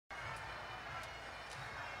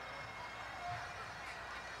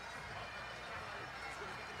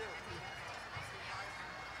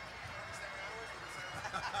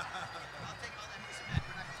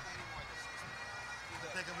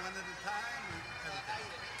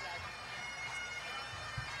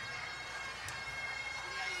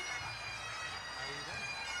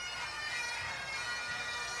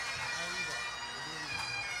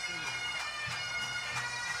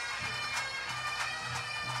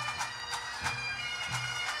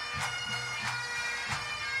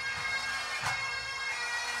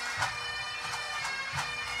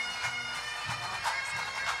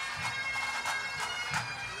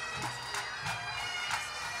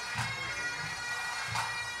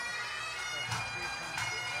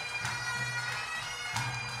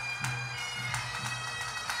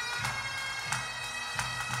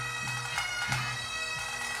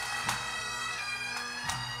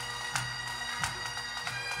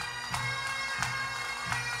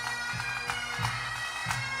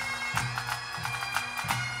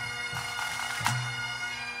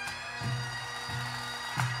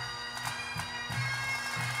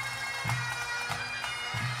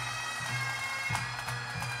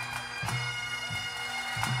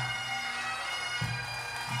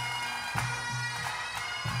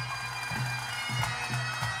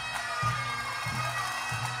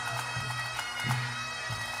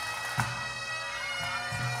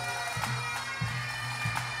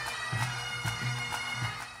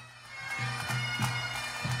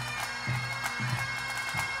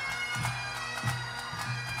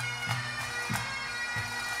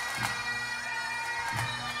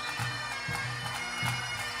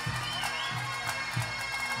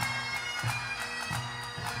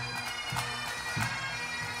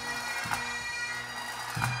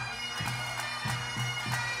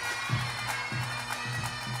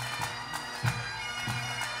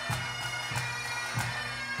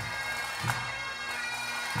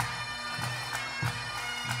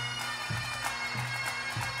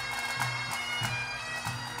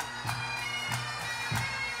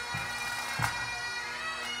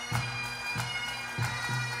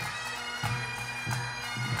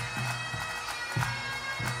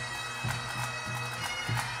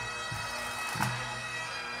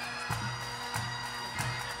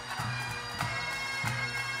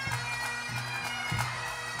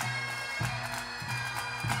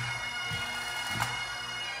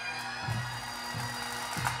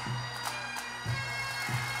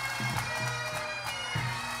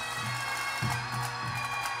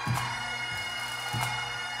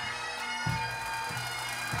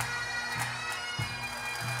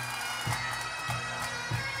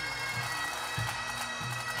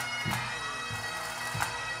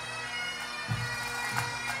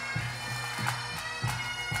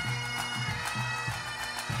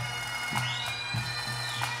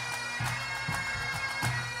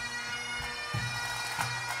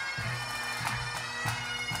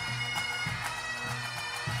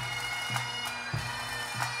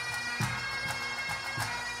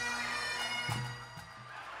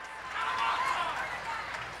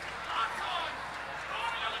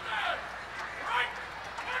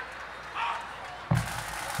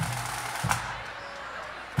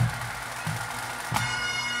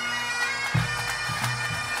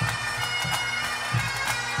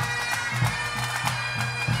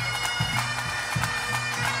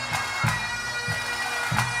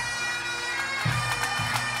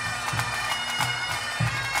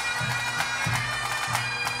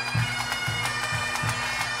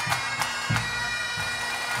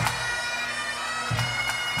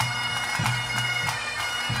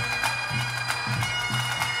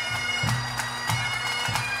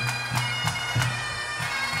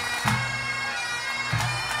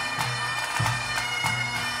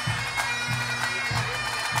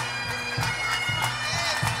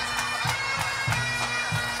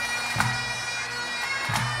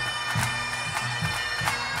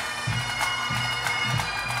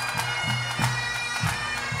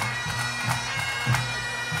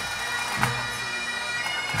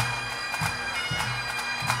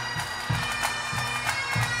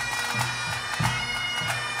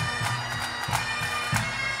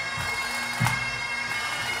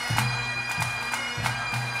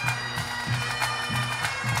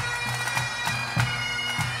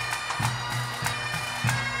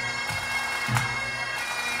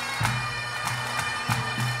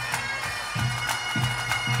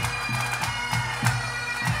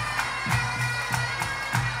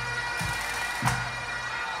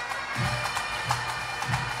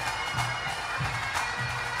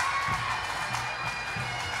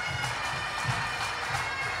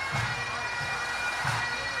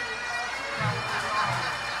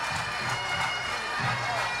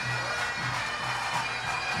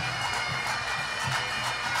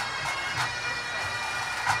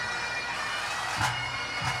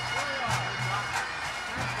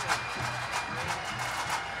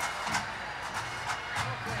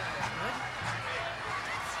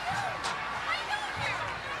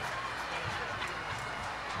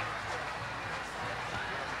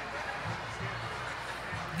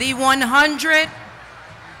the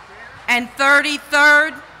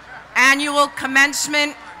 133rd Annual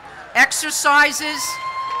Commencement Exercises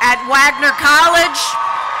at Wagner College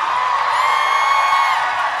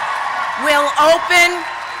will open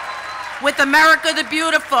with America the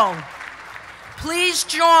Beautiful. Please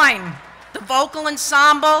join the vocal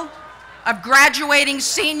ensemble of graduating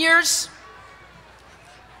seniors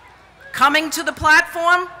coming to the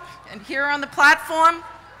platform and here on the platform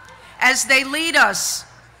as they lead us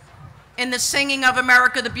in the singing of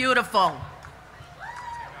America the Beautiful.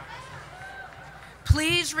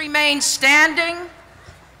 Please remain standing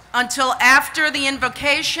until after the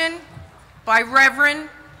invocation by Reverend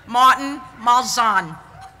Martin Malzahn.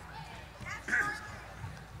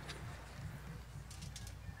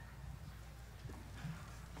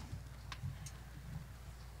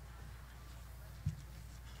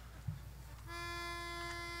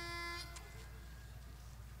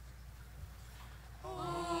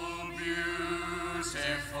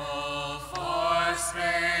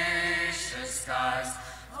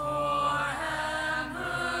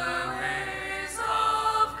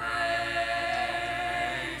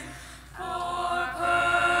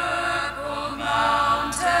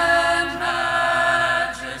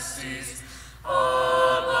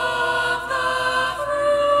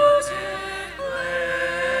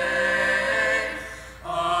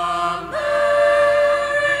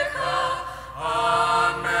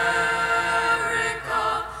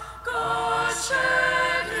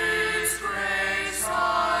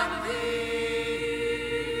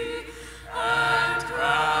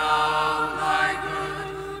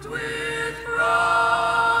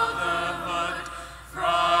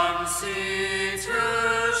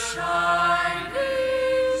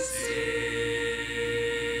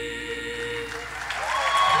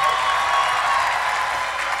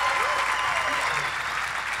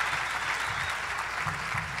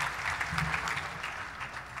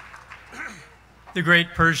 The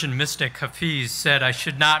great Persian mystic Hafiz said, "I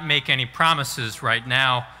should not make any promises right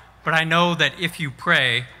now, but I know that if you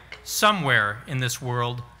pray, somewhere in this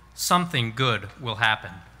world, something good will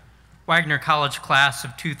happen." Wagner College class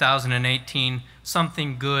of 2018,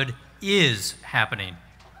 something good is happening.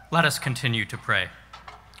 Let us continue to pray.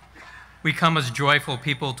 We come as joyful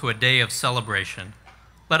people to a day of celebration.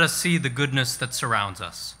 Let us see the goodness that surrounds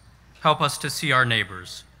us. Help us to see our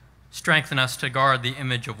neighbors. Strengthen us to guard the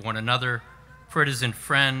image of one another, for it is in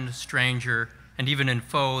friend, stranger, and even in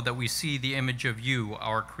foe that we see the image of you,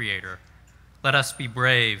 our Creator. Let us be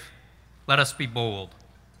brave. Let us be bold.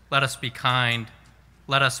 Let us be kind.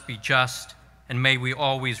 Let us be just. And may we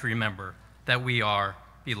always remember that we are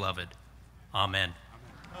beloved. Amen.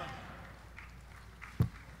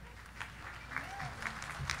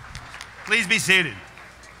 Please be seated.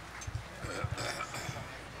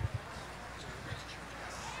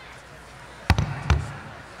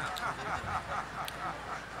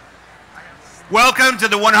 Welcome to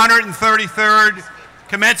the 133rd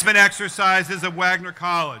Commencement Exercises of Wagner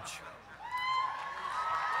College.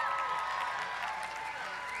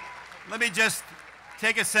 Let me just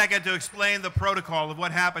take a second to explain the protocol of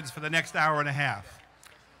what happens for the next hour and a half.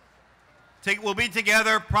 We'll be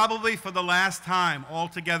together probably for the last time, all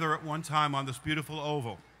together at one time on this beautiful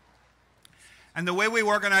oval. And the way we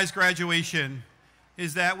organize graduation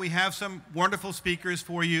is that we have some wonderful speakers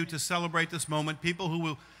for you to celebrate this moment, people who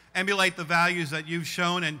will emulate the values that you've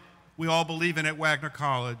shown and we all believe in at Wagner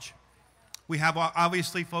College. We have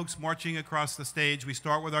obviously folks marching across the stage. We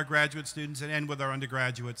start with our graduate students and end with our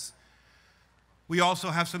undergraduates. We also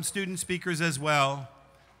have some student speakers as well.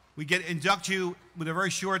 We induct you with a very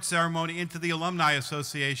short ceremony into the Alumni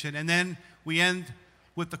Association, and then we end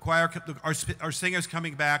with the choir, our singers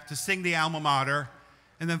coming back to sing the alma mater.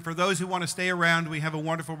 And then for those who want to stay around, we have a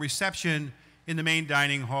wonderful reception in the main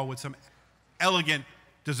dining hall with some elegant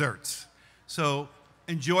desserts. So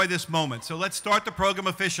enjoy this moment. So let's start the program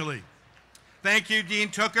officially. Thank you,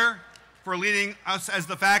 Dean Tooker, for leading us as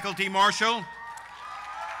the faculty marshal.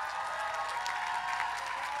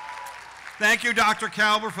 Thank you, Dr.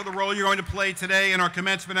 Kalber, for the role you're going to play today in our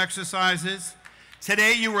commencement exercises.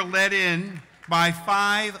 Today you were led in by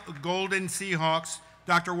 5 Golden Seahawks,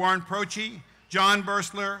 Dr. Warren Prochi, John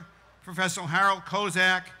Bursler, Professor Harold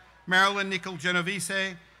Kozak, Marilyn Nicol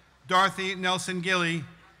Genovese, Dorothy Nelson Gilly,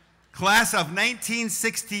 class of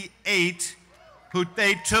 1968, who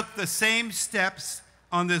they took the same steps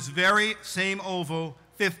on this very same oval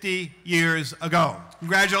 50 years ago.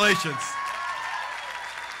 Congratulations.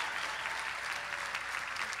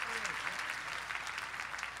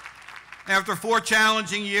 After 4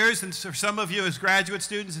 challenging years, and for some of you as graduate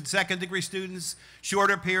students and second-degree students,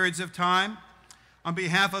 shorter periods of time, On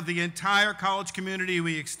behalf of the entire college community,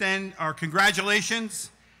 we extend our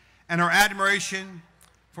congratulations and our admiration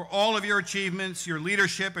for all of your achievements, your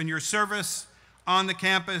leadership, and your service on the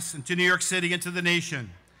campus and to New York City and to the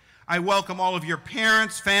nation. I welcome all of your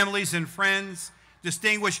parents, families, and friends,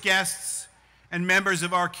 distinguished guests, and members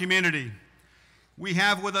of our community. We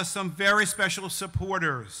have with us some very special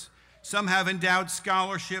supporters. Some have endowed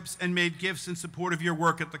scholarships and made gifts in support of your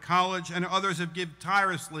work at the college, and others have given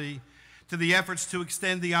tirelessly to the efforts to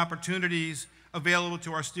extend the opportunities available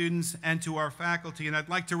to our students and to our faculty. And I'd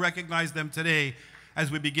like to recognize them today as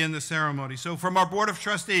we begin the ceremony. So from our Board of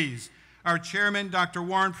Trustees, our Chairman, Dr.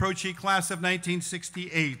 Warren Prochi, class of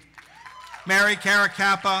 1968, Mary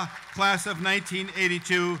Caracappa, class of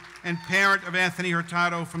 1982, and parent of Anthony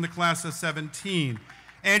Hurtado from the class of 17.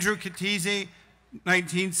 Andrew Catese,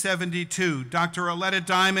 1972. Dr. Aletta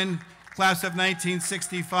Diamond, class of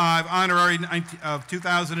 1965, honorary of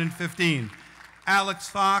 2015. Alex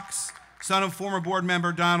Fox, son of former board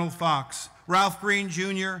member Donald Fox. Ralph Green,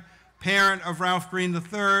 Jr., parent of Ralph Green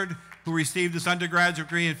III, who received his undergraduate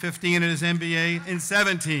degree in 15 and his MBA in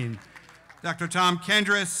 17. Dr. Tom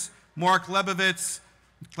Kendris, Mark Lebovitz,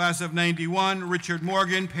 class of 91. Richard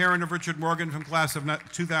Morgan, parent of Richard Morgan from class of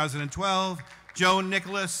 2012. Joan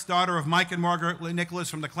Nicholas, daughter of Mike and Margaret Nicholas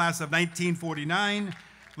from the class of 1949.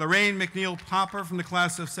 Lorraine McNeil Popper from the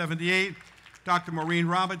class of 78. Dr. Maureen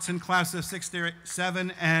Robinson, class of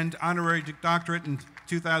 67 and honorary doctorate in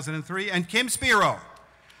 2003. And Kim Spiro,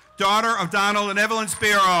 daughter of Donald and Evelyn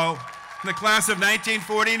Spiro from the class of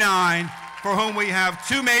 1949, for whom we have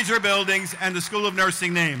 2 major buildings and the School of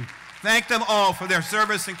Nursing named. Thank them all for their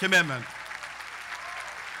service and commitment.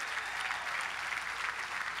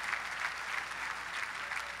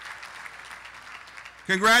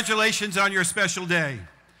 Congratulations on your special day.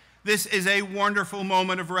 This is a wonderful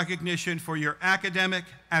moment of recognition for your academic,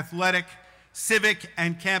 athletic, civic,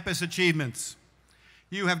 and campus achievements.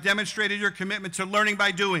 You have demonstrated your commitment to learning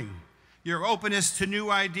by doing, your openness to new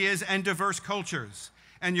ideas and diverse cultures,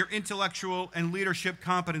 and your intellectual and leadership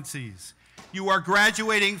competencies. You are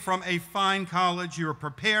graduating from a fine college. You are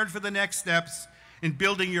prepared for the next steps in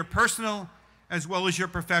building your personal as well as your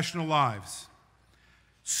professional lives.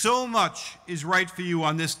 So much is right for you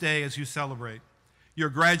on this day as you celebrate your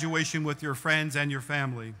graduation with your friends and your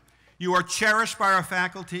family. You are cherished by our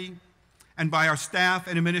faculty and by our staff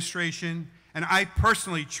and administration, and I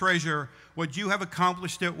personally treasure what you have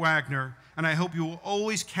accomplished at Wagner, and I hope you will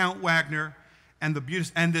always count Wagner and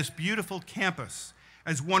this beautiful campus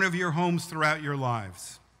as one of your homes throughout your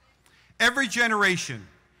lives. Every generation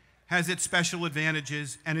has its special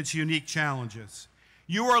advantages and its unique challenges.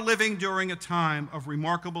 You are living during a time of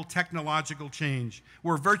remarkable technological change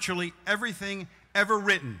where virtually everything ever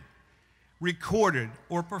written, recorded,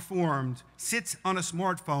 or performed sits on a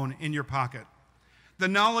smartphone in your pocket. The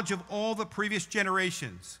knowledge of all the previous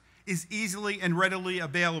generations is easily and readily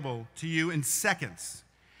available to you in seconds.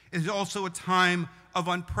 It is also a time of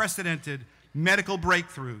unprecedented medical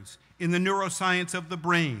breakthroughs in the neuroscience of the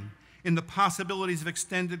brain, in the possibilities of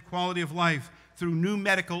extended quality of life through new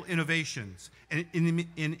medical innovations, in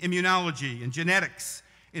immunology, in genetics,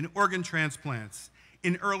 in organ transplants,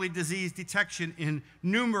 in early disease detection in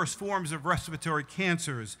numerous forms of respiratory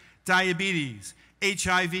cancers, diabetes,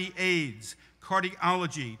 HIV, AIDS,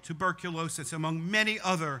 cardiology, tuberculosis, among many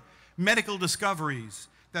other medical discoveries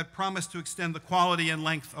that promise to extend the quality and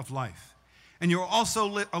length of life. And you're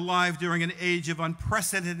also alive during an age of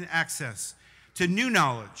unprecedented access to new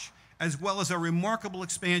knowledge, as well as a remarkable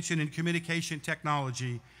expansion in communication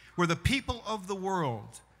technology, where the people of the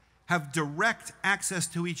world have direct access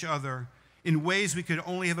to each other in ways we could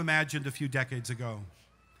only have imagined a few decades ago.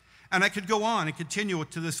 And I could go on and continue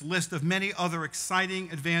to this list of many other exciting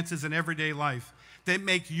advances in everyday life that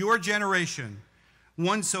make your generation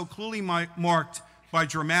one so clearly marked by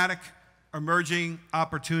dramatic emerging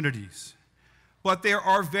opportunities. But there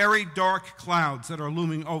are very dark clouds that are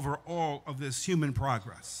looming over all of this human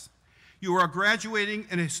progress. You are graduating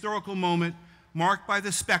in a historical moment marked by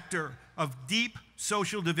the specter of deep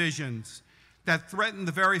social divisions that threaten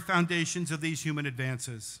the very foundations of these human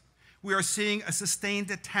advances. We are seeing a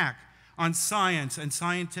sustained attack on science and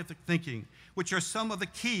scientific thinking, which are some of the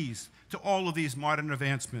keys to all of these modern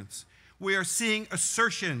advancements. We are seeing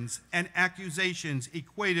assertions and accusations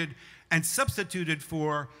equated and substituted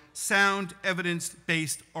for sound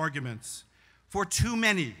evidence-based arguments. For too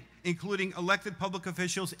many, including elected public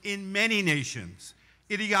officials in many nations,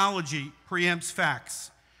 ideology preempts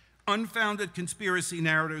facts. Unfounded conspiracy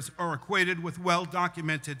narratives are equated with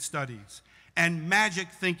well-documented studies, and magic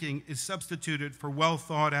thinking is substituted for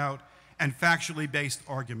well-thought-out and factually based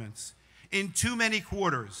arguments. In too many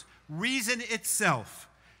quarters, reason itself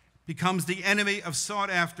becomes the enemy of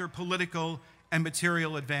sought-after political and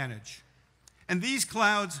material advantage. And these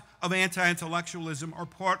clouds of anti-intellectualism are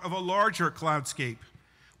part of a larger cloudscape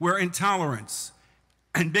where intolerance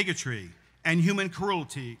and bigotry and human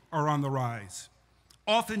cruelty are on the rise.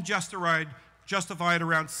 Often justified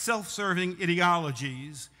around self-serving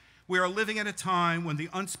ideologies, we are living at a time when the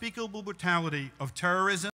unspeakable brutality of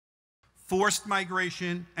terrorism, forced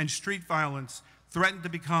migration, and street violence threaten to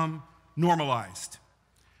become normalized.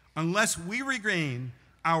 Unless we regain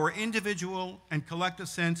our individual and collective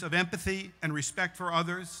sense of empathy and respect for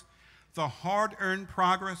others, the hard-earned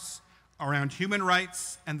progress around human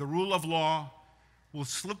rights and the rule of law will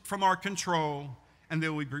slip from our control, and they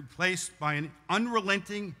will be replaced by an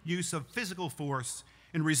unrelenting use of physical force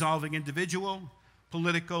in resolving individual,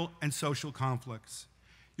 political, and social conflicts.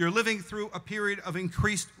 You're living through a period of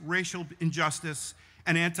increased racial injustice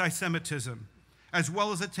and anti-Semitism, as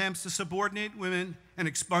well as attempts to subordinate women and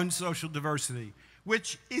expunge social diversity,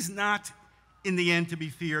 which is not, in the end, to be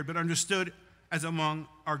feared, but understood as among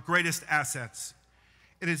our greatest assets.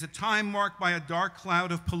 It is a time marked by a dark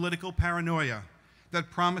cloud of political paranoia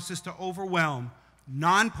that promises to overwhelm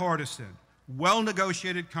nonpartisan,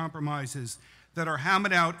 well-negotiated compromises that are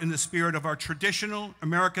hammered out in the spirit of our traditional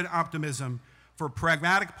American optimism for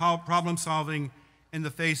pragmatic problem-solving in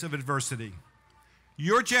the face of adversity.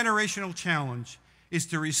 Your generational challenge is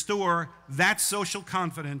to restore that social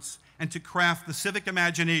confidence and to craft the civic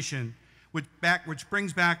imagination which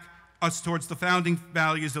brings back us towards the founding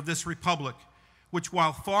values of this republic, which,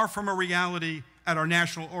 while far from a reality at our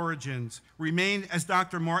national origins, remained, as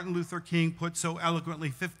Dr. Martin Luther King put so eloquently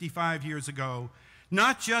 55 years ago,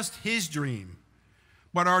 not just his dream,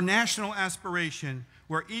 but our national aspiration,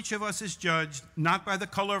 where each of us is judged not by the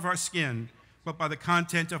color of our skin, but by the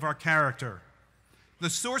content of our character. The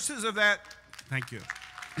sources of that, thank you.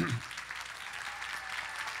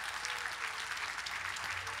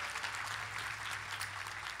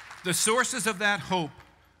 The sources of that hope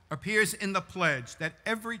appears in the pledge that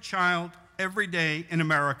every child, every day in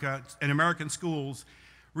America, in American schools,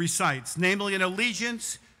 recites, namely an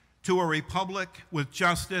allegiance to a republic with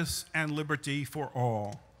justice and liberty for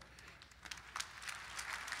all.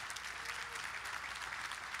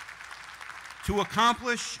 To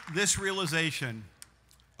accomplish this realization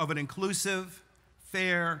of an inclusive,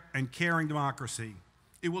 fair, and caring democracy,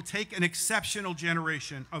 it will take an exceptional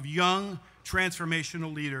generation of young,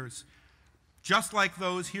 transformational leaders, just like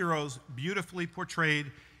those heroes beautifully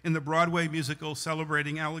portrayed in the Broadway musical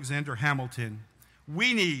celebrating Alexander Hamilton.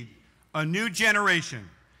 We need a new generation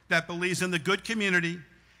that believes in the good community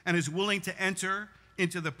and is willing to enter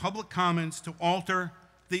into the public commons to alter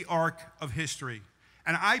the arc of history.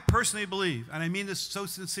 And I personally believe, and I mean this so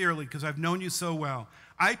sincerely because I've known you so well,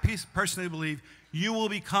 I personally believe you will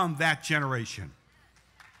become that generation.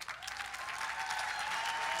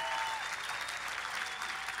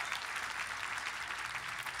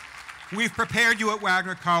 We've prepared you at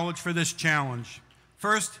Wagner College for this challenge.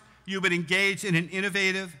 First, you've been engaged in an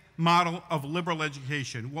innovative model of liberal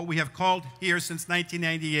education, what we have called here since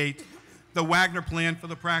 1998, the Wagner Plan for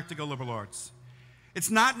the Practical Liberal Arts.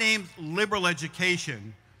 It's not named liberal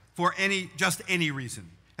education for just any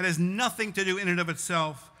reason. It has nothing to do in and of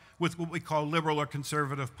itself with what we call liberal or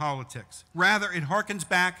conservative politics. Rather, it harkens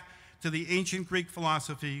back to the ancient Greek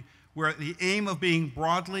philosophy where the aim of being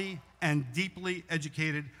broadly and deeply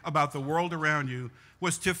educated about the world around you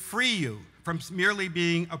was to free you from merely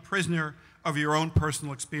being a prisoner of your own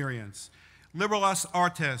personal experience. Liberas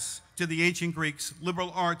artes to the ancient Greeks,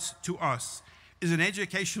 liberal arts to us, is an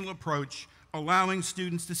educational approach allowing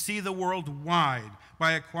students to see the world wide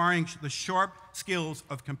by acquiring the sharp skills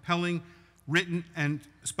of compelling written and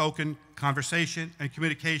spoken conversation and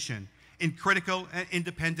communication, in critical and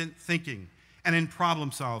independent thinking, and in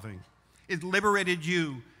problem solving. It liberated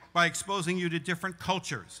you by exposing you to different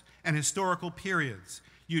cultures and historical periods,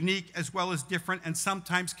 unique as well as different and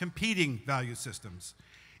sometimes competing value systems.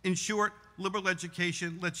 In short, liberal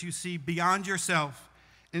education lets you see beyond yourself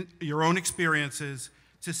and your own experiences,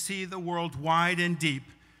 to see the world wide and deep,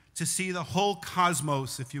 to see the whole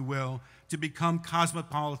cosmos, if you will, to become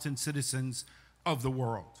cosmopolitan citizens of the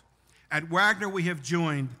world. At Wagner, we have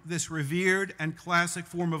joined this revered and classic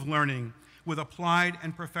form of learning with applied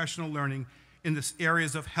and professional learning in the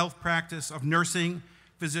areas of health practice, of nursing,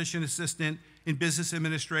 physician assistant, in business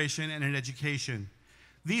administration, and in education.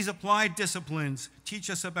 These applied disciplines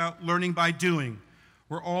teach us about learning by doing,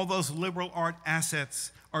 where all those liberal art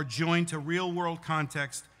assets are joined to real-world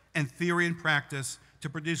context and theory and practice to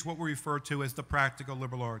produce what we refer to as the practical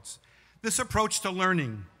liberal arts. This approach to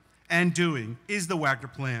learning and doing is the Wagner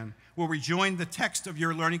Plan, where we join the text of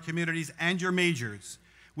your learning communities and your majors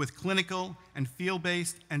with clinical and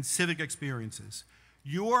field-based and civic experiences.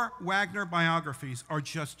 Your Wagner biographies are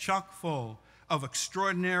just chock full of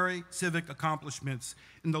extraordinary civic accomplishments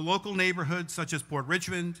in the local neighborhoods such as Port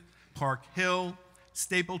Richmond, Park Hill,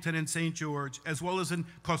 Stapleton, and St. George, as well as in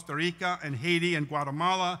Costa Rica and Haiti and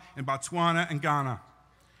Guatemala and Botswana and Ghana.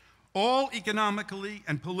 All economically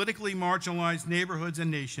and politically marginalized neighborhoods and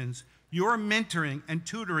nations, you're mentoring and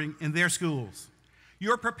tutoring in their schools.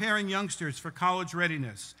 You're preparing youngsters for college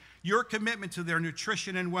readiness. Your commitment to their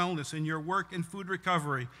nutrition and wellness in your work in food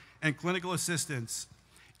recovery and clinical assistance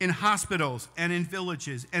in hospitals and in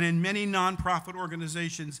villages and in many nonprofit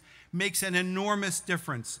organizations makes an enormous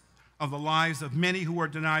difference of the lives of many who are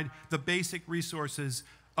denied the basic resources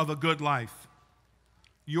of a good life.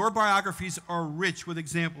 Your biographies are rich with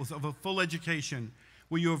examples of a full education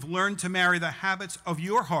where you have learned to marry the habits of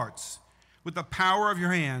your hearts with the power of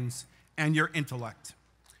your hands and your intellect.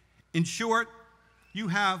 In short, you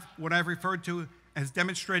have what I've referred to as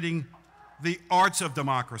demonstrating the arts of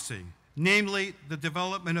democracy, namely the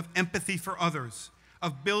development of empathy for others,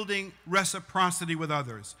 of building reciprocity with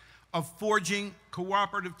others, of forging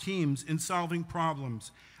cooperative teams in solving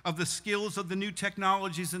problems, of the skills of the new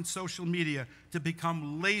technologies and social media to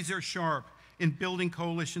become laser sharp in building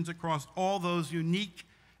coalitions across all those unique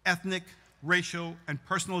ethnic, racial, and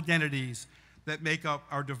personal identities that make up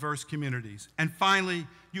our diverse communities. And finally,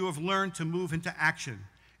 you have learned to move into action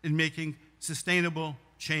in making sustainable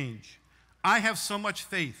change. I have so much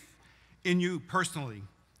faith in you personally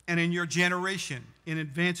and in your generation in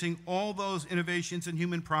advancing all those innovations in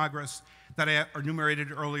human progress that I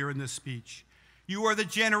enumerated earlier in this speech. You are the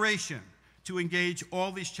generation to engage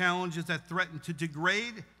all these challenges that threaten to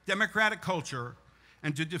degrade democratic culture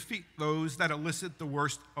and to defeat those that elicit the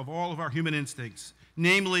worst of all of our human instincts,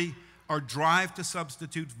 namely our drive to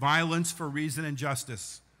substitute violence for reason and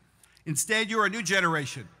justice. Instead, you are a new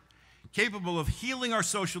generation capable of healing our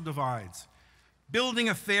social divides, building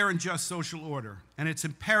a fair and just social order, and it's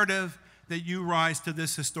imperative that you rise to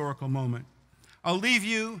this historical moment. I'll leave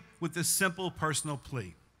you with this simple personal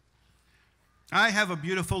plea. I have a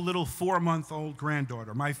beautiful little 4-month-old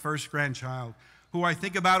granddaughter, my first grandchild, who I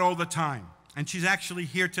think about all the time, and she's actually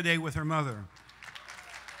here today with her mother.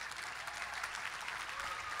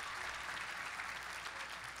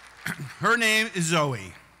 Her name is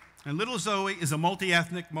Zoe, and little Zoe is a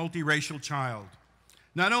multi-ethnic, multiracial child.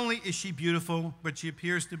 Not only is she beautiful, but she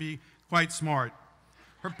appears to be quite smart.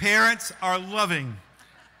 Her parents are loving,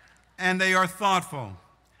 and they are thoughtful.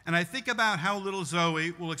 And I think about how little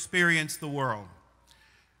Zoe will experience the world.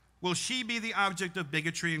 Will she be the object of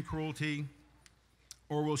bigotry and cruelty,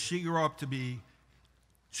 or will she grow up to be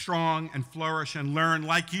strong and flourish and learn,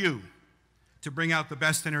 like you, to bring out the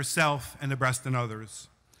best in herself and the best in others?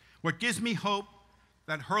 What gives me hope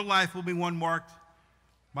that her life will be one marked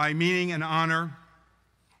by meaning and honor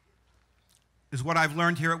is what I've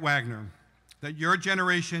learned here at Wagner, that your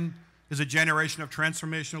generation is a generation of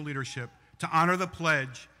transformational leadership to honor the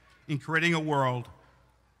pledge in creating a world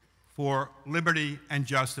for liberty and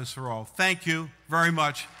justice for all. Thank you very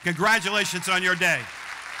much. Congratulations on your day.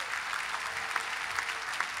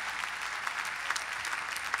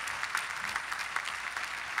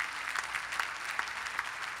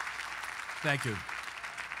 Thank you.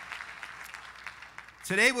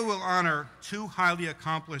 Today we will honor two highly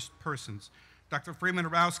accomplished persons, Dr. Freeman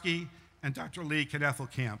Hrabowski and Dr.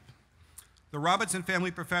 Knefelkamp. The Robinson Family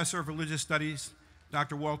Professor of Religious Studies,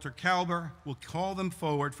 Dr. Walter Kalber, will call them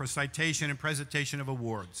forward for citation and presentation of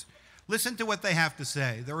awards. Listen to what they have to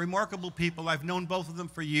say. They're remarkable people. I've known both of them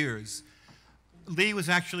for years. Lee was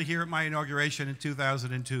actually here at my inauguration in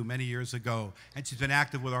 2002, many years ago, and she's been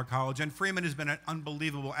active with our college. And Freeman has been an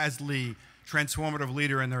unbelievable, as Lee, transformative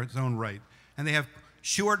leader in their own right. And they have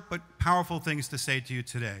short but powerful things to say to you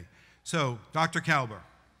today. So, Dr. Kalber.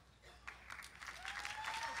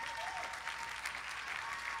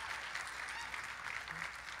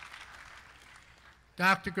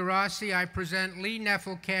 Dr. Guarasci, I present Lee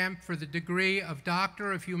Knefelkamp for the degree of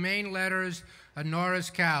Doctor of Humane Letters honoris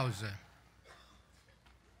causa.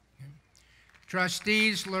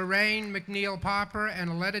 Trustees Lorraine McNeil-Popper and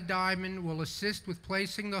Aletta Diamond will assist with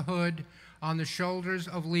placing the hood on the shoulders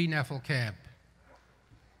of Lee Knefelkamp.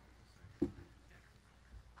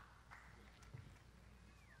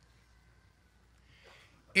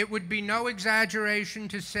 It would be no exaggeration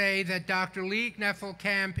to say that Dr. Lee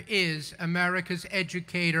Knefelkamp is America's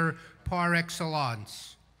educator par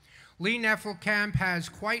excellence. Lee Knefelkamp has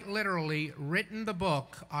quite literally written the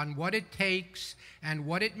book on what it takes and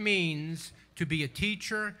what it means to be a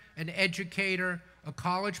teacher, an educator, a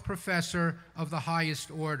college professor of the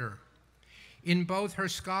highest order. In both her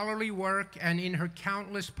scholarly work and in her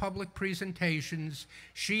countless public presentations,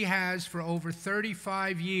 she has for over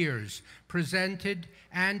 35 years presented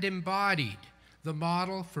and embodied the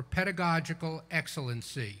model for pedagogical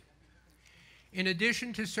excellency. In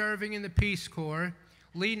addition to serving in the Peace Corps,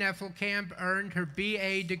 Lee Knefelkamp earned her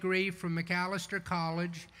BA degree from Wagner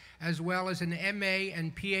College, as well as an MA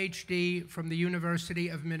and PhD from the University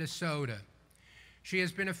of Minnesota. She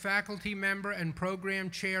has been a faculty member and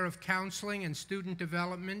program chair of counseling and student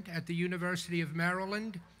development at the University of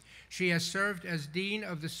Maryland. She has served as dean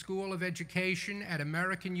of the School of Education at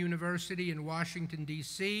American University in Washington,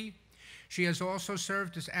 D.C. She has also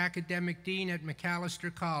served as academic dean at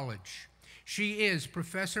Wagner College. She is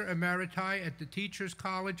Professor Emeriti at the Teachers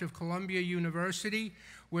College of Columbia University,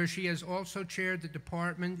 where she has also chaired the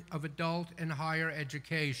Department of Adult and Higher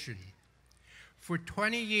Education. For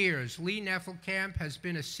 20 years, Lee Knefelkamp has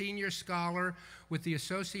been a senior scholar with the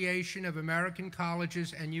Association of American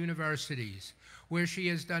Colleges and Universities, where she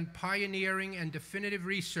has done pioneering and definitive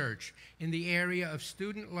research in the area of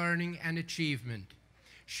student learning and achievement.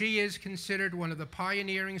 She is considered one of the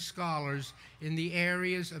pioneering scholars in the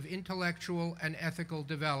areas of intellectual and ethical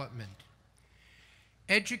development.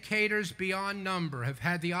 Educators beyond number have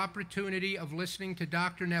had the opportunity of listening to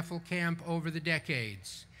Dr. Knefelkamp over the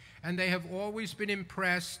decades, and they have always been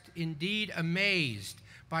impressed, indeed amazed,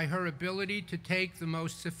 by her ability to take the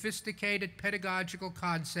most sophisticated pedagogical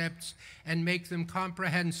concepts and make them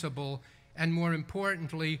comprehensible and, more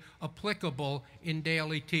importantly, applicable in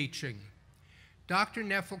daily teaching. Dr.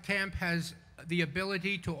 Knefelkamp has the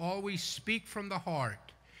ability to always speak from the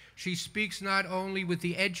heart. She speaks not only with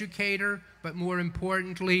the educator, but more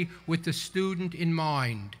importantly, with the student in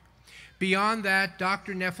mind. Beyond that,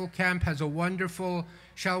 Dr. Knefelkamp has a wonderful,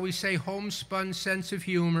 shall we say, homespun sense of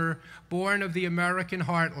humor, born of the American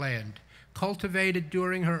heartland, cultivated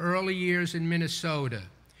during her early years in Minnesota.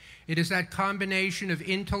 It is that combination of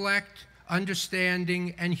intellect,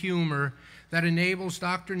 understanding, and humor that enables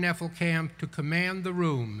Dr. Knefelkamp to command the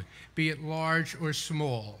room, be it large or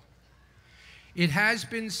small. It has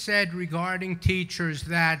been said regarding teachers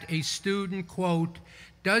that a student, quote,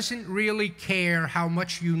 doesn't really care how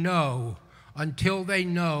much you know until they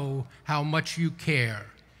know how much you care.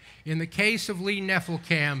 In the case of Lee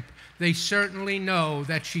Knefelkamp, they certainly know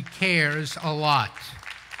that she cares a lot.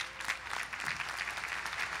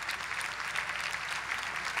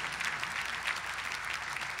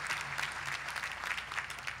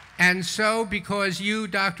 And so, because you,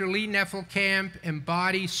 Dr. Lee Knefelkamp,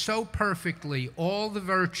 embody so perfectly all the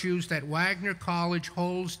virtues that Wagner College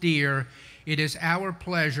holds dear, it is our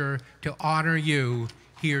pleasure to honor you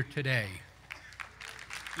here today.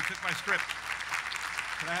 You took my script.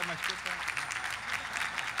 Can I have my script back?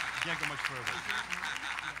 You can't go much further.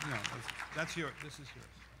 No, that's yours. This is yours.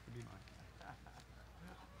 It'll be mine.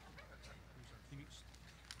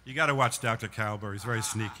 You got to watch Dr. Cowber. He's very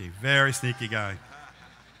sneaky guy.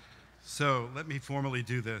 So let me formally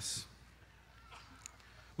do this.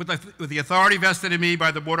 With the authority vested in me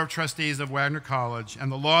by the Board of Trustees of Wagner College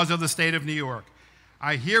and the laws of the state of New York,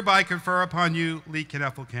 I hereby confer upon you, Lee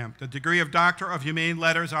Knefelkamp, the degree of Doctor of Humane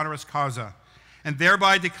Letters honoris causa, and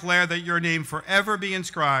thereby declare that your name forever be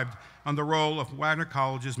inscribed on the roll of Wagner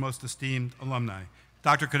College's most esteemed alumni.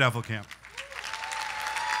 Dr. Knefelkamp.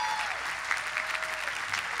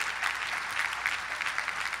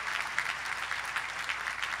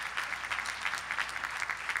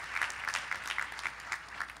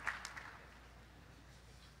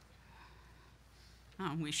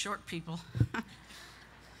 Oh, we short people.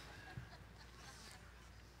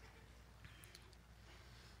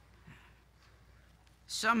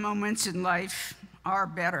 Some moments in life are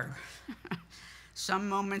better. Some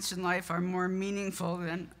moments in life are more meaningful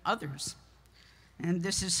than others. And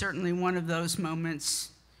this is certainly one of those moments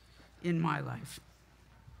in my life.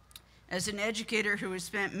 As an educator who has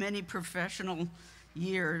spent many professional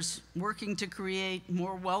years working to create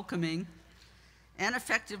more welcoming and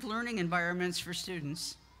effective learning environments for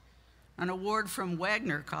students, an award from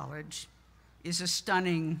Wagner College is a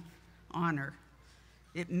stunning honor.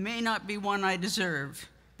 It may not be one I deserve,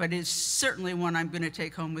 but it's certainly one I'm going to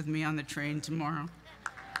take home with me on the train tomorrow.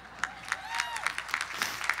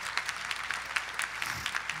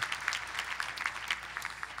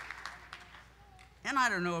 And I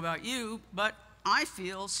don't know about you, but I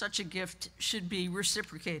feel such a gift should be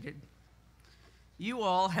reciprocated. You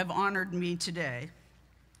all have honored me today,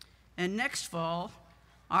 and next fall,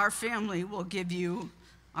 our family will give you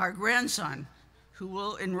our grandson, who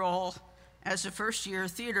will enroll as a first-year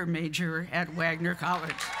theater major at Wagner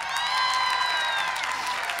College.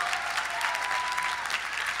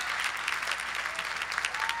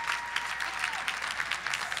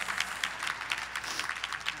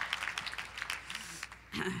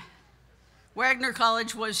 Wagner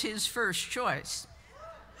College was his first choice.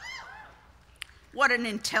 What an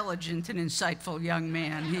intelligent and insightful young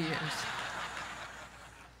man he is.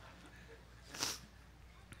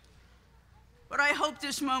 But I hope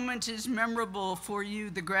this moment is memorable for you,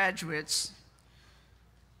 the graduates,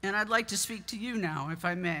 and I'd like to speak to you now, if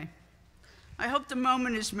I may. I hope the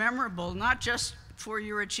moment is memorable, not just for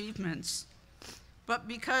your achievements, but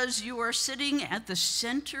because you are sitting at the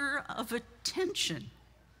center of attention,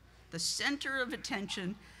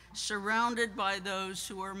 surrounded by those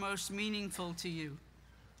who are most meaningful to you.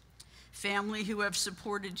 Family who have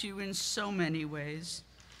supported you in so many ways,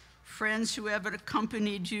 friends who have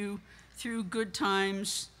accompanied you through good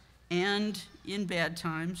times and in bad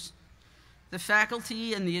times, the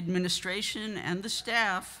faculty and the administration and the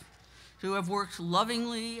staff who have worked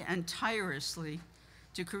lovingly and tirelessly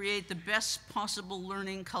to create the best possible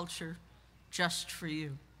learning culture just for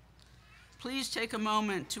you. Please take a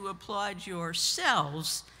moment to applaud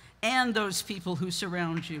yourselves and those people who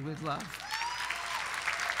surround you with love.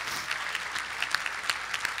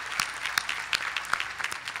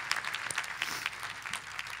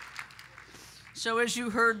 So as you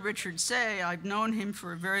heard Richard say, I've known him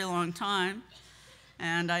for a very long time,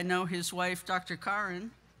 and I know his wife, Dr. Karen,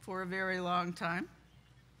 for a very long time.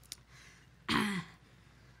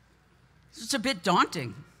 It's a bit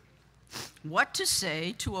daunting. What to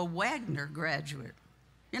say to a Wagner graduate?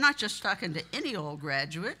 You're not just talking to any old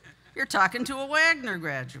graduate, you're talking to a Wagner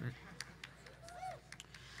graduate.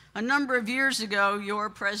 A number of years ago, your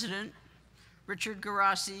president, Richard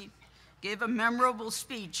Guarasci, gave a memorable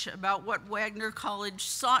speech about what Wagner College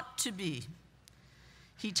sought to be.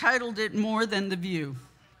 He titled it More Than the View.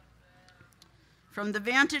 From the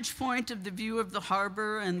vantage point of the view of the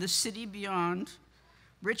harbor and the city beyond,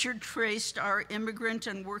 Richard traced our immigrant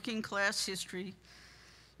and working class history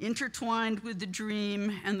intertwined with the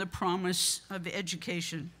dream and the promise of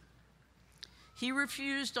education. He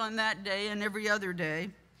refused on that day and every other day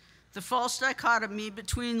the false dichotomy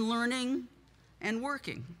between learning and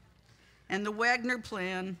working, and the Wagner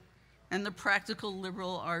Plan and the practical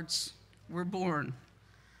liberal arts were born.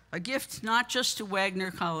 A gift not just to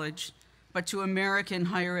Wagner College, but to American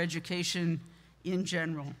higher education in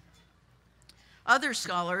general. Other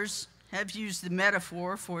scholars have used the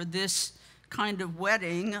metaphor for this kind of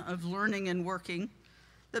wedding of learning and working,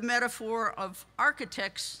 the metaphor of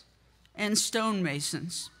architects and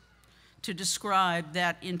stonemasons, to describe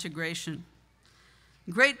that integration.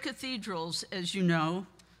 Great cathedrals, as you know,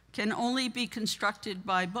 can only be constructed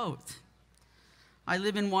by both. I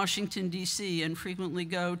live in Washington, D.C., and frequently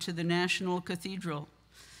go to the National Cathedral.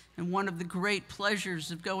 And one of the great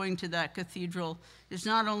pleasures of going to that cathedral is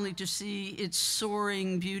not only to see its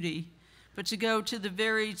soaring beauty, but to go to the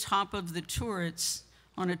very top of the turrets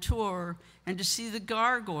on a tour and to see the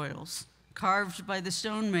gargoyles carved by the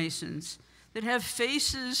stonemasons that have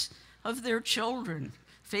faces of their children,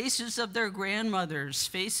 faces of their grandmothers,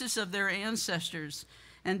 faces of their ancestors,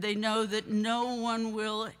 and they know that no one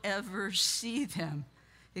will ever see them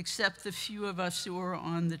except the few of us who are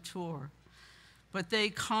on the tour. But they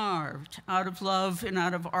carved out of love and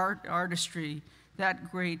out of artistry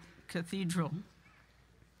that great cathedral.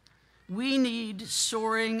 We need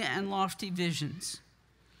soaring and lofty visions,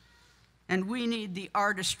 and we need the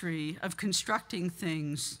artistry of constructing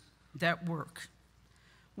things that work.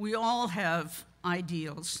 We all have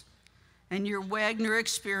ideals, and your Wagner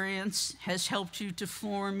experience has helped you to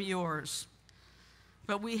form yours.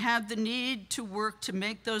 But we have the need to work to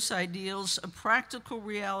make those ideals a practical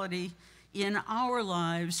reality in our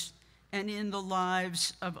lives and in the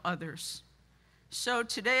lives of others. So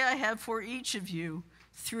today I have for each of you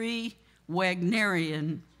 3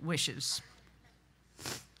 Wagnerian wishes.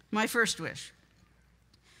 My first wish,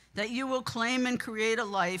 that you will claim and create a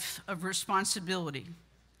life of responsibility.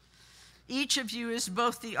 Each of you is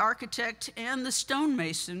both the architect and the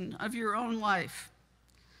stonemason of your own life.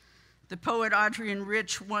 The poet Adrienne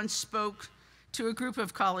Rich once spoke to a group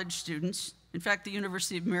of college students, in fact, the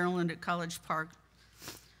University of Maryland at College Park,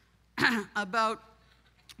 about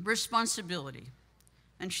responsibility.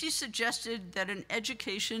 And she suggested that an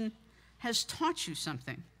education has taught you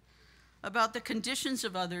something about the conditions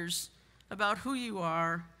of others, about who you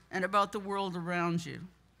are, and about the world around you.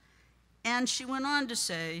 And she went on to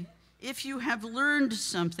say, if you have learned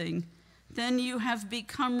something, then you have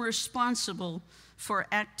become responsible for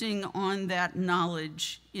acting on that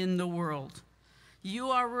knowledge in the world.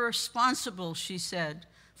 You are responsible, she said,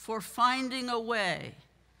 for finding a way,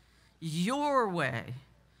 your way,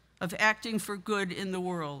 of acting for good in the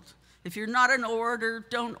world. If you're not an orator,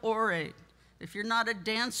 don't orate. If you're not a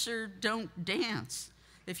dancer, don't dance.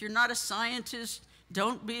 If you're not a scientist,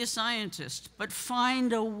 Don't be a scientist, but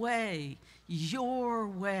find a way, your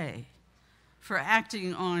way, for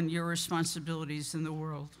acting on your responsibilities in the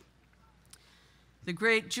world. The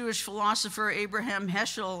great Jewish philosopher Abraham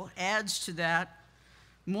Heschel adds to that,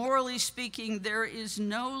 morally speaking, there is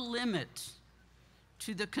no limit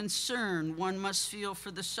to the concern one must feel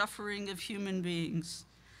for the suffering of human beings,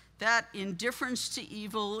 that indifference to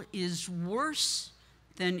evil is worse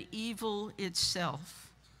than evil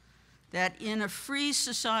itself, that in a free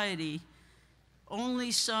society,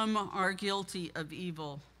 only some are guilty of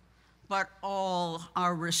evil, but all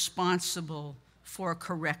are responsible for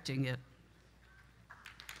correcting it.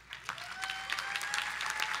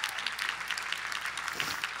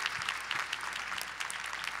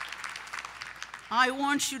 I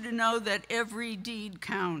want you to know that every deed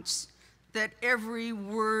counts, that every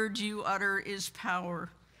word you utter is power,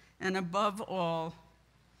 and above all,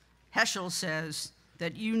 Heschel says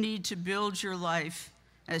that you need to build your life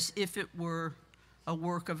as if it were a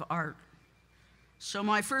work of art. So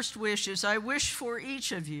my first wish is I wish for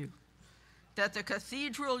each of you that the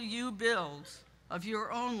cathedral you build of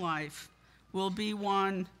your own life will be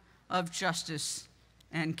one of justice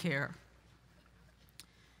and care.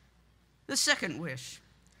 The second wish,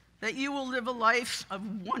 that you will live a life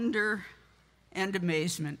of wonder and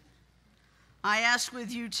amazement. I ask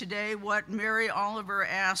with you today what Mary Oliver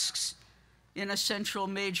asks in a central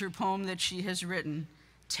major poem that she has written.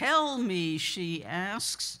 Tell me, she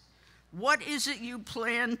asks, what is it you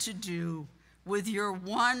plan to do with your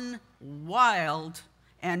one wild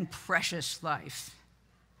and precious life?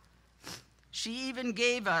 She even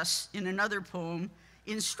gave us, in another poem,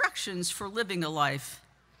 instructions for living a life.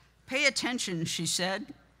 Pay attention, she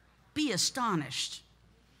said, be astonished,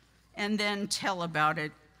 and then tell about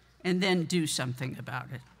it, and then do something about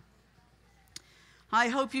it. I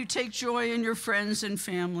hope you take joy in your friends and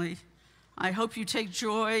family. I hope you take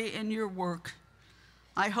joy in your work.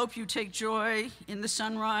 I hope you take joy in the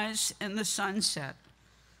sunrise and the sunset.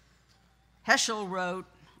 Heschel wrote,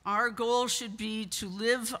 our goal should be to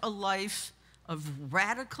live a life of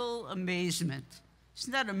radical amazement.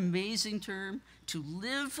 Isn't that an amazing term? To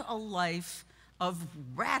live a life of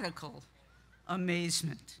radical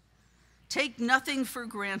amazement. Take nothing for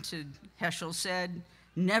granted, Heschel said.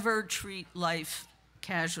 Never treat life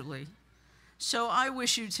casually. So I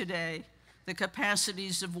wish you today the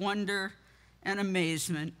capacities of wonder and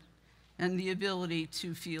amazement and the ability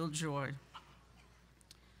to feel joy.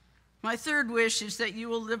 My third wish is that you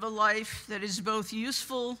will live a life that is both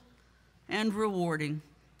useful and rewarding.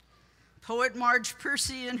 Poet Marge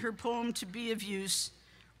Piercy, in her poem To Be of Use,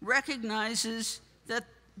 recognizes that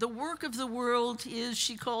the work of the world is,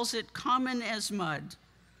 she calls it, common as mud,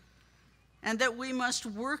 and that we must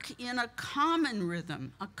work in a common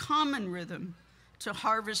rhythm to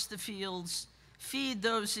harvest the fields, feed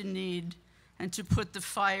those in need, and to put the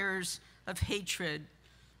fires of hatred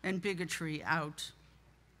and bigotry out.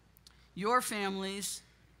 Your families,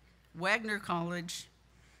 Wagner College,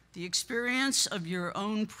 the experience of your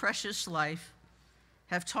own precious life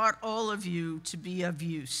have taught all of you to be of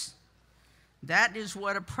use. That is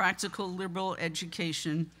what a practical liberal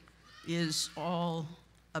education is all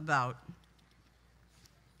about.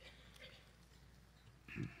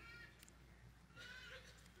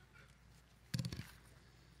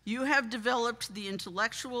 You have developed the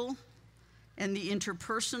intellectual and the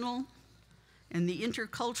interpersonal and the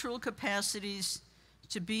intercultural capacities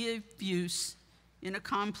to be of use in a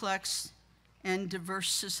complex and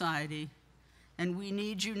diverse society, and we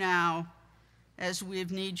need you now as we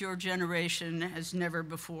have need your generation as never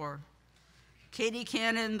before. Katie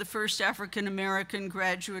Cannon, the first African-American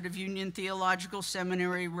graduate of Union Theological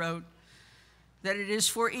Seminary, wrote that it is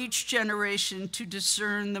for each generation to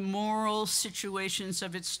discern the moral situations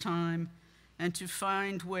of its time and to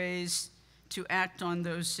find ways to act on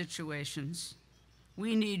those situations.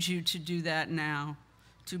 We need you to do that now,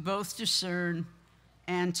 to both discern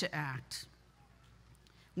and to act.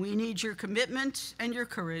 We need your commitment and your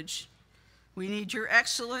courage. We need your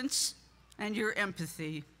excellence and your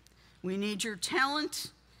empathy. We need your talent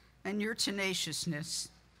and your tenaciousness.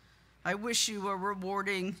 I wish you a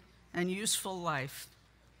rewarding and useful life.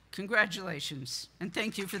 Congratulations, and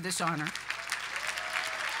thank you for this honor.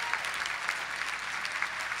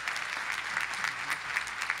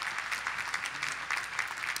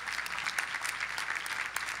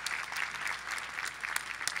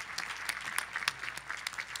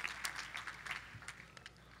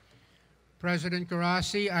 President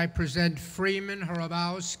Guarasci, I present Freeman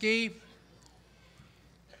Hrabowski.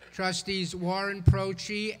 Trustees Warren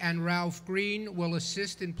Prochi and Ralph Green will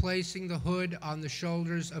assist in placing the hood on the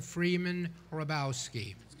shoulders of Freeman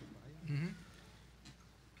Hrabowski.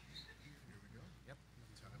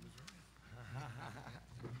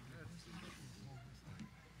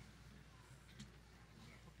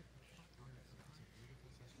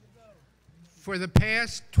 For the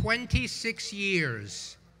past 26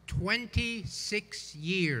 years,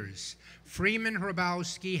 Freeman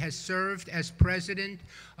Hrabowski has served as president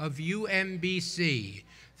of UMBC,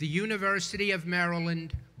 the University of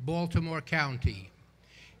Maryland, Baltimore County.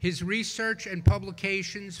 His research and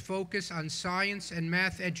publications focus on science and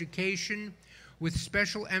math education with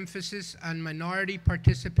special emphasis on minority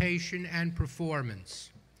participation and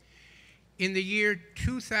performance. In the year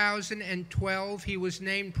 2012, he was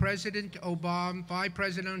named by President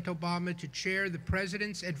Obama to chair the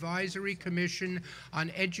President's Advisory Commission on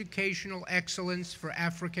Educational Excellence for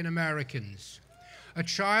African Americans. A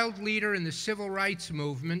child leader in the civil rights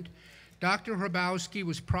movement, Dr. Hrabowski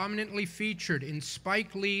was prominently featured in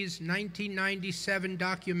Spike Lee's 1997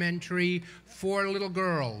 documentary, 4 Little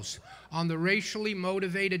Girls, on the racially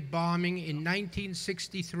motivated bombing in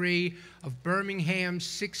 1963 of Birmingham's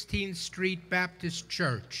 16th Street Baptist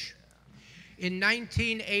Church. In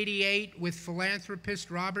 1988, with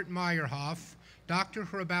philanthropist Robert Meyerhoff, Dr.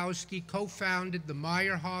 Hrabowski co-founded the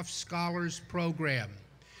Meyerhoff Scholars Program.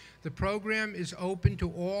 The program is open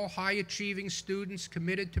to all high-achieving students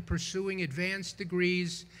committed to pursuing advanced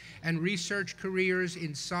degrees and research careers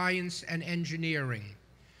in science and engineering.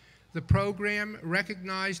 The program,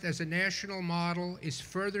 recognized as a national model, is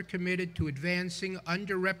further committed to advancing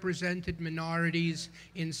underrepresented minorities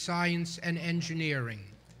in science and engineering.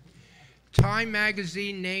 Time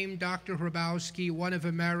magazine named Dr. Hrabowski one of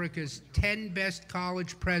America's 10 best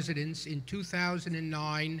college presidents in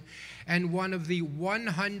 2009 and one of the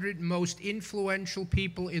 100 most influential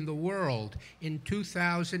people in the world in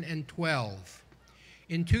 2012.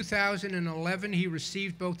 In 2011, he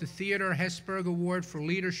received both the Theodore Hesburgh Award for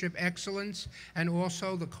Leadership Excellence and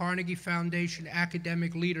also the Carnegie Foundation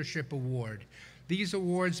Academic Leadership Award, these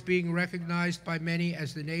awards being recognized by many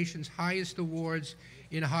as the nation's highest awards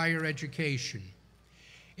in higher education.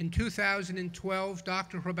 In 2012,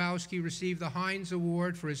 Dr. Hrabowski received the Heinz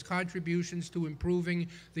Award for his contributions to improving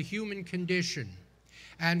the human condition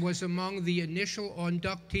and was among the initial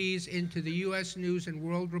inductees into the U.S. News and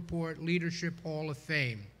World Report Leadership Hall of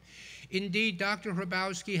Fame. Indeed, Dr.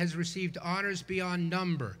 Hrabowski has received honors beyond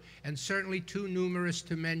number, and certainly too numerous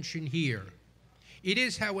to mention here. It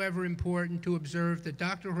is, however, important to observe that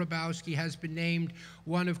Dr. Hrabowski has been named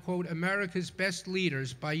one of, quote, America's best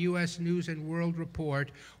leaders by U.S. News and World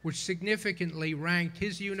Report, which significantly ranked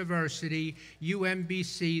his university,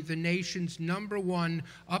 UMBC, the nation's #1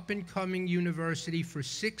 up-and-coming university for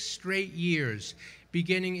 6 straight years,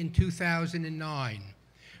 beginning in 2009.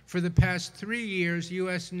 For the past 3 years,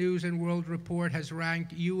 U.S. News and World Report has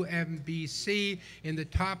ranked UMBC in the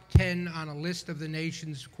top 10 on a list of the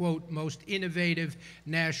nation's, quote, most innovative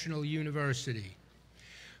national university.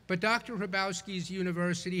 But Dr. Hrabowski's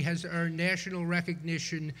university has earned national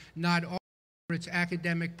recognition not only for its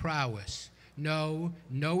academic prowess. No,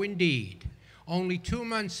 no indeed. Only 2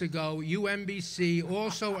 months ago, UMBC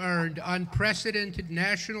also earned unprecedented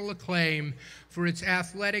national acclaim for its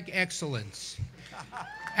athletic excellence.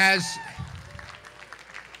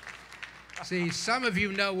 See, some of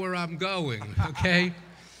you know where I'm going, okay?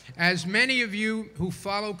 As many of you who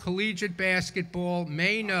follow collegiate basketball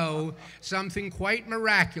may know, something quite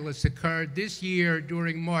miraculous occurred this year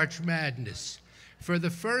during March Madness. For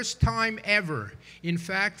the first time ever, in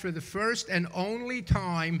fact, for the first and only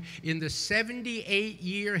time in the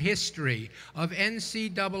 78-year history of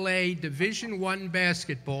NCAA Division I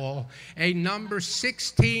basketball, a number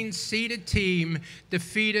 16 seeded team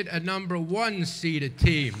defeated a number 1 seeded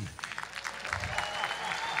team.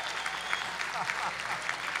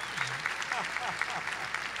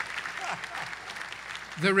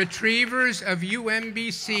 The Retrievers of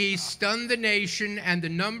UMBC stunned the nation and the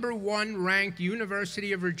 #1 ranked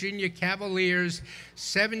University of Virginia Cavaliers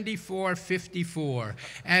 74-54.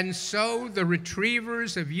 And so the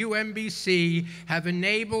Retrievers of UMBC have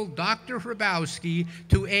enabled Dr. Hrabowski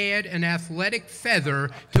to add an athletic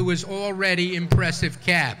feather to his already impressive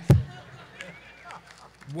cap.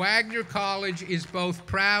 Wagner College is both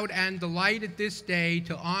proud and delighted this day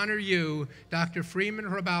to honor you, Dr. Freeman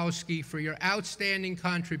Hrabowski, for your outstanding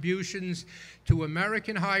contributions to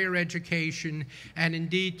American higher education and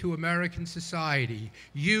indeed to American society.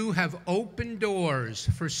 You have opened doors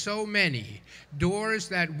for so many, doors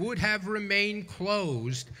that would have remained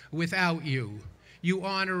closed without you. You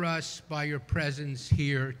honor us by your presence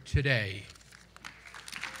here today.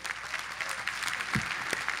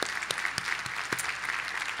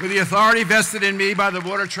 With the authority vested in me by the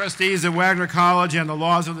Board of Trustees of Wagner College and the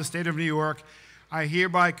laws of the state of New York, I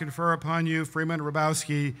hereby confer upon you, Freeman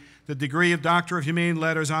Hrabowski, the degree of Doctor of Humane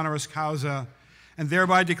Letters honoris causa, and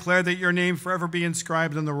thereby declare that your name forever be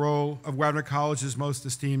inscribed on the roll of Wagner College's most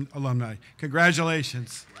esteemed alumni.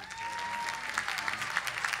 Congratulations. Thank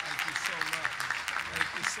you so much. Thank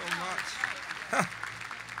you so much.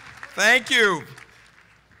 Thank you.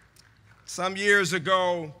 Some years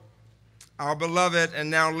ago, our beloved and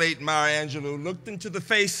now late Maya Angelou looked into the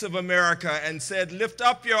face of America and said, "Lift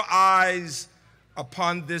up your eyes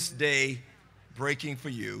upon this day breaking for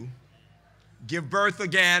you. Give birth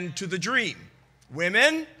again to the dream.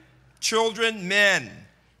 Women, children, men,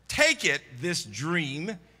 take it, this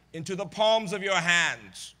dream, into the palms of your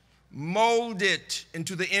hands. Mold it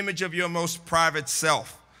into the image of your most private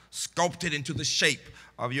self. Sculpt it into the shape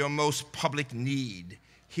of your most public need.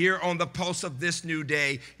 Here on the pulse of this new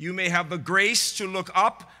day, you may have the grace to look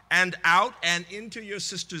up and out and into your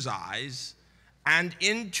sister's eyes and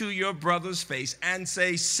into your brother's face and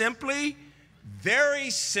say simply, very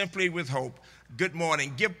simply with hope, good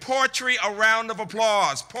morning." Give poetry a round of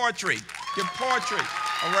applause. Poetry. Give poetry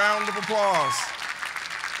a round of applause.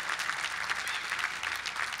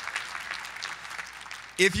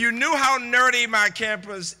 If you knew how nerdy my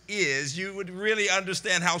campus is, you would really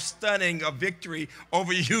understand how stunning a victory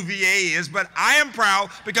over UVA is. But I am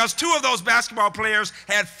proud because 2 of those basketball players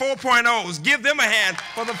had 4.0s. Give them a hand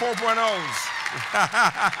for the 4.0s.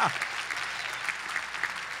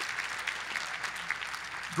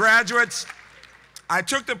 Graduates, I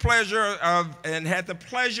took the pleasure of and had the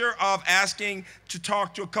pleasure of asking to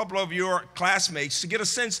talk to a couple of your classmates to get a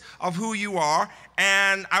sense of who you are.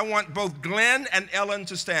 And I want both Glen and Ellen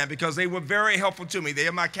to stand because they were very helpful to me. They are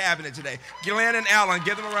in my cabinet today. Glen and Ellen,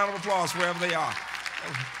 give them a round of applause wherever they are.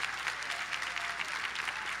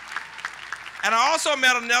 And I also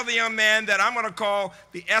met another young man that I'm going to call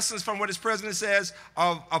the essence from what his president says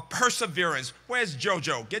of perseverance. Where's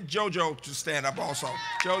JoJo? Get JoJo to stand up also.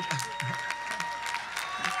 JoJo.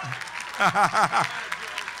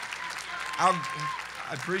 I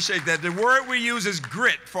appreciate that. The word we use is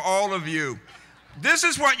grit for all of you. This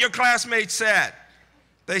is what your classmates said.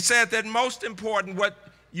 They said that most important, what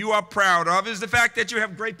you are proud of, is the fact that you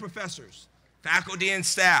have great professors, faculty and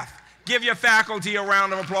staff. Give your faculty a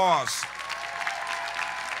round of applause.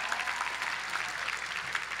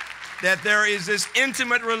 That there is this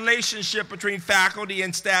intimate relationship between faculty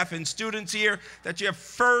and staff and students here, that you have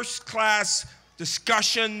first-class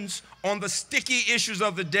discussions on the sticky issues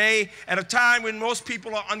of the day at a time when most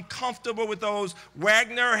people are uncomfortable with those.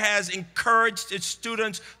 Wagner has encouraged its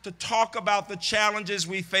students to talk about the challenges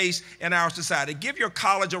we face in our society. Give your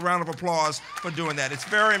college a round of applause for doing that. It's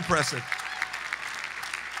very impressive.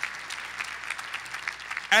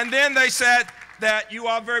 And then they said that you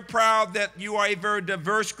are very proud that you are a very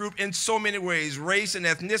diverse group in so many ways, race and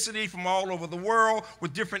ethnicity from all over the world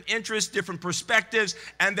with different interests, different perspectives,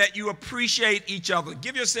 and that you appreciate each other.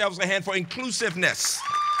 Give yourselves a hand for inclusiveness.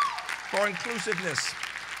 For inclusiveness.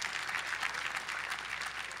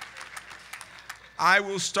 I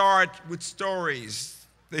will start with stories.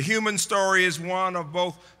 The human story is one of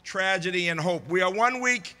both tragedy and hope. We are 1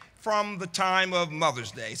 week from the time of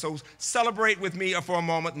Mother's Day. So celebrate with me for a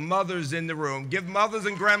moment, mothers in the room. Give mothers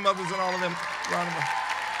and grandmothers and all of them a round of applause.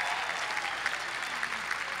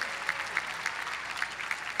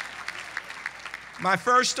 My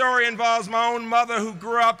first story involves my own mother who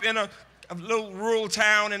grew up in a little rural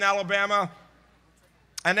town in Alabama.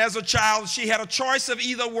 And as a child, she had a choice of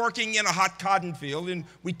either working in a hot cotton field in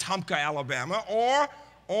Wetumpka, Alabama,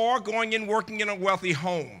 or going and working in a wealthy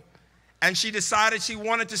home. And she decided she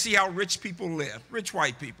wanted to see how rich people live, rich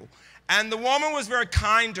white people. And the woman was very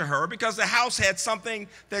kind to her because the house had something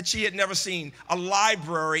that she had never seen, a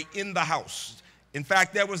library in the house. In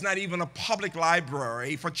fact, there was not even a public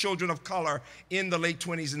library for children of color in the late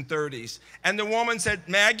 20s and 30s. And the woman said,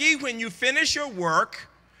 "Maggie, when you finish your work,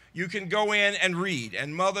 you can go in and read."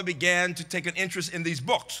 And Mother began to take an interest in these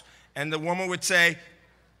books. And the woman would say,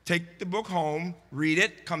 "Take the book home, read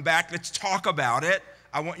it, come back, let's talk about it.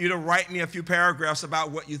 I want you to write me a few paragraphs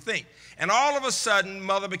about what you think." And all of a sudden,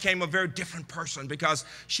 Mother became a very different person because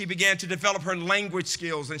she began to develop her language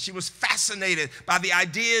skills, and she was fascinated by the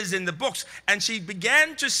ideas in the books. And she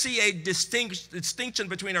began to see a distinction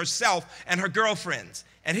between herself and her girlfriends.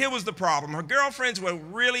 And here was the problem. Her girlfriends were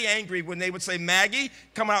really angry when they would say, "Maggie,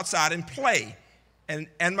 come outside and play."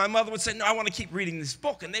 And my mother would say, "No, I want to keep reading this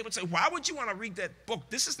book." And they would say, "Why would you want to read that book?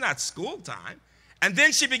 This is not school time." And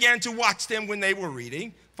then she began to watch them when they were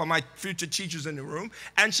reading, for my future teachers in the room.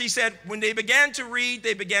 And she said when they began to read,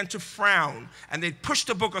 they began to frown. And they'd push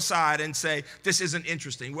the book aside and say, "This isn't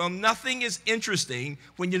interesting." Well, nothing is interesting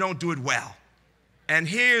when you don't do it well. And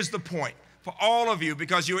here's the point. for all of you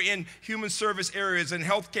because you're in human service areas and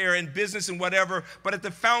healthcare and business and whatever, but at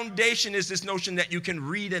the foundation is this notion that you can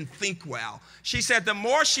read and think well. She said the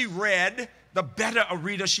more she read, the better a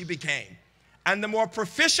reader she became. And the more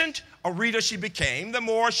proficient a reader she became, the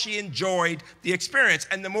more she enjoyed the experience.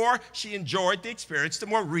 And the more she enjoyed the experience, the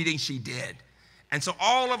more reading she did. And so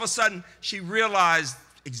all of a sudden, she realized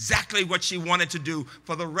exactly what she wanted to do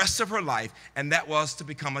for the rest of her life, and that was to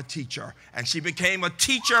become a teacher. And she became a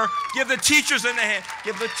teacher. Give the teachers in the hand,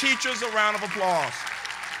 give the teachers a round of applause.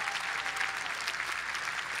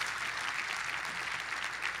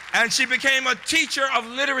 And she became a teacher of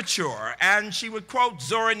literature, and she would quote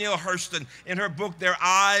Zora Neale Hurston in her book, Their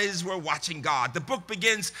Eyes Were Watching God. The book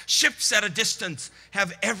begins, ships at a distance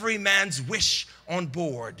have every man's wish on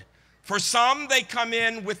board. For some, they come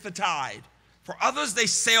in with the tide. For others, they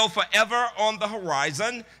sail forever on the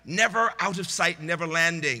horizon, never out of sight, never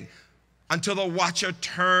landing, until the watcher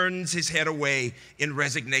turns his head away in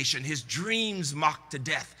resignation, his dreams mocked to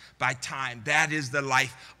death by time. That is the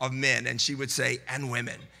life of men, and she would say, and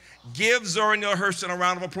women. Give Zora Neale Hurston a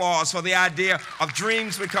round of applause for the idea of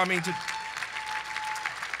dreams becoming to...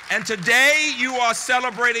 And today you are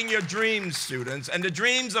celebrating your dreams, students, and the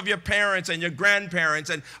dreams of your parents and your grandparents,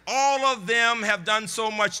 and all of them have done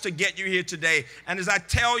so much to get you here today. And as I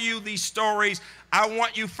tell you these stories, I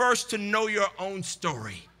want you first to know your own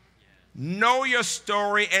story. Know your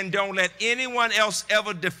story and don't let anyone else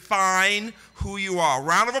ever define who you are.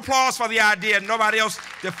 Round of applause for the idea nobody else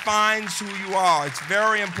defines who you are. It's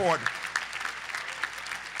very important.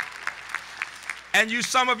 And you,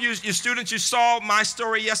 some of you, your students, you saw my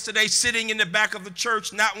story yesterday, sitting in the back of the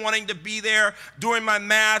church, not wanting to be there, doing my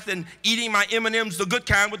math and eating my M&Ms, the good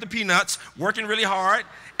kind with the peanuts, working really hard.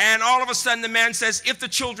 And all of a sudden the man says, if the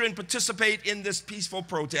children participate in this peaceful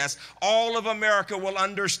protest, all of America will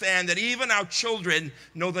understand that even our children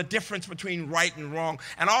know the difference between right and wrong.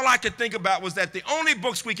 And all I could think about was that the only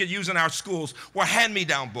books we could use in our schools were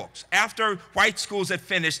hand-me-down books. After white schools had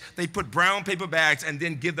finished, they put brown paper bags and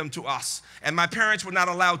then give them to us. And my parents were not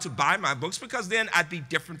allowed to buy my books because then I'd be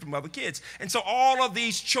different from other kids. And so all of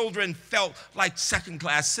these children felt like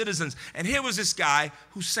second-class citizens. And here was this guy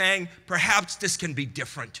who sang, perhaps this can be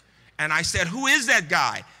different. And I said, who is that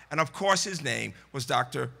guy? And of course his name was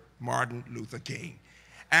Dr. Martin Luther King.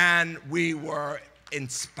 And we were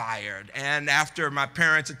inspired. And after my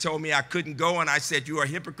parents had told me I couldn't go, and I said, you are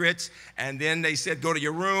hypocrites. And then they said, go to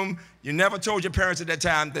your room. You never told your parents at that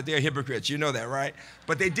time that they're hypocrites. You know that, right?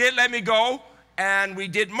 But they did let me go. And we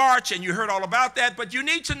did march, and you heard all about that. But you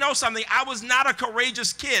need to know something. I was not a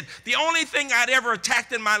courageous kid. The only thing I'd ever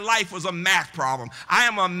attacked in my life was a math problem. I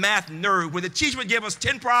am a math nerd. When the teacher would give us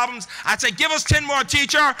 10 problems, I'd say, give us 10 more,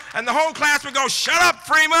 teacher. And the whole class would go, shut up,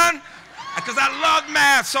 Freeman, because I loved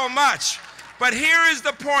math so much. But here is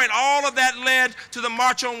the point. All of that led to the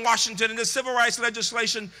March on Washington and the civil rights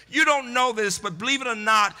legislation. You don't know this, but believe it or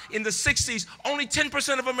not, in the 60s, only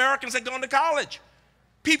 10% of Americans had gone to college.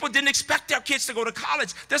 People didn't expect their kids to go to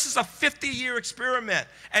college. This is a 50-year experiment,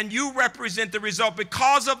 and you represent the result.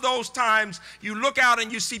 Because of those times, you look out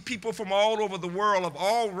and you see people from all over the world of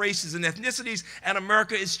all races and ethnicities, and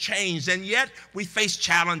America is changed. And yet, we face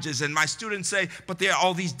challenges, and my students say, but there are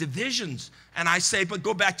all these divisions. And I say, but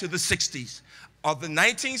go back to the 60s, or the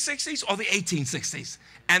 1960s, or the 1860s.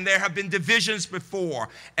 And there have been divisions before,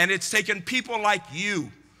 and it's taken people like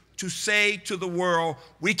you to say to the world,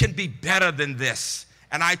 we can be better than this.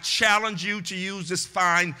 And I challenge you to use this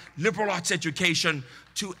fine liberal arts education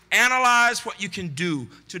to analyze what you can do,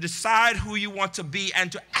 to decide who you want to be,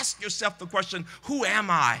 and to ask yourself the question, who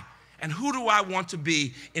am I? And who do I want to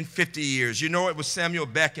be in 50 years? You know, it was Samuel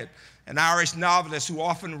Beckett, an Irish novelist who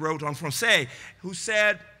often wrote on Francais, who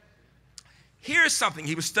said, here's something.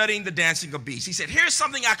 He was studying the dancing of beasts. He said, here's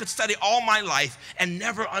something I could study all my life and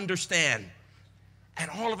never understand. And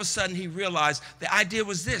all of a sudden he realized the idea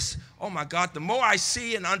was this. Oh my God, the more I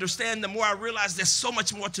see and understand, the more I realize there's so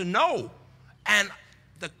much more to know. And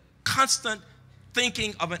the constant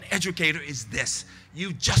thinking of an educator is this.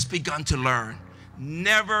 You've just begun to learn.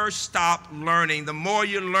 Never stop learning. The more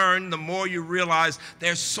you learn, the more you realize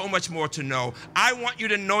there's so much more to know. I want you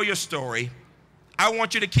to know your story. I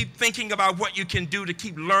want you to keep thinking about what you can do to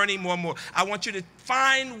keep learning more and more. I want you to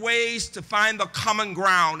find ways to find the common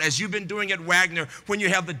ground, as you've been doing at Wagner when you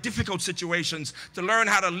have the difficult situations, to learn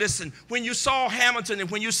how to listen. When you saw Hamilton,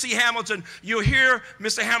 and when you see Hamilton, you'll hear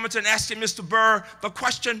Mr. Hamilton asking Mr. Burr the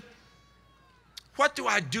question, what do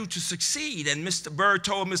I do to succeed? And Mr. Burr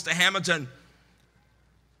told Mr. Hamilton,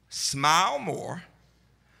 smile more,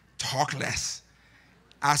 talk less.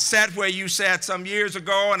 I sat where you sat some years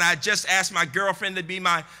ago, and I just asked my girlfriend to be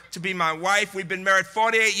my wife. We've been married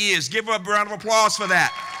 48 years. Give her a round of applause for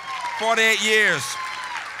that. 48 years.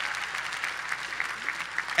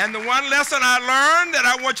 And the one lesson I learned that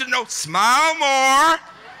I want you to know, smile more,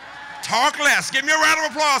 talk less. Give me a round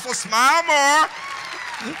of applause for smile more,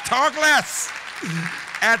 talk less.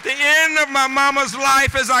 At the end of my mama's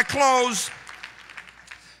life, as I close,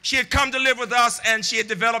 she had come to live with us, and she had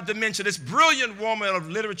developed dementia. This brilliant woman of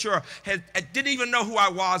literature didn't even know who I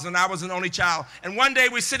was, and I was an only child. And one day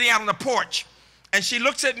we're sitting out on the porch, and she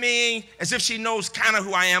looks at me as if she knows kind of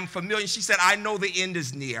who I am, familiar. She said, I know the end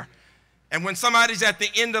is near. And when somebody's at the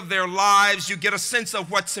end of their lives, you get a sense of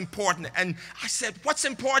what's important. And I said, what's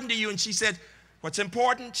important to you? And she said, what's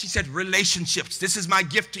important? She said, relationships. This is my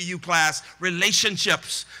gift to you, class,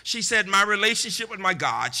 relationships. She said, my relationship with my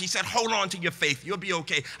God. She said, hold on to your faith. You'll be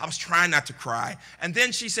okay. I was trying not to cry. And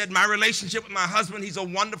then she said, my relationship with my husband. He's a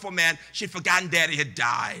wonderful man. She'd forgotten Daddy had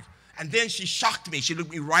died. And then she shocked me. She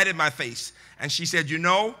looked me right in my face. And she said, you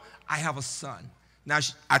know, I have a son. Now,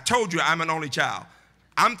 I told you I'm an only child.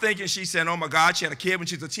 I'm thinking she said, oh my God, she had a kid when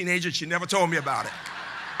she was a teenager. She never told me about it.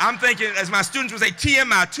 I'm thinking, as my students would say,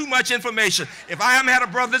 TMI, too much information. If I haven't had a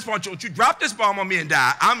brother this point, don't you drop this bomb on me and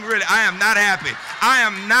die. I am not happy. I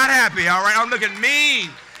am not happy, all right? I'm looking mean.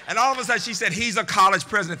 And all of a sudden she said, he's a college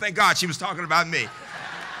president. Thank God she was talking about me.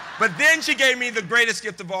 But then she gave me the greatest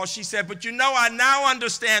gift of all. She said, but you know, I now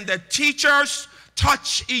understand that teachers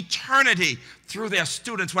touch eternity through their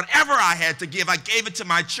students. Whatever I had to give, I gave it to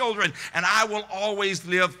my children, and I will always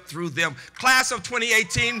live through them. Class of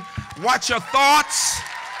 2018, watch your thoughts,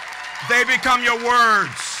 they become your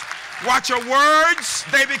words. Watch your words,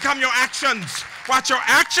 they become your actions. Watch your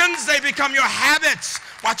actions, they become your habits.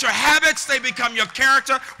 Watch your habits, they become your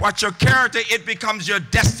character. Watch your character, it becomes your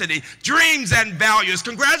destiny. Dreams and values.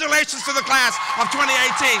 Congratulations to the class of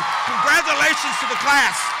 2018. Congratulations to the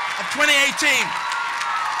class of 2018.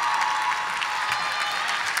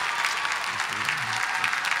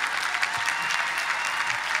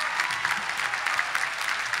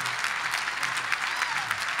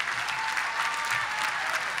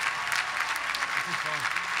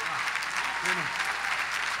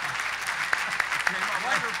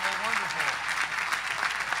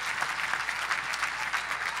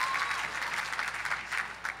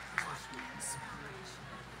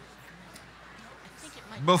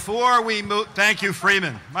 Before we move, thank you,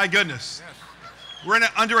 Freeman. My goodness. We're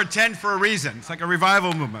under a tent for a reason. It's like a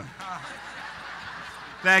revival movement.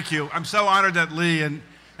 Thank you. I'm so honored that Lee and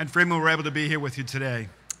Freeman were able to be here with you today.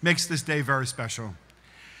 Makes this day very special.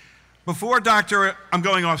 Before I'm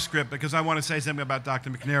going off script because I want to say something about Dr.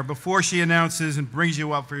 McNair. Before she announces and brings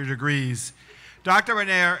you up for your degrees, Dr.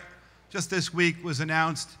 McNair, just this week, was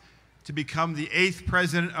announced to become the 8th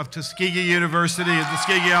president of Tuskegee University in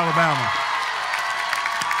Tuskegee, Alabama.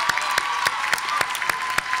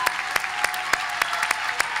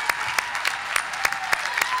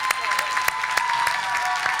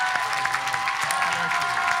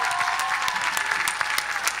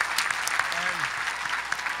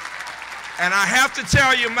 And I have to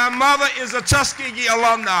tell you, my mother is a Tuskegee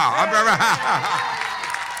alumni.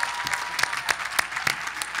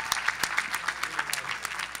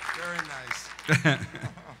 Very nice.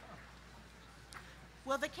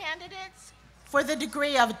 Will the candidates for the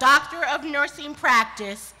degree of Doctor of Nursing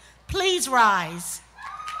Practice please rise?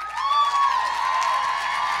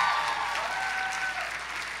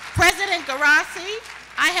 President Guarasci,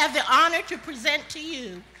 I have the honor to present to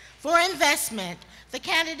you for investment the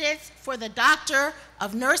candidates for the Doctor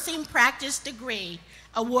of Nursing Practice degree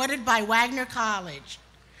awarded by Wagner College.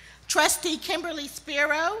 Trustee Kimberly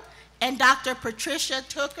Spiro and Dr. Patricia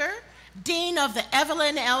Tooker, Dean of the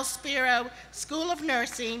Evelyn L. Spiro School of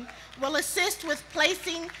Nursing, will assist with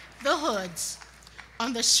placing the hoods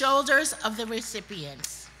on the shoulders of the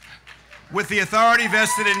recipients. With the authority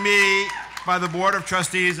vested in me by the Board of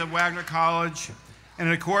Trustees of Wagner College, and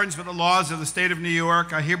in accordance with the laws of the state of New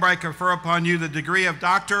York, I hereby confer upon you the degree of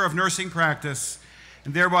Doctor of Nursing Practice,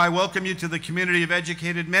 and thereby welcome you to the community of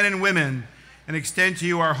educated men and women, and extend to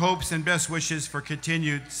you our hopes and best wishes for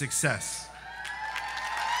continued success.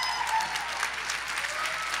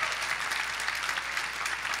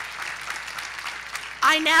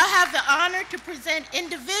 I now have the honor to present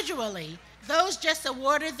individually those just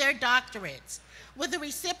awarded their doctorates. Will the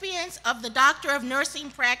recipients of the Doctor of Nursing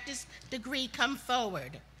Practice degree come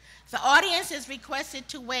forward? The audience is requested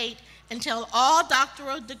to wait until all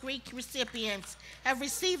doctoral degree recipients have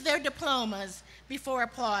received their diplomas before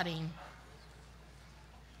applauding.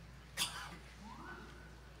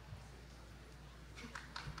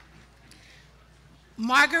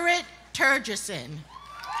 Margaret Turgeson.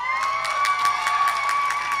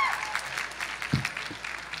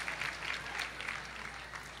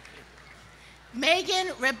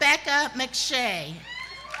 Megan Rebecca McShay.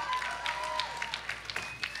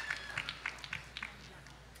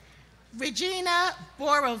 Regina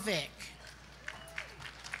Borovic.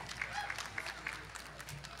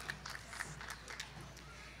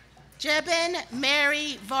 Jebin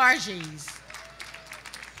Mary Varghese.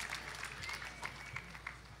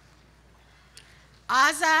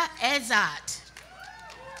 Aza Ezat.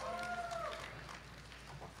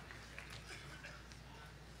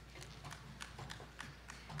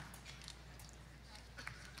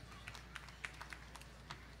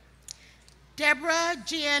 Deborah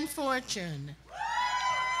Jean Fortune.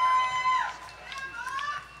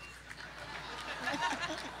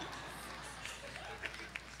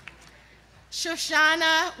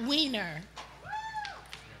 Shoshana Wiener.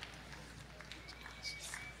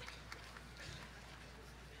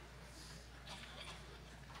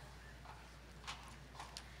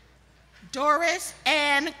 Doris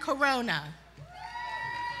Ann Corona.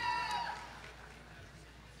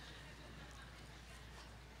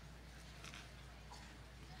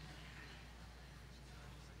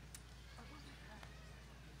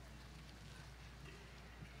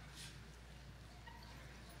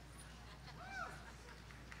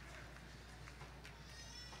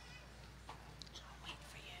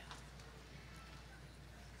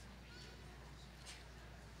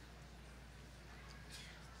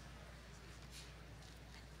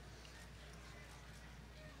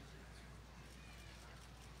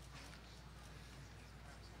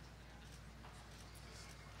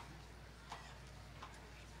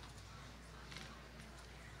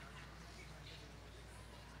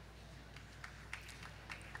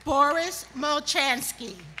 Boris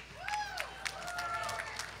Molchansky.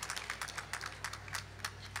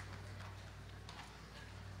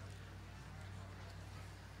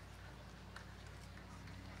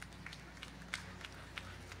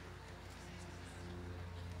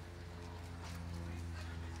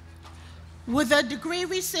 Will the degree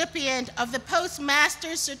recipient of the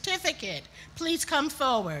postmaster's certificate please come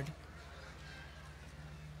forward?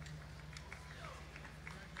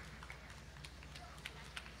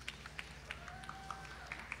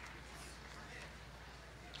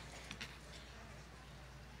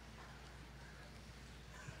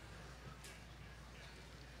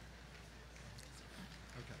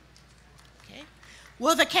 Okay.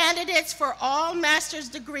 Will the candidates for all master's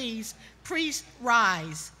degrees please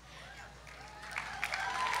rise?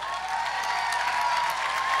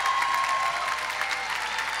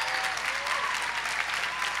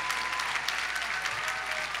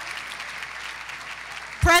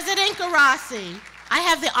 President Guarasci, I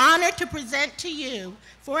have the honor to present to you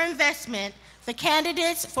for investment the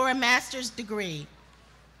candidates for a master's degree.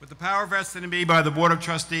 With the power vested in me by the Board of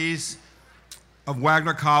Trustees of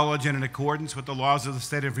Wagner College and in accordance with the laws of the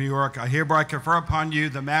state of New York, I hereby confer upon you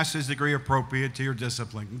the master's degree appropriate to your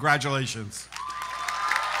discipline. Congratulations.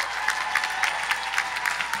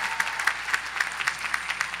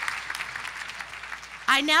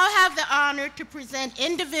 I now have the honor to present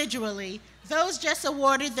individually those just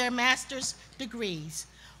awarded their master's degrees.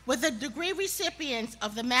 Will the degree recipients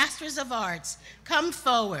of the Masters of Arts come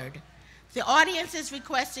forward? The audience is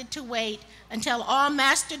requested to wait until all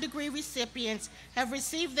master degree recipients have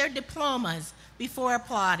received their diplomas before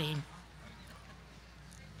applauding.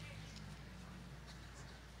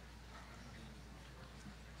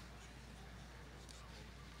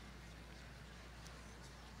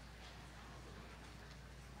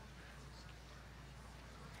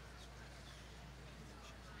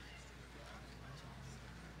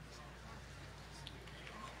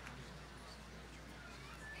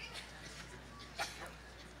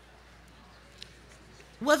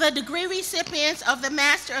 Will the degree recipients of the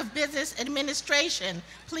Master of Business Administration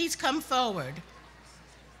please come forward?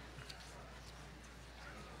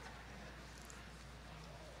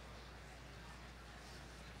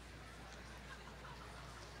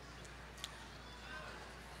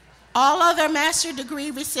 All other master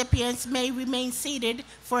degree recipients may remain seated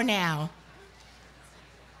for now.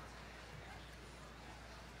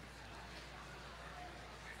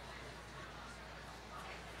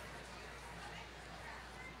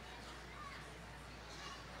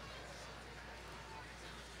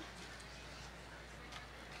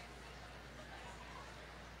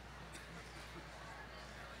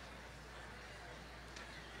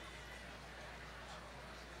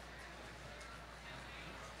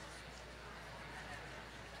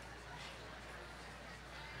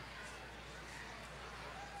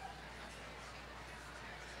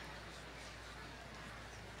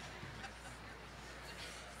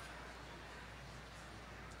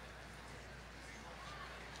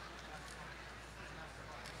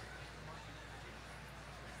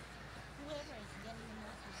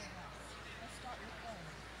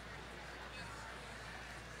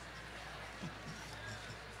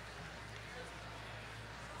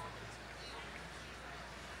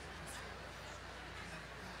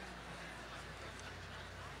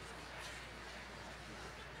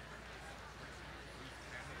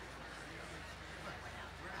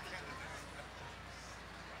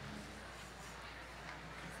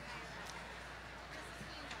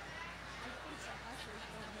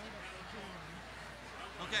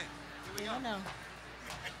 Okay, here we go. No.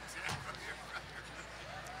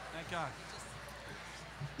 Thank God.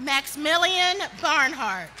 Maximilian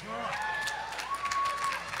Barnhart.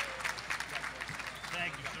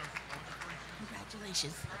 Thank you, sir.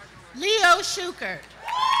 Congratulations. Leo Schukert.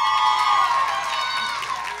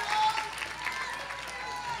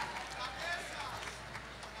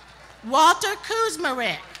 Walter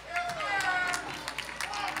Kuzmarek.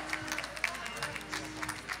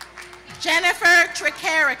 Jennifer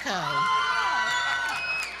Tricarico.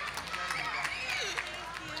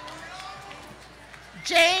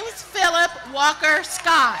 James Philip Walker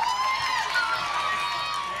Scott.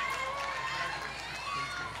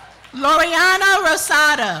 Loriana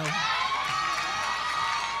Rosado.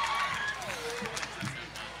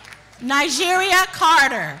 Nigeria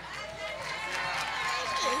Carter.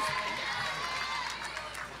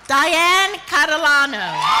 Diane Catalano.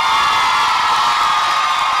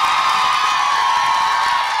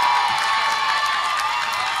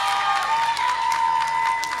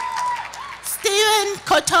 Stephen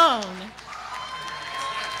Cotone.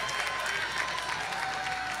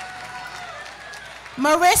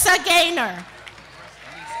 Marissa Gaynor.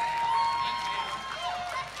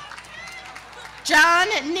 John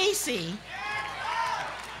Nisi.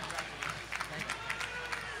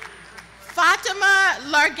 Fatima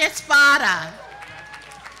Largespada.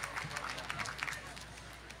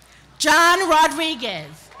 John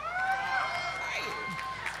Rodriguez.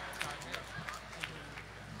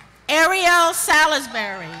 Ariel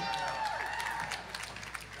Salisbury.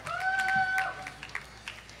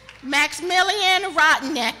 Maximilian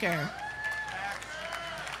Rottenecker.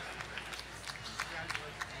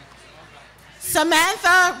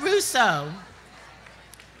 Samantha Russo.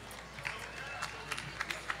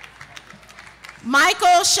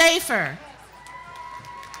 Michael Schaefer.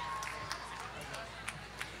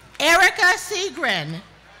 Erica Seagren.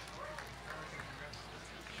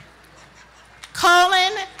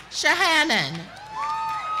 Colin Shahanan.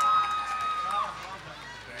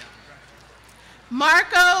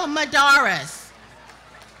 Marco Madaris.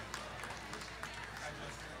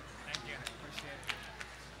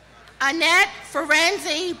 Annette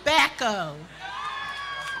Ferenzi Bacco.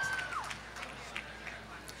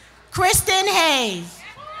 Kristen Hayes.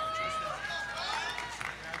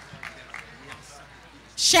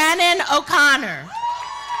 Shannon O'Connor.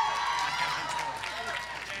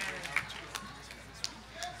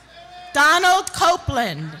 Donald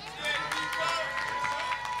Copeland.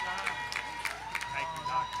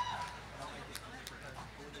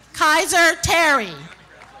 Kaiser Terry.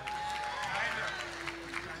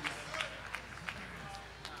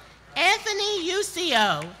 Anthony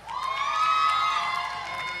Ucio.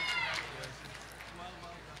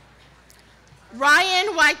 Ryan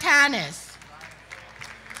Waitanis.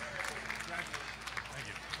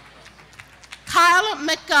 Kyle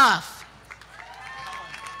McGuff.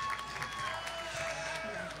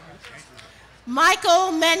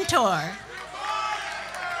 Michael Mentor.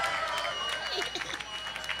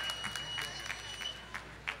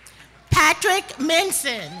 Patrick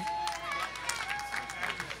Minson.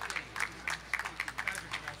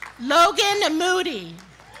 Logan Moody.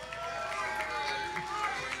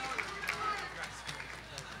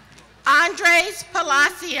 Andres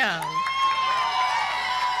Palacio.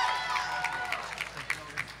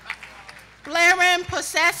 Blaren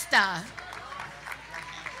Posesta.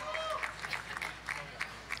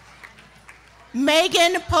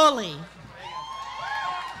 Megan Pulley.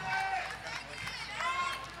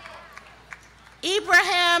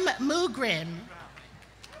 Ibrahim Mugrin.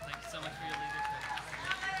 Thank you so much for your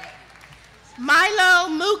leadership. Milo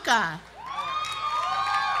Muka.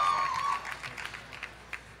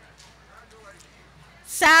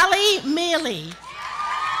 Sally Mealy.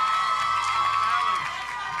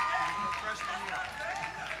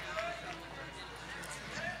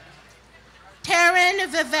 Taryn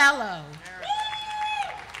Vivello.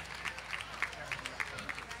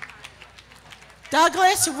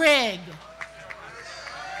 Douglas Rigg.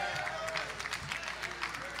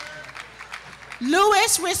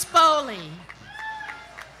 Louis Rispoli.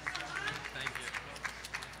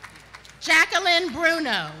 Jacqueline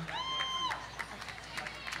Bruno.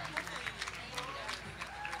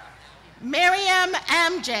 Miriam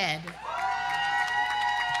Amjad.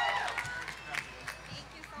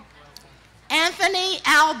 Anthony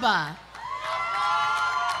Alba.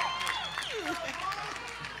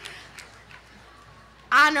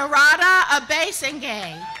 Anurada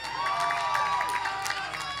Abesenge.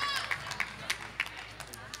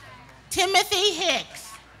 Timothy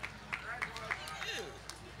Hicks.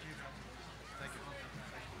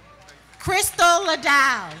 Crystal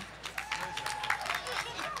Liddell.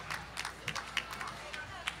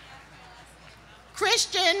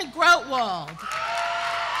 Christian Grotwald.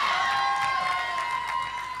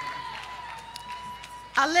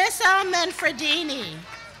 Alyssa Manfredini.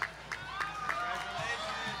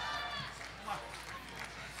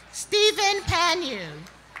 Stephen Panu.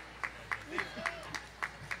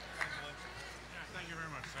 Thank you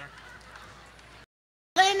very much, sir.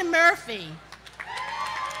 Glen Murphy.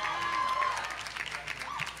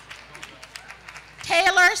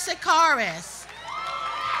 Taylor Sikaris.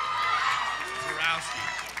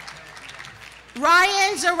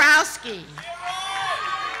 Ryan Zarowski.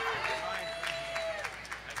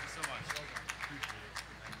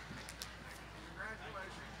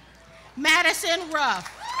 Madison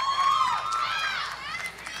Ruff.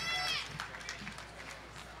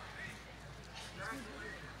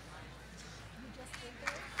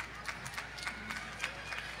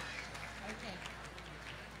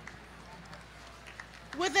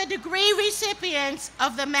 With the degree recipients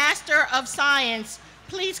of the Master of Science,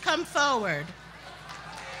 please come forward.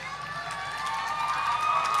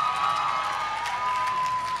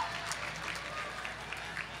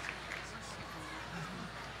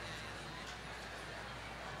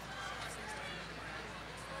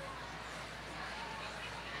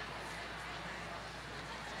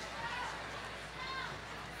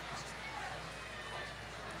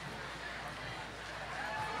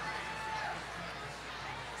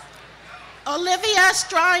 Olivia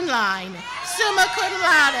Steinlein, summa cum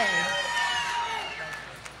laude.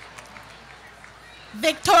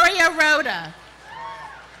 Victoria Rhoda.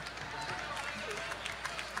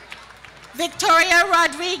 Victoria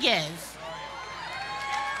Rodriguez.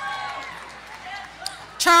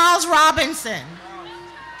 Charles Robinson.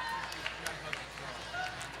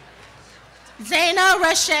 Zaina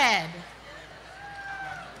Rashid.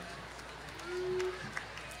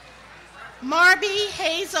 Marby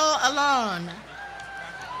Hazel Alon.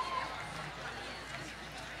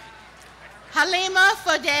 Halima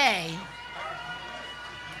Fode.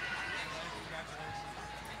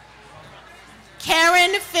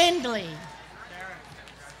 Karen Findley.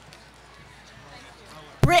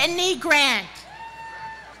 Brittany Grant.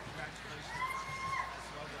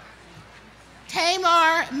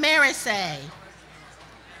 Tamar Marisay.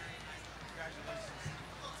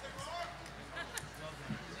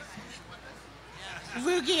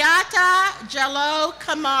 Rugiata Jalo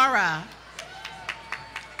Kamara.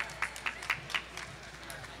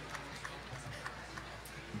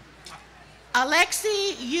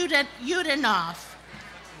 Alexei Yudanov.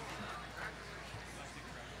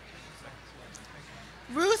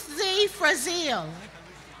 Ruth Z. Frazil.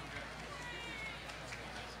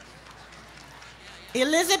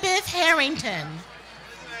 Elizabeth Harrington.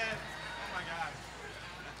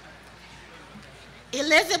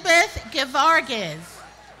 Elizabeth Gevargiz.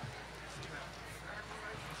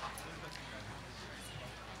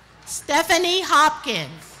 Stephanie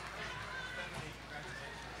Hopkins.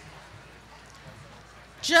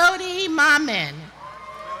 Jody Mamin.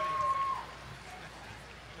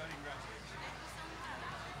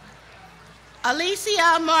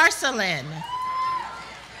 Alicia Marcelin.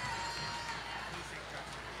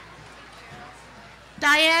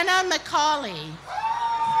 Diana McCauley.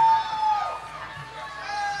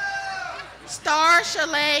 Star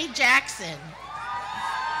Chalet Jackson.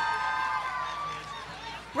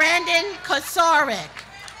 Brandon Kosarik.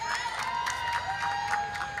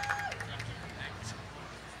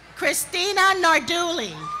 Christina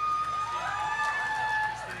Narduli.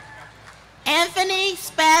 Anthony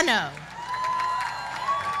Spano.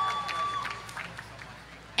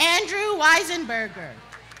 Andrew Weisenberger.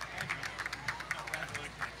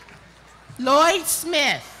 Lloyd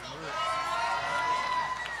Smith.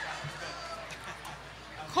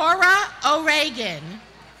 Cora O'Regan.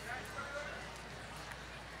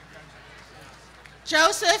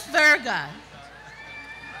 Joseph Verga.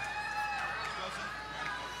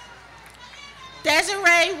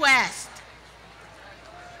 Desiree West.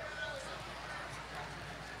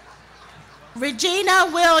 Regina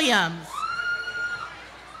Williams.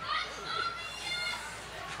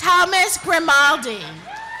 Thomas Grimaldi.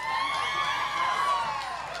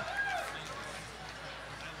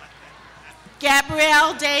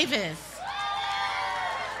 Gabrielle Davis.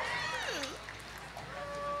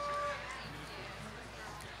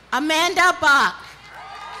 Amanda Bach.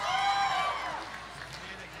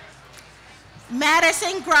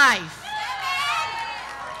 Madison Greif.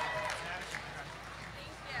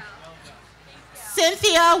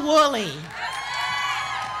 Cynthia Woolley.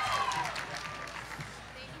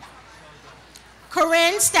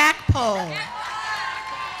 Corinne Stackpole.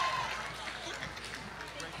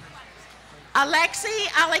 Alexi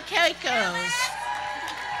Alikakos.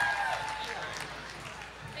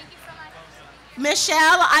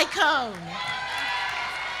 Michelle Icone.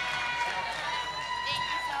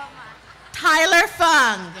 Tyler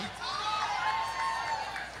Fung.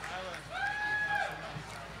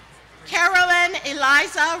 Carolyn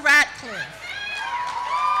Eliza Ratcliffe.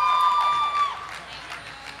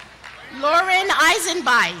 Lauren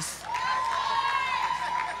Eisenbeis.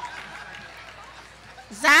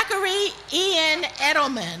 Zachary Ian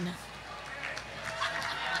Edelman.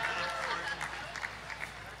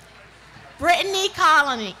 Brittany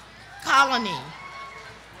Colony.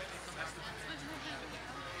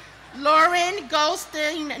 Lauren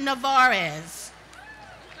Goldstein Navarez.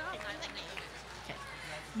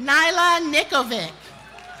 Nyla Nikovic.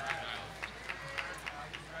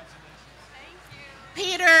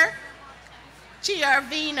 Peter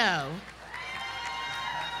Chiarvino.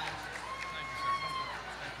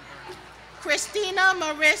 Christina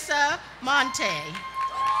Marissa Monte.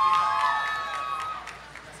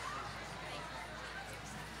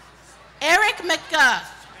 Eric McGuff.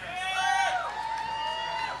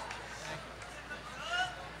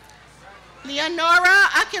 Leonora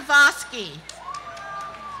Akivoski.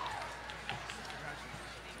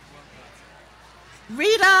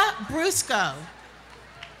 Rita Brusco.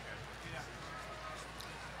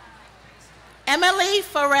 Emily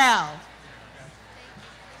Farrell.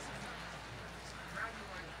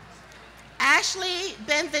 Ashley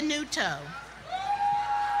Benvenuto.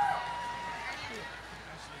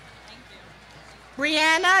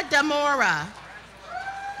 Brianna Damora.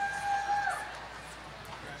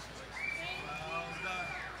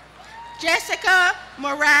 Jessica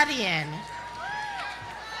Moradian.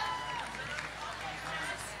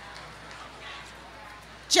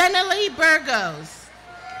 Jenny Burgos.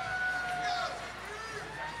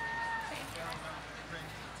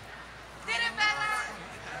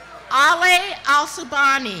 Ale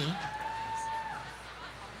Al-Subani.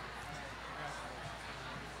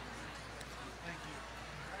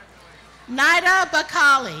 Nida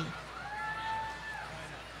Bakali.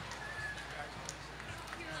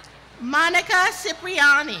 Monica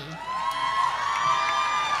Cipriani.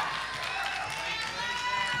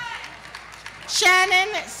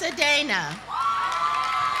 Shannon Sedana.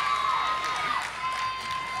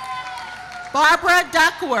 Barbara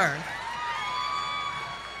Duckworth.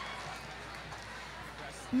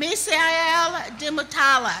 Misael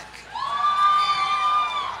Dimutalak.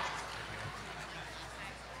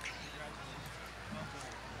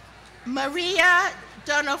 Maria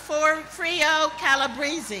Donofrio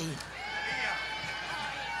Calabrese.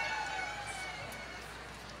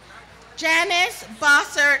 Janice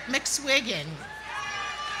Bossert McSwiggan.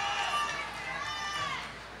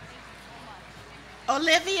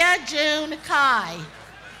 Olivia June Kai.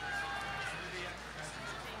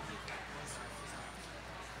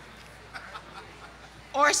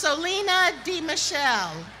 Orsolina Di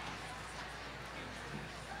Michelle.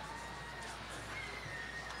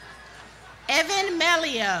 Evan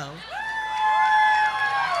Melio.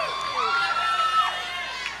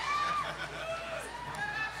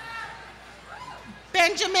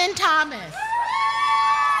 Benjamin Thomas.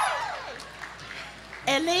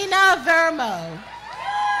 Elena Vermo.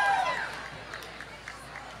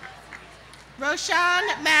 Roshan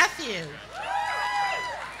Matthew.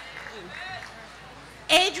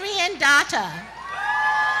 Adrian Data.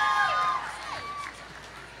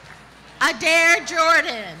 Adair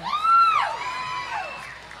Jordan.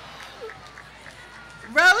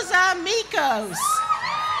 Rosa Mikos.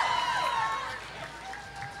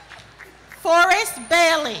 Forrest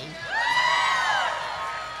Bailey.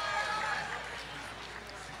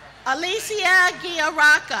 Alicia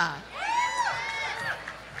Giaraca.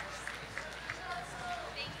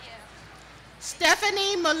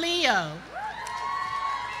 Stephanie Molillo.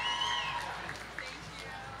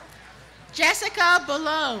 Jessica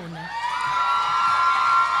Ballone.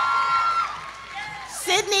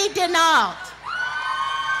 Sydney Denault.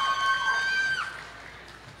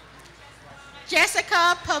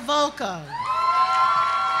 Jessica Pavolko.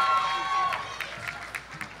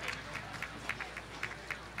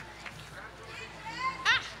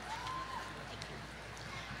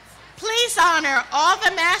 Please honor all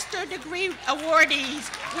the master degree awardees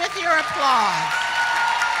with your applause.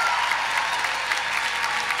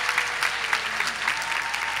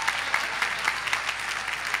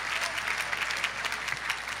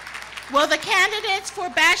 Will the candidates for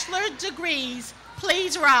bachelor degrees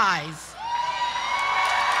please rise?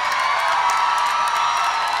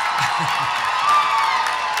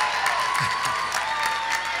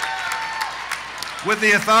 With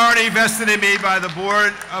the authority vested in me by the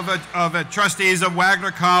Board of Trustees of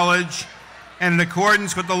Wagner College and in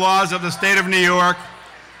accordance with the laws of the state of New York,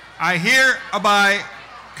 I hereby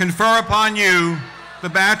confer upon you the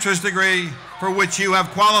bachelor's degree for which you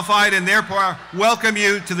have qualified, and therefore welcome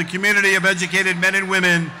you to the community of educated men and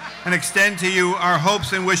women and extend to you our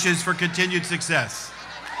hopes and wishes for continued success.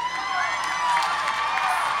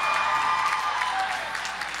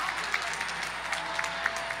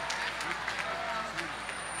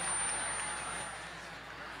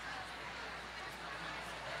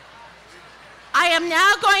 I am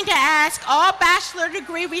now going to ask all bachelor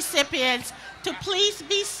degree recipients to please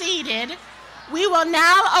be seated. We will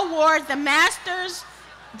now award the master's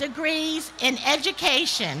degrees in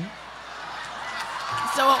education.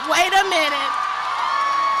 So wait a minute.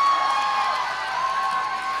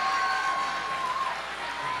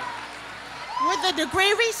 Would the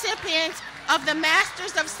degree recipients of the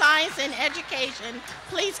Masters of Science in Education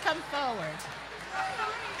please come forward?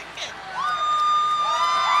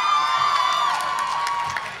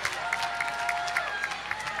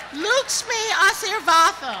 Lakshmi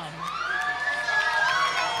Asirvatham.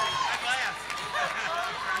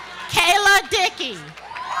 Kayla Dickey.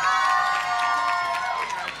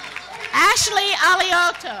 Ashley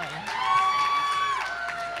Aliotto.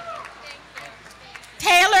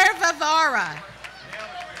 Taylor Vivara.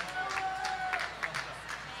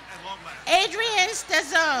 Adrian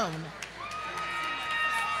Stazone.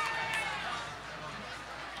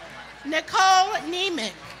 Nicole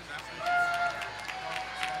Nemec.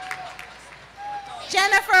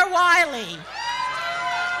 Jennifer Wiley.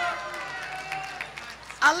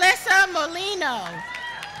 Alyssa Molino.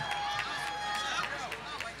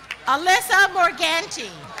 Alyssa Morganti.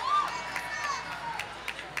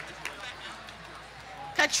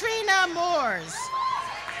 Katrina Moores.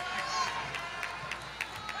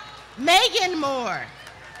 Megan Moore.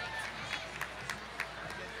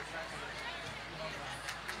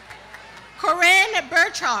 Corinne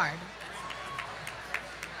Burchard.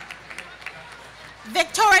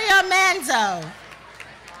 Victoria Manzo.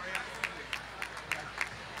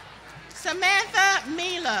 Samantha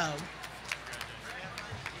Milo.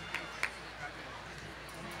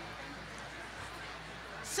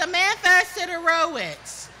 Samantha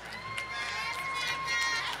Sidorowicz.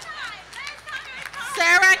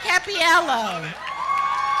 Sarah Capiello.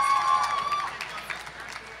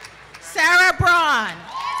 Sarah Braun.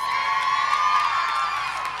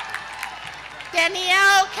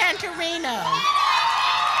 Danielle Cantorino.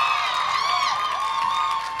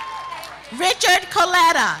 Richard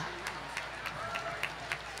Coletta.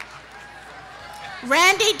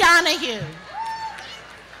 Randy Donahue.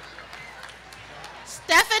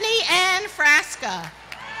 Stephanie Ann Frasca.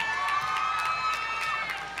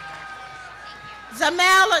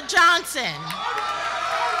 Zamel Johnson.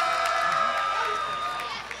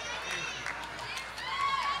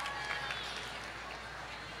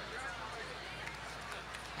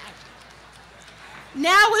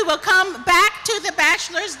 Now we will come back to the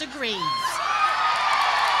bachelor's degrees.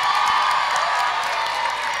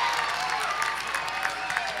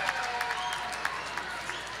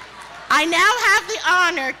 I now have the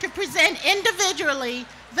honor to present individually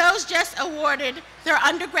those just awarded their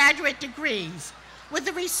undergraduate degrees. Would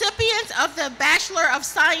the recipients of the Bachelor of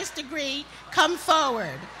Science degree come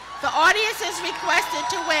forward? The audience is requested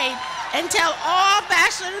to wait until all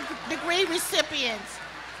bachelor degree recipients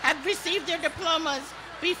have received their diplomas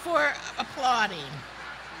before applauding.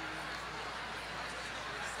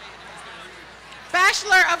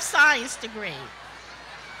 Bachelor of Science degree.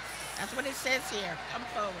 That's what it says here. Come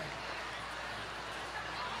forward.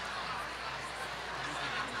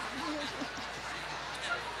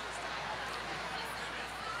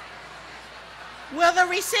 Will the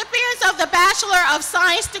recipients of the Bachelor of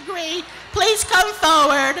Science degree please come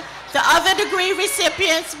forward? The other degree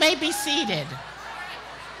recipients may be seated.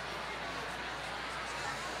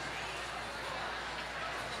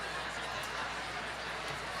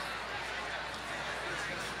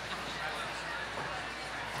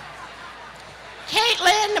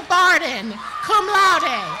 Caitlin Barden, cum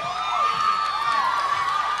laude.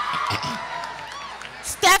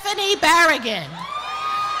 Stephanie Barrigan.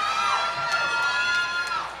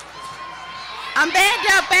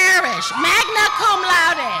 Amanda Barish, magna cum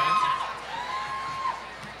laude.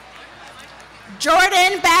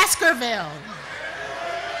 Jordan Baskerville.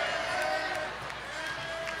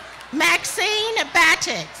 Maxine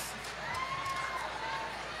Batix.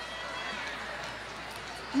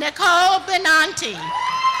 Nicole Benanti.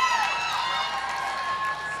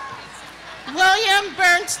 William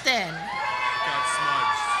Bernstein. Got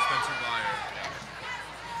smudged.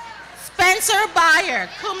 Spencer Byer,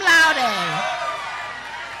 cum laude.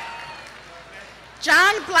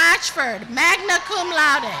 John Blatchford, magna cum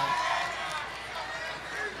laude.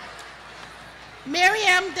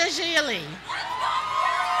 Miriam Dajili.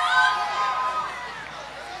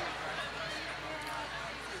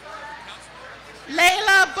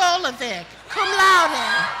 Layla Bolovic, cum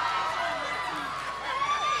laude.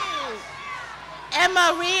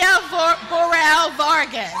 Maria Borel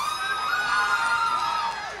Vargas.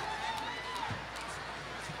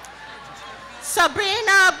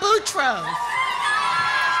 Sabrina Boutros.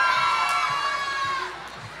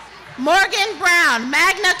 Morgan Brown,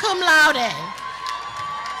 magna cum laude.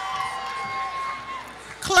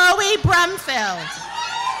 Chloe Brumfield.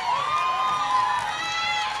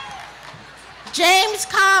 James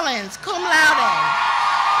Collins, cum laude.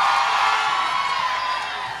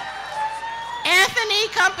 Anthony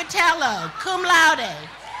Compitello, cum laude.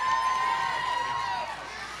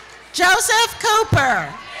 Joseph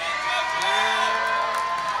Cooper.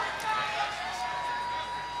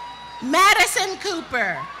 Madison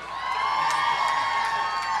Cooper.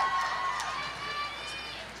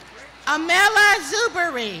 Amela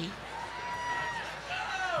Zuberi.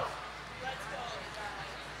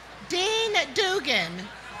 Dean Dugan.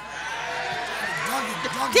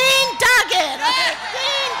 Dean Duggan.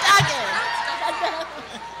 Dean Duggan.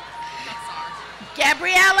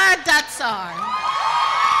 Gabriella Dutsar.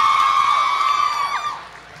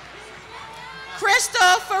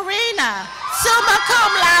 Crystal Farina, summa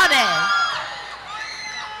cum laude.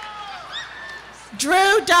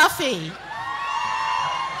 Drew Duffy.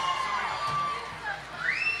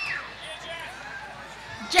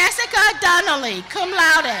 Jessica Donnelly, cum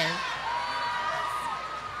laude.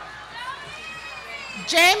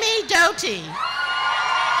 Jamie Doty.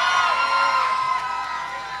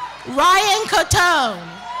 Ryan Cotone.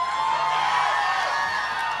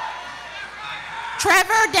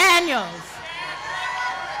 Trevor Daniels.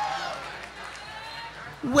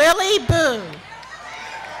 Willie Boo.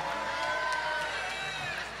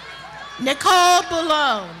 Nicole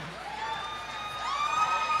Boulone.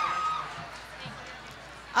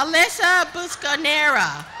 Alyssa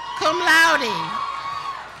Buscanera, cum laude.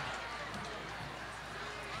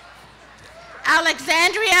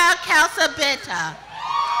 Alexandria Calzabetta.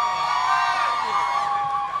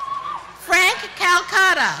 Frank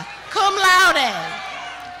Calcutta, cum laude.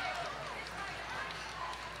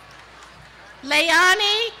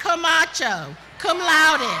 Leani Camacho, cum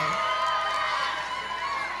laude.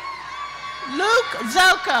 Luke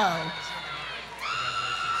Zoko.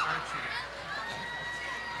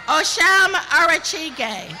 Osham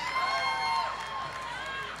Arachige.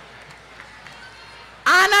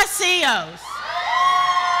 Ana Cios.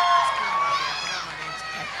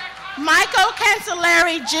 Michael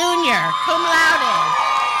Cancellari Jr., cum laude.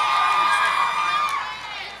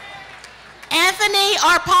 Anthony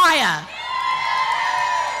Arpaia.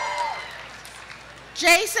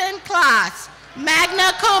 Jason Klaas,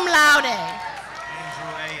 magna cum laude.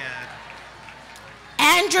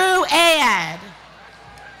 Andrew Ayad.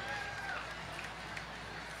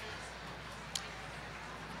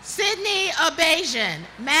 Sydney Abazian,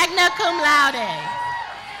 magna cum laude.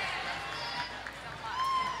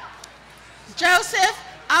 Joseph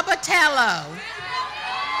Abatello.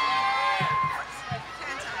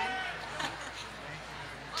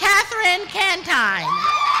 Catherine Cantine.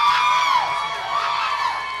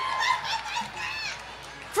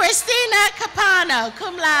 Christina Capano,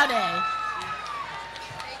 cum laude.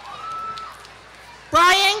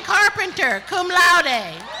 Brian Carpenter, cum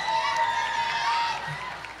laude.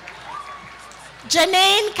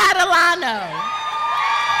 Janine Catalano.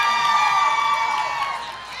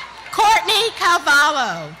 Courtney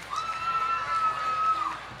Calvallo.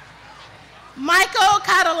 Michael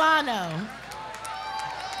Catalano.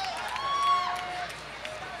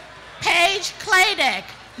 Paige Cladek,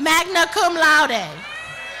 magna cum laude.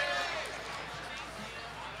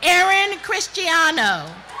 Aaron Cristiano.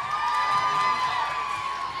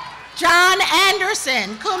 John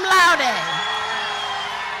Anderson, cum laude.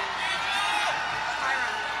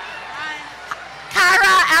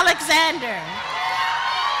 Kyra Alexander.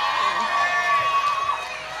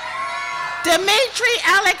 Dimitri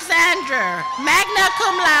Alexander, magna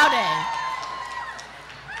cum laude.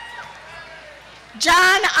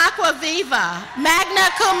 John Aquaviva, magna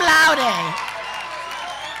cum laude.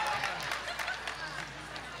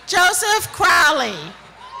 Joseph Crowley.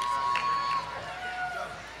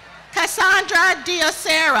 Cassandra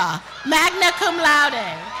Diosera, magna cum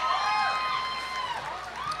laude.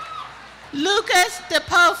 Lucas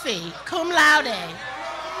DePofi, cum laude.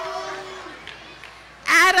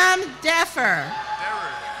 Adam Deffer.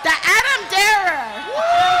 Adam Derer.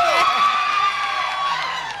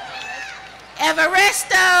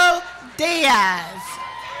 Evaristo Diaz.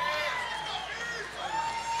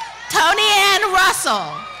 Tony Ann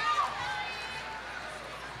Russell.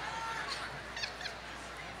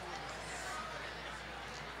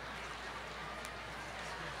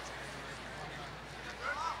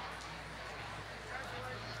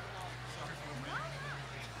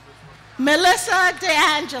 Melissa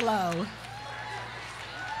DeAngelo.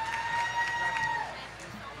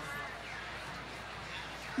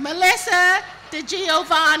 Melissa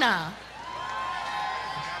DeGiovanna.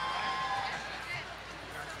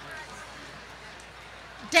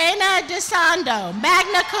 Dana DeSando,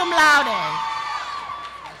 magna cum laude.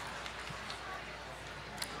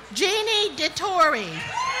 Jeannie DeTore.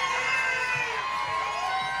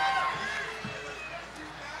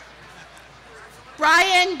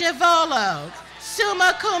 Brian DeVolo,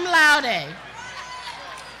 summa cum laude.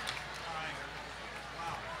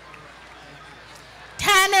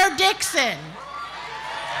 Tanner Dixon.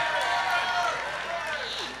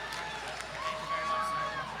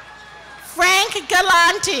 Frank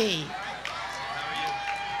Galanti.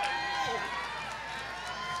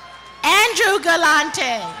 Andrew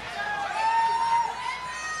Galante.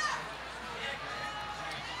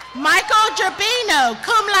 Michael Gerbino,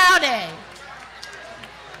 cum laude.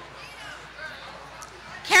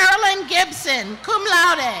 Carolyn Gibson, cum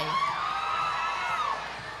laude.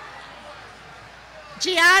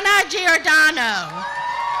 Gianna Giordano.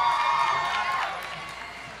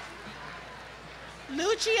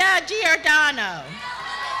 Lucia Giordano.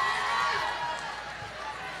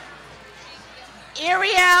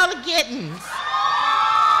 Ariel Gittens.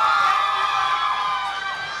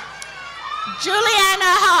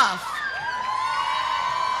 Juliana Huff.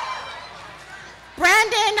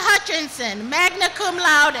 Brandon Hutchinson, magna cum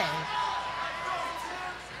laude.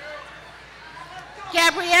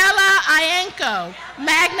 Gabriella Ienco,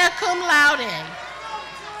 magna cum laude.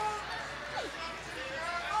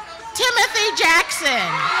 Timothy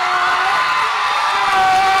Jackson.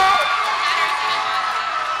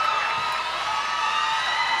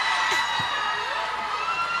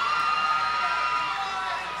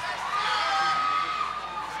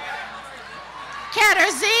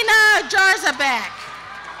 Katarzyna Jarzabek.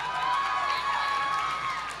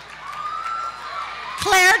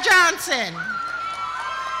 Claire Johnson.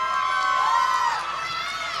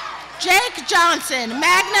 Jake Johnson,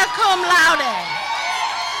 magna cum laude.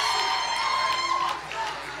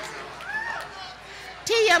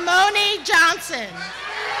 Tiamoni Johnson.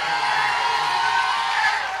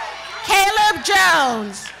 Caleb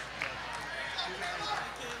Jones.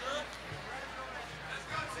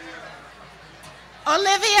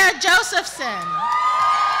 Olivia Josephson.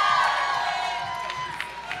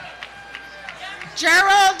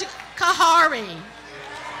 Gerald Kahari.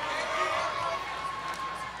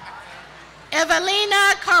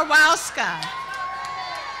 Evelina Karwowska.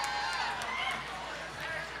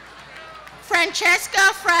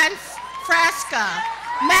 Francesca Frasca,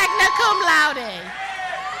 magna cum laude.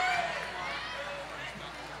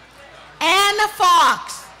 Anne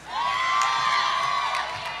Fox.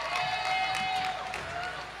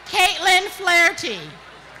 Caitlin Flaherty.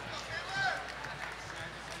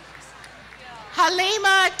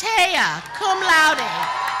 Halima Taya, cum laude.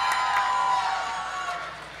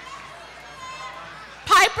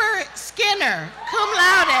 Piper Skinner, cum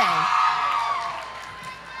laude.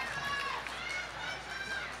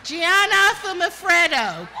 Gianna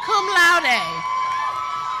Fumifredo, cum laude.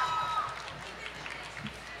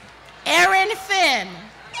 Erin Finn.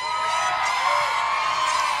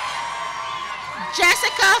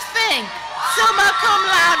 Jessica Fink, summa cum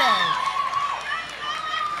laude.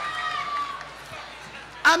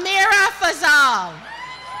 Amira Fazal.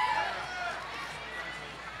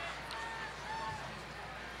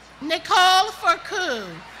 Nicole Forcu.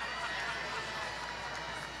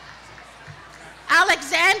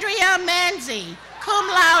 Alexandria Manzi, cum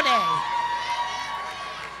laude.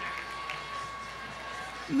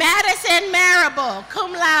 Madison Marable,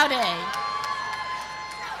 cum laude.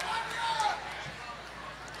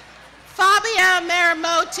 Fabia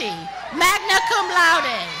Marimoti, magna cum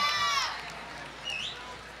laude.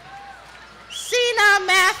 Sina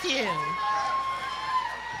Matthew.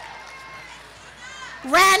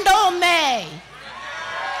 Randall May.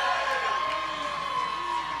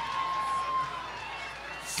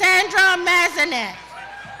 Sandra Mazanek.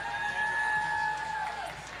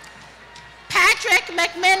 Patrick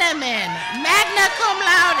McMenamin, magna cum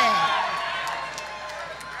laude.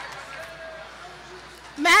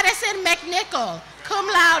 Madison McNichol, cum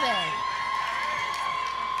laude.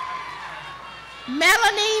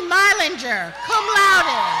 Melanie Meilinger, cum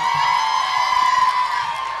laude.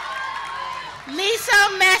 Lisa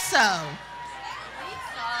Messo.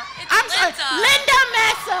 I'm sorry, Linda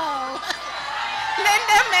Messo.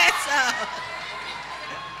 Linda Messo.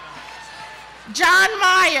 John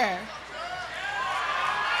Meyer.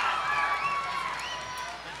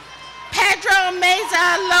 Pedro Meza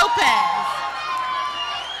Lopez.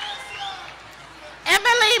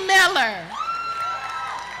 Emily Miller.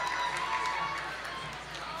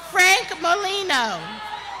 Frank Molino.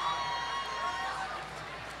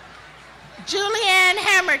 Julianne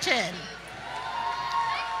Hamilton.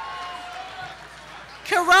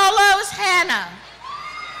 Carolos Hannah.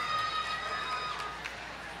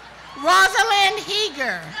 Rosalind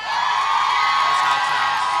Heeger.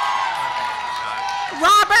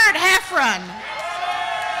 Robert Heffron.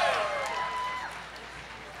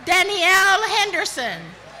 Danielle Henderson.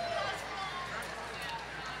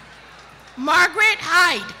 Margaret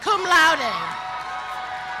Hyde, cum laude.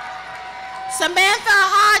 Samantha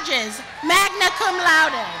Hodges, magna cum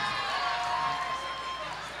laude.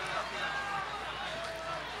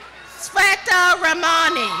 Sveta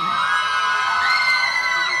Ramani.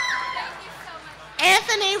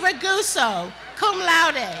 Anthony Raguso, cum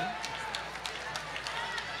laude.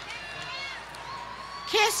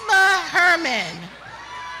 Kisma Herman.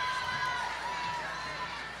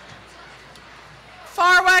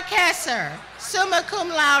 Farwa Kesser, summa cum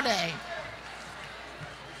laude.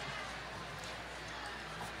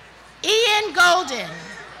 Ian Golden.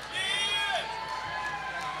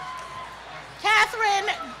 Catherine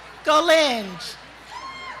Golinge.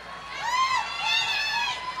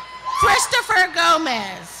 Christopher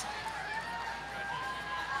Gomez.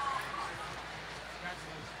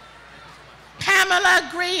 Pamela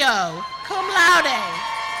Grillo, cum laude.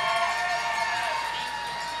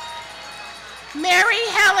 Mary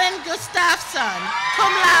Helen Gustafson,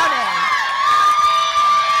 cum laude.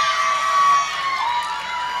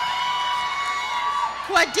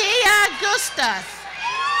 Quadia Gustas.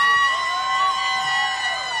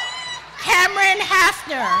 Cameron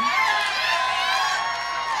Hafner.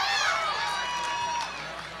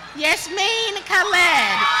 Yasmin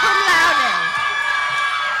Khaled, cum laude.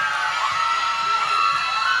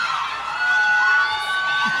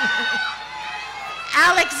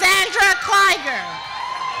 Alexandra Kleiger.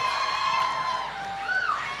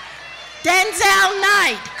 Denzel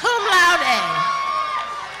Knight, cum laude.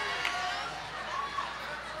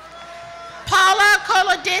 Paula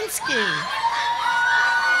Kolodinsky.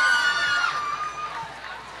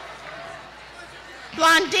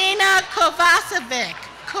 Blondina Kovacevic,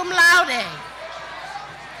 cum laude.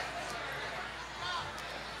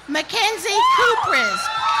 Mackenzie Kupris,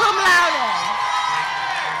 cum laude.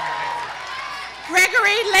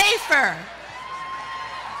 Gregory Lafer.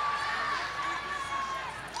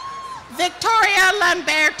 Victoria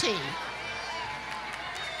Lamberti.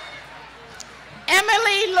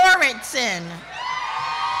 Emily Lauritsen.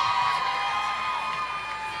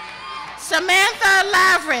 Samantha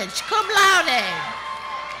Lavridge, cum laude.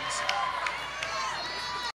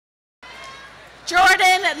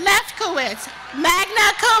 Jordan Lefkowitz, magna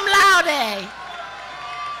cum laude.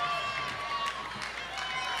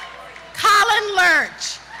 Colin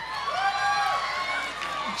Lurch.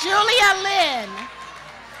 Julia Lynn.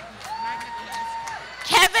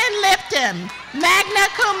 Kevin Lipton, magna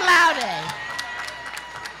cum laude.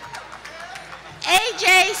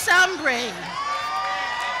 AJ Sumbry.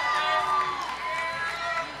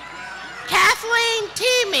 Kathleen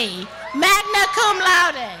Teamy, magna cum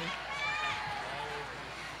laude.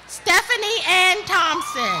 Stephanie Ann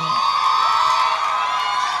Thompson.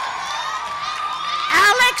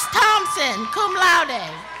 Alex Thompson, cum laude.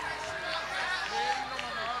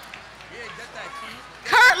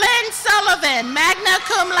 Kirtland Sullivan, magna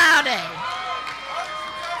cum laude.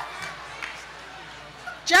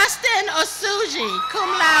 Justin Osuji, cum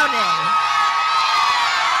laude.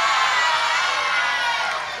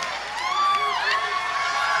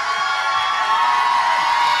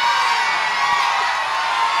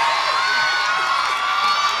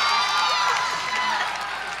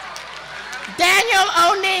 Daniel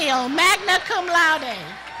O'Neill, magna cum laude.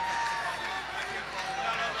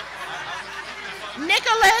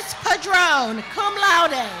 Nicholas Padron, cum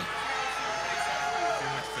laude.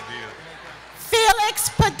 Felix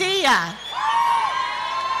Padilla.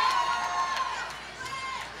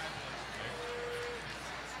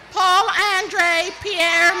 Paul Andre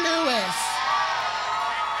Pierre Lewis.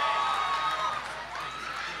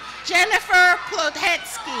 Jennifer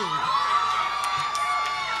Plotetsky.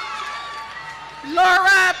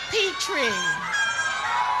 Laura Petrie.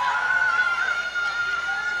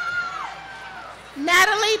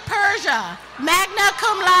 Natalie Persia, magna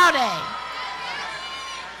cum laude.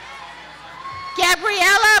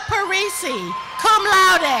 Gabriella Parisi, cum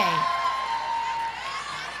laude.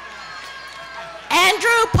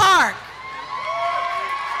 Andrew Park.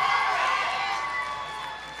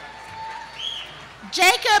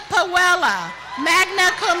 Jacob Pawella,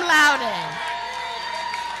 magna cum laude.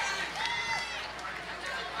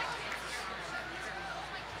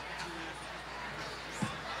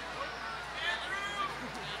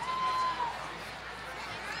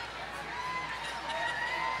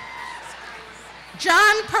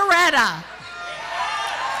 John Peretta.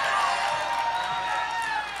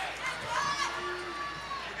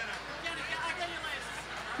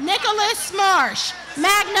 Nicholas Marsh,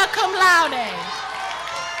 magna cum laude.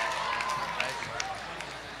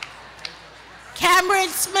 Cameron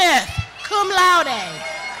Smith, cum laude.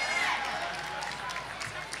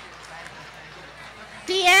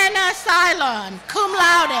 Deanna Cylon, cum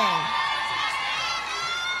laude.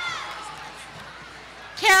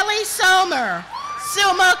 Kelly Somer,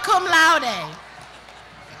 summa cum laude.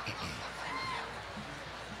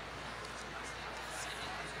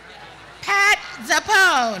 Pat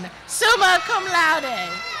Zappone, summa cum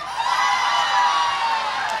laude.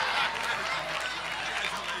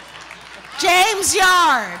 James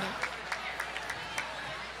Yard.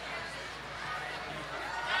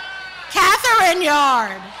 Catherine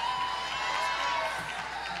Yard.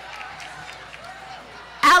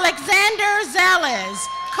 Alexander Zeles,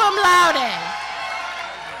 cum laude.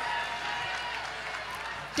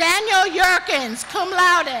 Daniel Yerkins, cum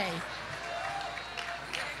laude.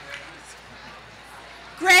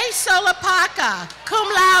 Grace Solopaka, cum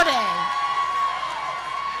laude.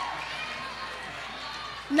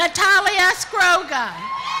 Natalia Scroga.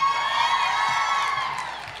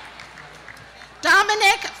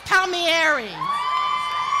 Dominic Palmieri.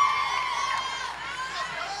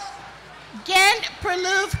 Gent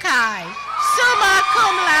Perluvkai, summa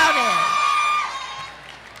cum laude.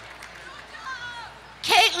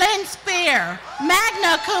 Caitlin Spear,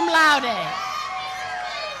 magna cum laude.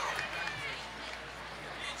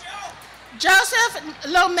 Joseph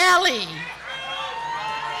Lomeli.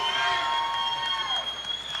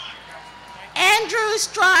 Andrew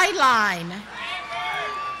Stryline.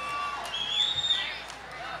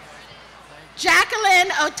 Jacqueline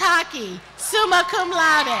Otaki, summa cum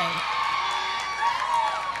laude.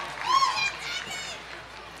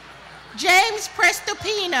 James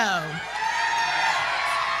Prestopino.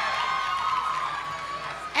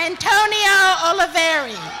 Antonio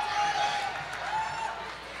Oliveri.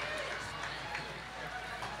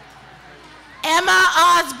 Emma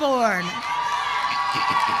Osborne.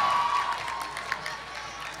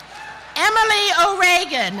 Emily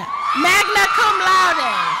O'Regan, magna cum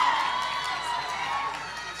laude.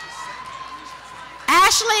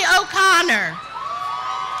 Ashley O'Connor.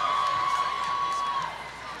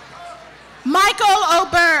 Michael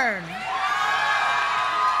O'Byrne.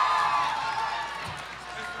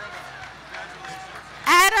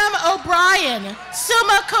 Adam O'Brien,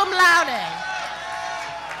 summa cum laude.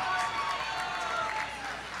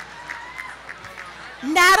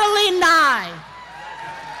 Natalie Nye.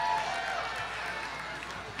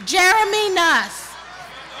 Jeremy Nuss.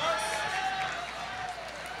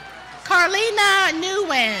 Carlina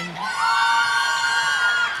Newwind.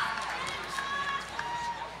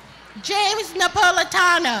 James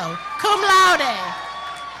Napolitano, cum laude.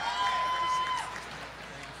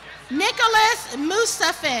 Nicholas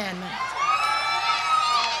Musafin.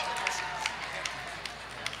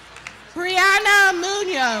 Brianna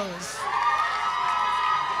Munoz.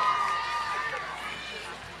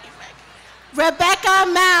 Rebecca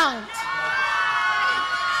Mount.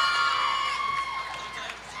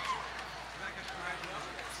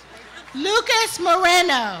 Lucas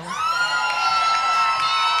Moreno.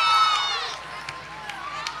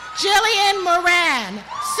 Jillian Moran,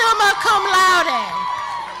 summa cum laude.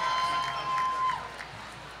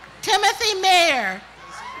 Timothy Mayer.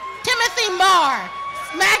 Timothy Marr,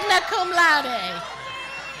 magna cum laude.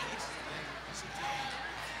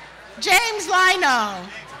 James Lino.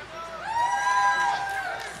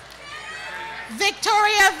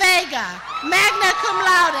 Victoria Vega, magna cum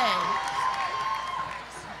laude.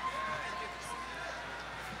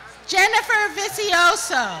 Jennifer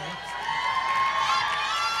Vicioso.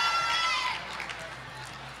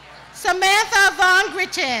 Samantha Von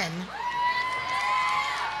Grittin.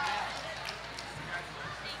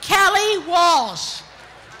 Kelly Walsh.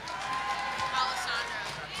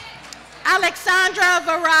 Alexandra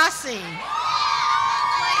Varasi.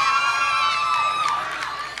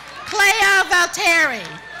 Clea Valteri.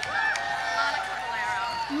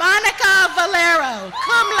 Monica Valero,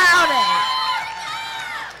 cum laude.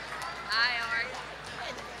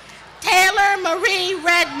 Taylor Marie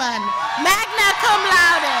Redmond, magna cum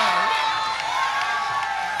laude.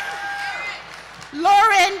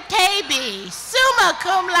 Lauren Taby, summa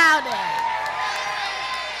cum laude.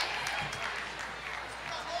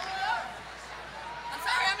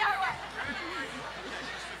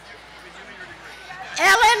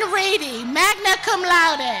 Ellen Reedy, magna cum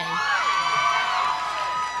laude.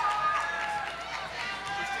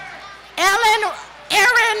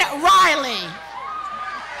 Erin Riley.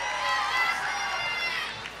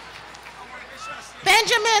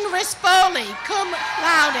 Benjamin Rispoli, cum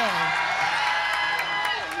laude.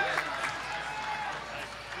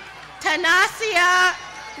 Tanasia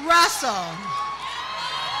Russell.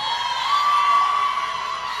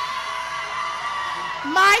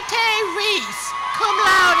 Maite Reese, cum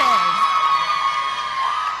laude.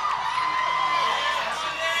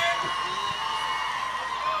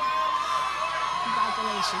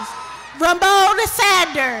 Congratulations. Ramona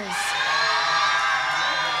Sanders.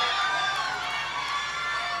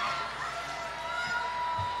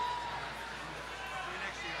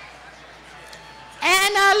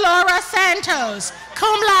 Anna Laura Santos,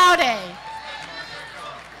 cum laude.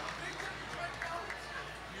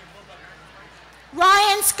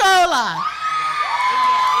 Ryan Scola.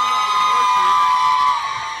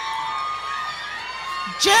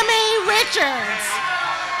 Jimmy Richards.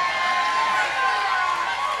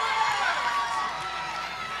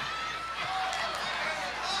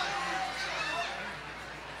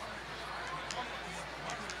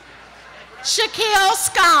 Shaquille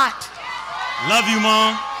Scott. Love you,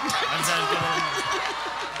 Mom.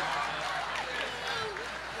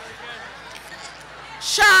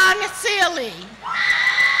 Sean Seeley.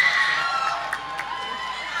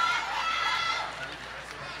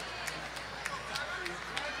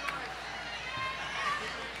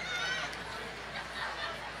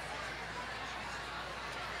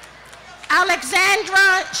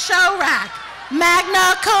 Alexandra Shorak,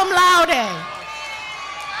 magna cum laude.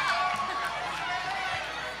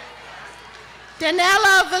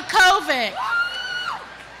 Danella Vukovic.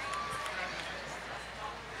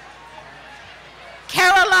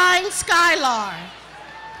 Caroline Skylar.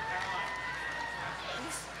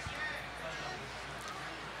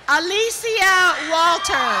 Alicia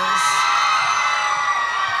Walters.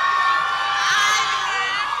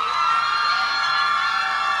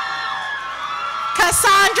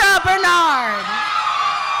 Cassandra Bernard.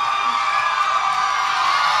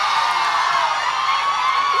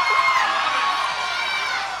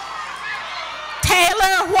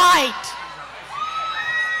 Taylor White.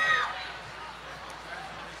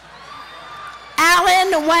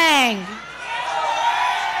 Alan Wang.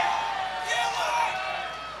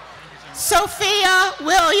 Sophia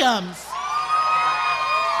Williams.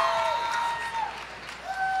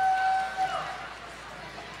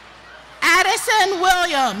 Addison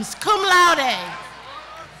Williams, cum laude.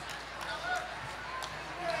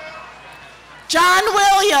 John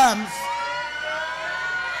Williams.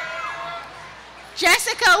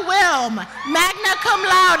 Jessica Wilm, magna cum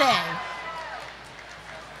laude.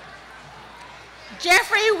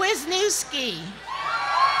 Jeffrey Wisniewski.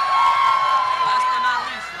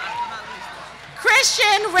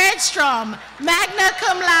 Christian Redstrom, magna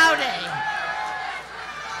cum laude.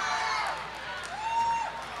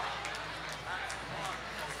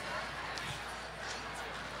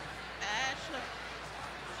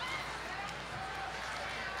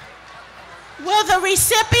 Will the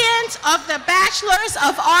recipients of the Bachelor's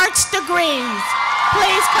of Arts degrees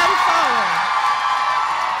please come forward?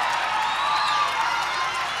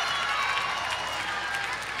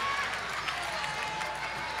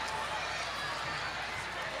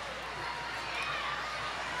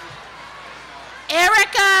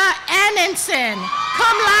 Erica Annenson,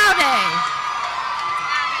 cum laude.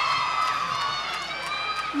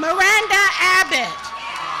 Miranda Abbott,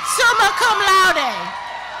 summa cum laude.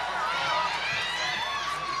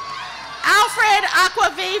 Alfred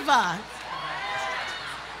Aquaviva.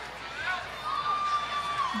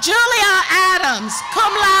 Julia Adams,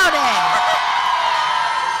 cum laude.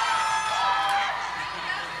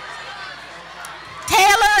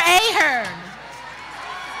 Taylor Ahern.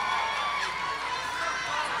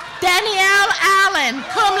 Danielle Allen,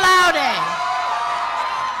 cum laude.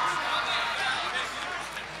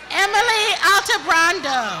 Emily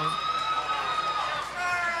Altabrando.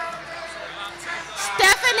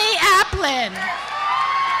 Stephanie Applin.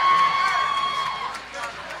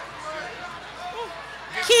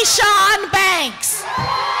 Keyshawn Banks.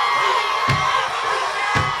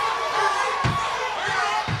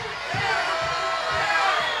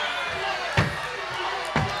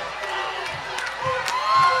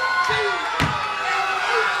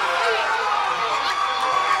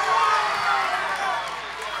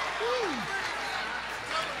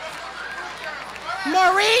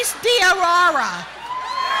 Maurice de Aurora.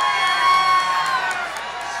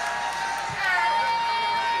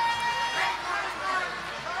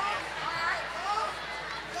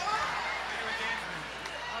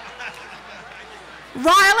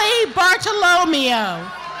 Riley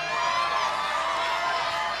Bartolomeo.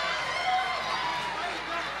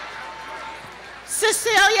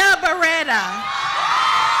 Cecilia Beretta.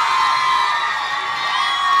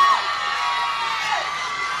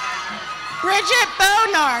 Bridget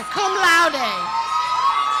Bonar, cum laude.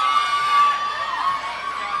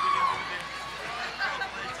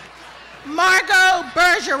 Margot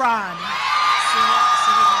Bergeron.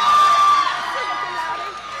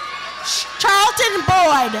 Charlton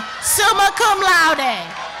Boyd, summa cum laude.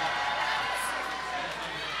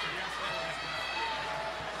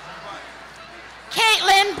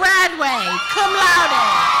 Caitlin Bradway, cum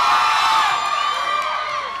laude.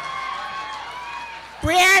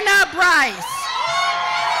 Brianna Bryce.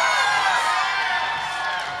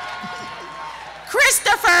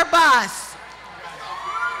 Christopher Buss.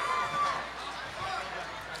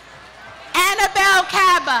 Annabelle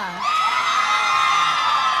Caba.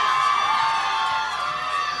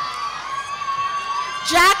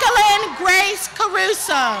 Jacqueline Grace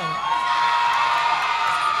Caruso.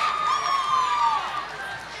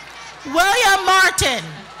 William Martin.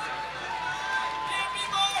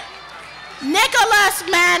 Nicholas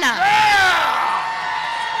Manna.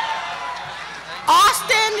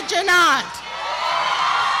 Austin Janant.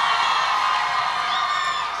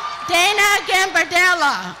 Dana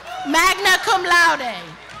Gambardella, magna cum laude.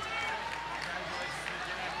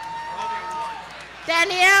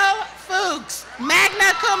 Danielle Fuchs,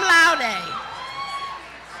 magna cum laude.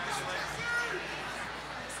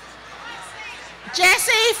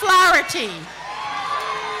 Jesse Flaherty.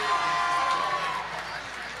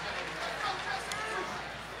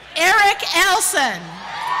 Eric Elson.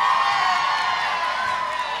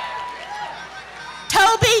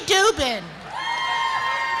 Toby Dubin.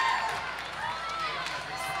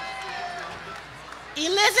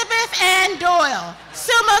 Elizabeth Ann Doyle,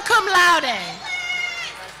 summa cum laude.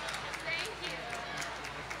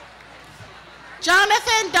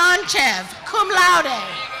 Jonathan Donchev, cum laude.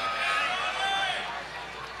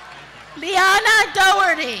 Liana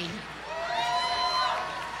Doherty.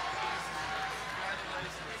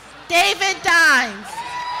 David Dines.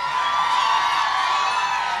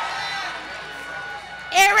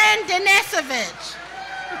 Aaron Denisovich.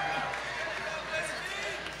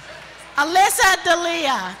 Alyssa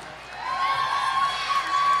D'Elia.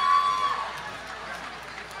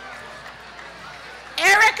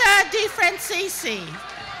 Erica DeFrancisi.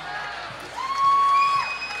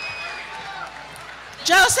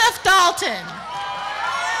 Joseph Dalton.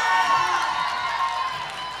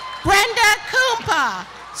 Brenda Kumpa,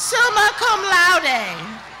 summa cum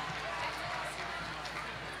laude.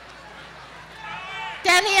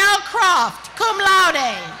 Danielle Croft, cum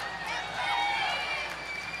laude.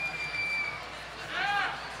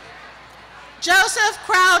 Joseph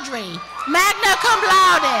Crowdry, magna cum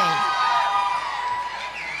laude.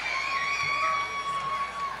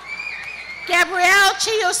 Gabrielle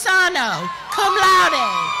Chiusano, cum laude.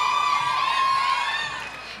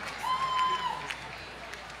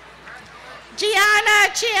 Gianna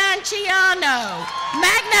Cianciano,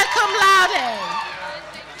 magna cum laude.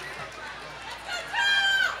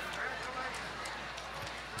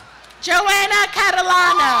 Joanna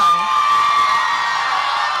Catalano.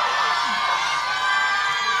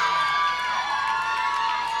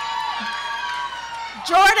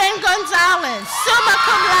 Jordan Gonzalez, summa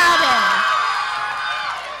cum laude.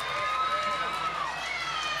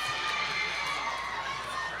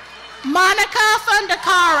 Monica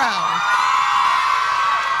Fundacaro.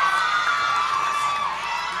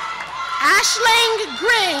 Ashling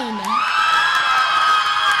Green.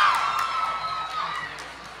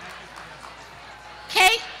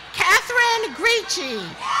 Catherine Gricci,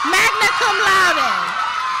 magna cum laude.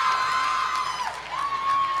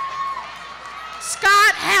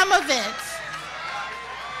 Scott Hamovitz.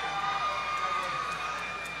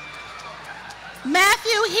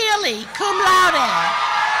 Matthew Healy, cum laude.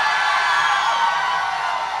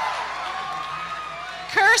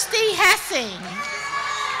 Kirsty Hessing.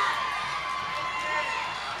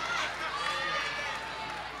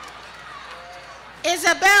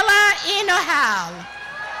 Isabella Inohal.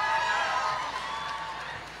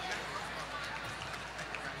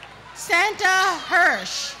 Santa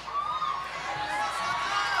Hirsch.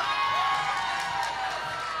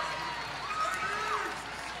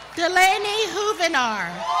 Delaney Huvenar.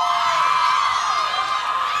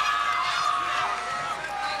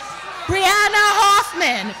 Brianna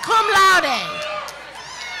Hoffman, cum laude.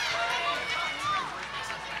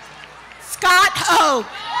 Scott Hope.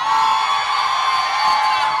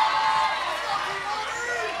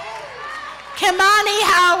 Kimani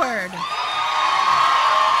Howard.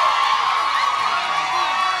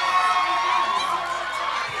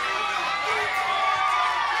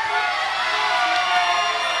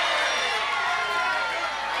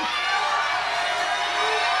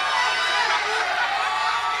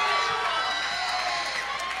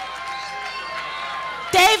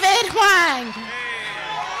 David Huang.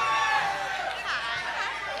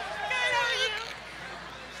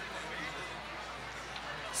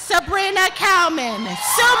 Sabrina Kalman,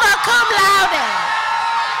 summa cum laude.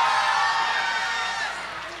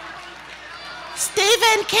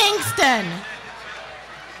 Stephen Kingston.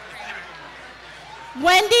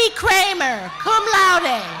 Wendy Kramer, cum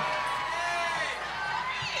laude.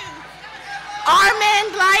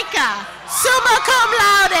 Armand Laika, summa cum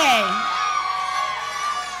laude.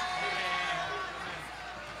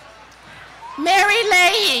 Mary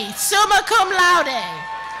Leahy, summa cum laude.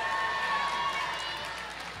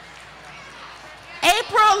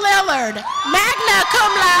 April Lillard, magna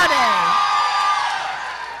cum laude.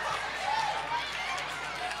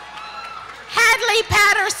 Hadley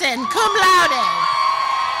Patterson, cum laude.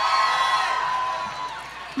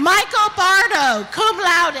 Michael Bardo, cum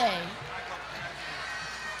laude.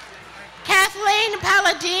 Kathleen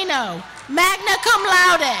Palladino, magna cum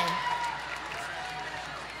laude.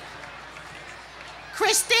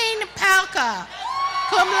 Christine Palka,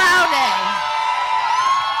 cum laude.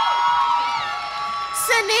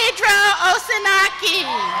 Sinidra Osanaki.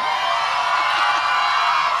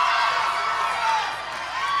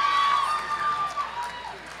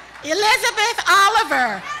 Elizabeth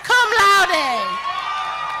Oliver, cum laude.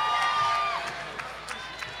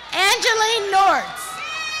 Angeline Nortz.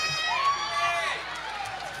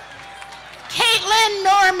 Caitlin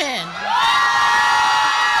Norman.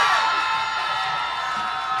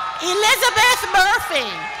 Elizabeth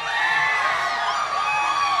Murphy.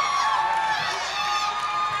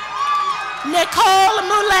 Nicole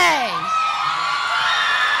Moulet.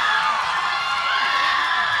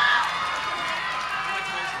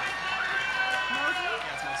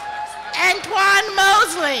 Antoine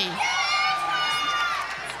Mosley.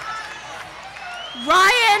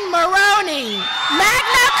 Ryan Maroney,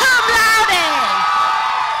 magna cum laude.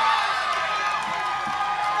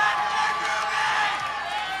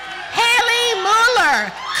 Haley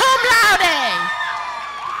Mueller, cum laude.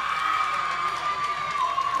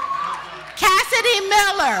 Cassidy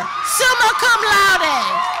Miller, summa cum laude.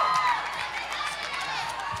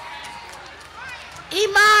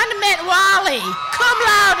 Eman Metwally, cum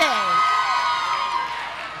laude.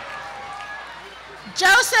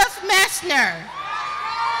 Joseph Messner.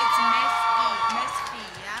 It's Mesky,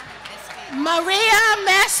 yeah? Mesky. Maria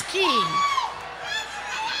Mesky.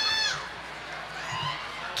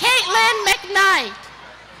 Caitlin McKnight.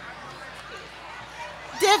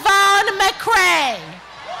 Devon McCrae.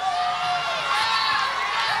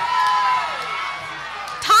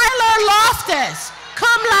 Tyler Loftus,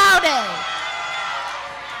 cum laude.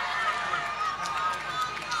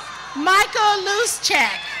 Michael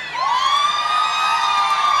Luschek.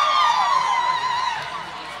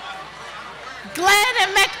 Glen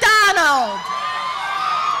MacDonald.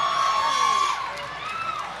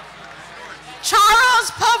 Charles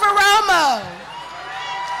Poveromo.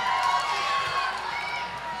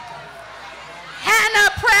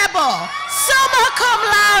 Hannah Preble, summa cum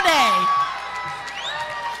laude.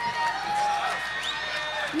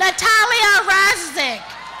 Natalia Razik,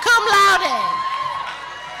 cum laude.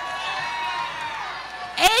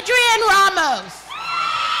 Adrian Ramos.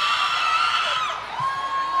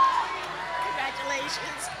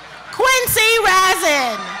 Congratulations. Quincy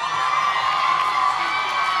Razin.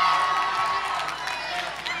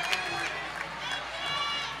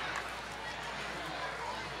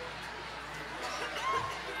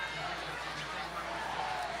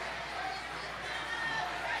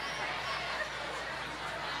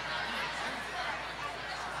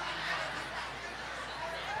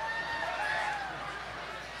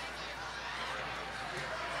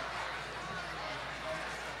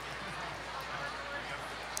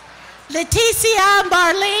 Leticia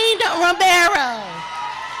Marlene Romero.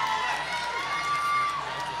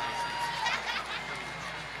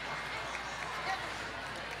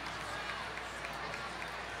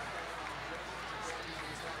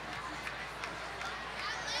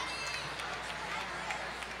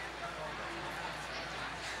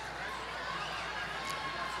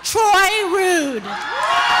 Troy Rude.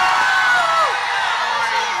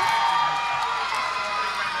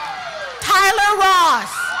 Tyler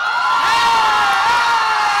Ross.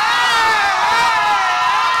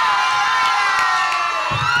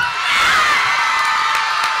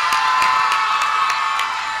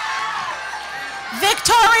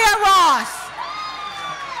 Victoria Ross.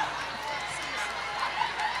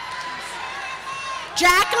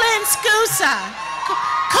 Jacqueline Scusa,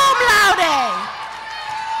 cum laude.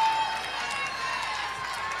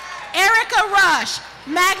 Erica Rush,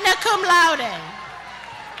 magna cum laude.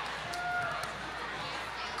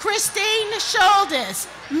 Christine Shoulders,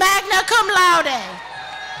 magna cum laude.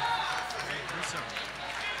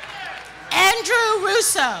 Andrew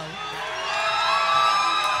Russo.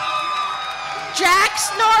 Jack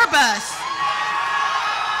Snorbus.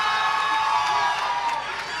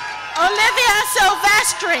 Olivia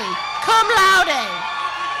Silvestri, cum laude.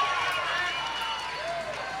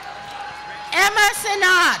 Emma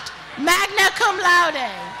Sinat, magna cum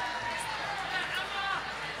laude.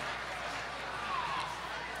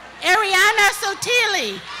 Ariana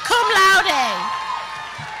Sotili, cum laude.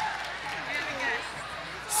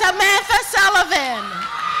 Samantha Sullivan.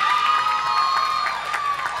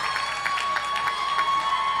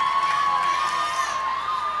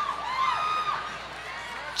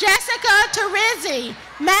 Jessica Terizzi,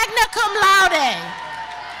 magna cum laude.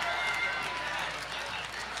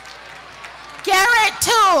 Garrett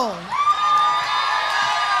Toole.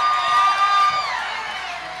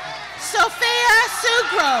 Sophia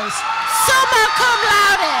Sugros, summa cum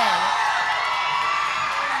laude.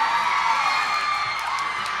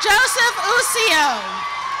 Joseph Usio.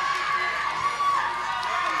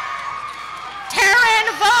 Taryn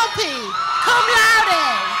Volpe, cum laude.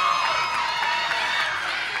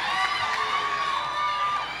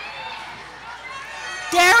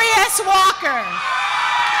 Darius Walker.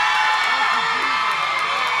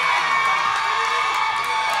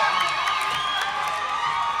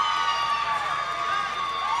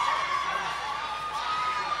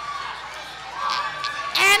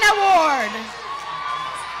 Anna Ward.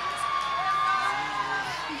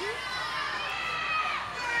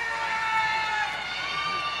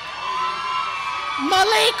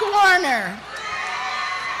 Malik Warner.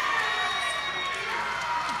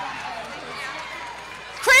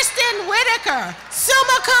 Kristen Whitaker,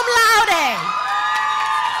 summa cum laude.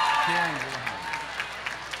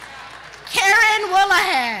 Karen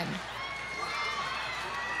Willahan.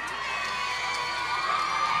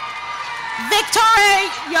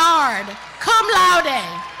 Victoria Yard, cum laude.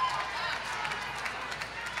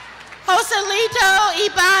 Joselito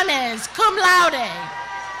Ibanez, cum laude.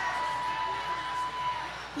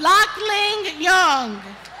 Lockling Young.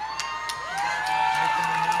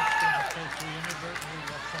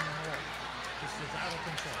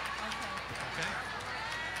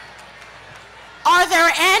 Are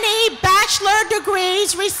there any bachelor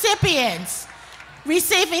degrees recipients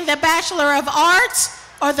receiving the Bachelor of Arts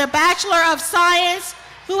or the Bachelor of Science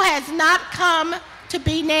who has not come to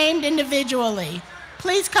be named individually?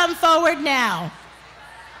 Please come forward now.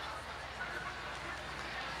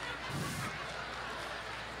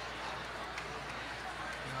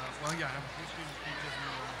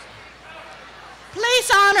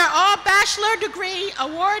 Please honor all bachelor degree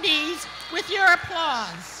awardees with your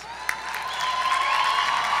applause.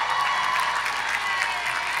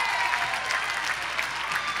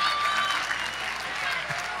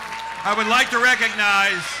 I would like to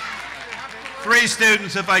recognize 3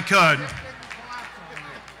 students, if I could.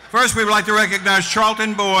 First, we would like to recognize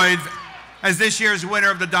Charlton Boyd as this year's winner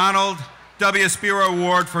of the Donald W. Spiro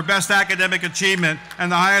Award for Best Academic Achievement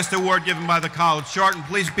and the highest award given by the college. Charlton,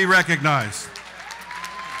 please be recognized.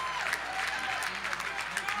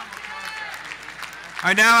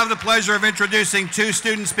 I now have the pleasure of introducing 2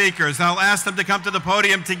 student speakers, and I'll ask them to come to the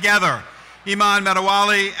podium together, Eman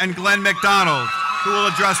Metwally and Glen MacDonald, who will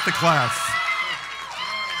address the class.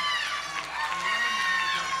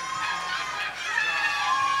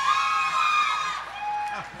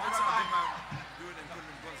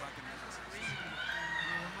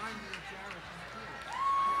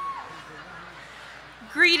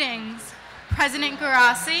 Greetings, President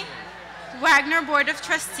Guarasci, Wagner Board of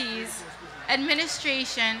Trustees,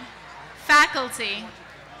 Administration, faculty,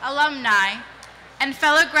 alumni, and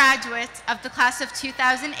fellow graduates of the class of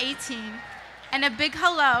 2018, and a big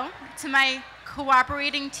hello to my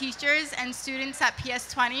cooperating teachers and students at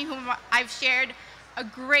PS20 whom I've shared a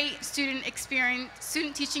great student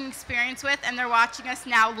teaching experience with, and they're watching us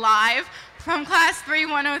now live from class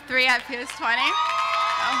 3103 at PS20.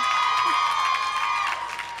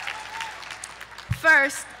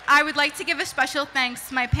 First, I would like to give a special thanks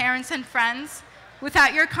to my parents and friends.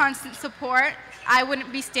 Without your constant support, I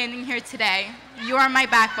wouldn't be standing here today. You are my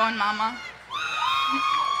backbone, Mama.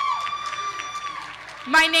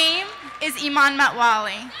 My name is Eman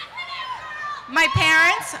Metwally. My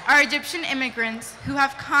parents are Egyptian immigrants who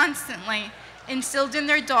have constantly instilled in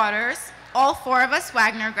their daughters all 4 of us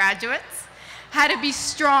Wagner graduates, had to be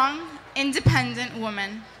strong, independent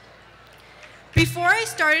women. Before I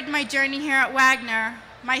started my journey here at Wagner,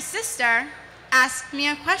 my sister asked me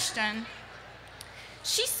a question.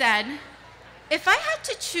 She said, if I had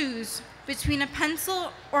to choose between a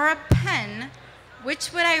pencil or a pen,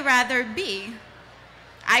 which would I rather be?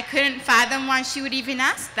 I couldn't fathom why she would even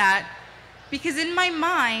ask that, because in my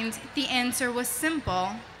mind, the answer was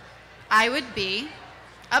simple. I would be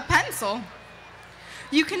a pencil.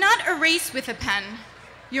 You cannot erase with a pen.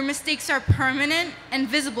 Your mistakes are permanent and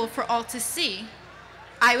visible for all to see.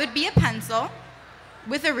 I would be a pencil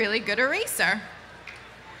with a really good eraser.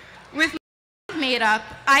 With my mind made up,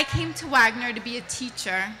 I came to Wagner to be a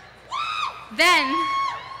teacher. Then,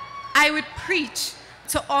 I would preach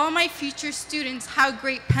to all my future students how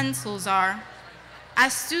great pencils are.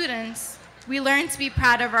 As students, we learn to be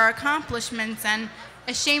proud of our accomplishments and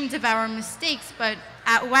ashamed of our mistakes, but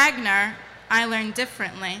at Wagner, I learned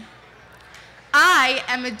differently. I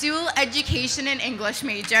am a dual education and English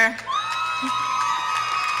major.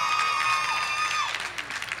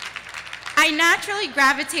 I naturally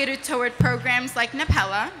gravitated toward programs like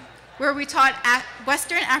Nepella, where we taught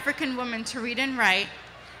Western African women to read and write,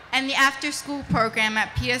 and the after-school program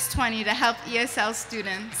at PS20 to help ESL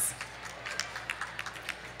students.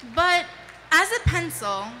 But as a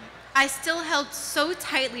pencil, I still held so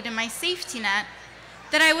tightly to my safety net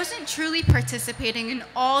that I wasn't truly participating in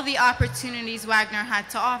all the opportunities Wagner had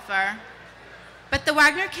to offer. But the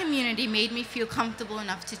Wagner community made me feel comfortable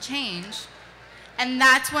enough to change. And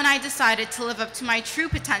that's when I decided to live up to my true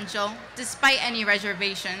potential, despite any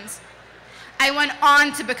reservations. I went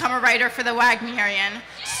on to become a writer for the Wagnerian,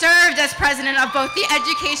 served as president of both the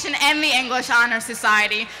Education and the English Honor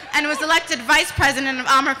Society, and was elected vice president of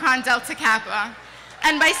Omicron Delta Kappa.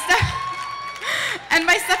 And by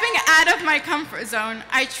stepping out of my comfort zone,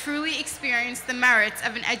 I truly experienced the merits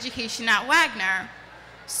of an education at Wagner.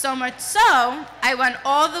 So much so, I went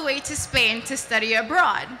all the way to Spain to study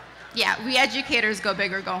abroad. Yeah, we educators go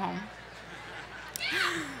big or go home.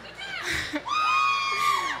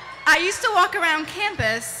 I used to walk around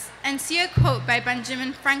campus and see a quote by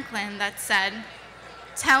Benjamin Franklin that said,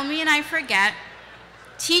 "Tell me and I forget,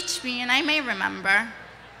 teach me and I may remember,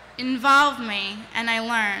 involve me and I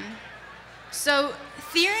learn." So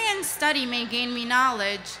theory and study may gain me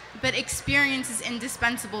knowledge, but experience is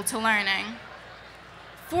indispensable to learning.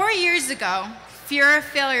 4 years ago, fear of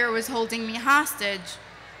failure was holding me hostage,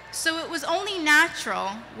 so it was only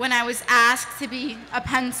natural when I was asked to be a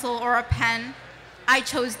pencil or a pen, I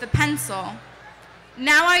chose the pencil.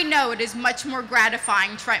 Now I know it is much more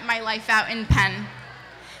gratifying to write my life out in pen.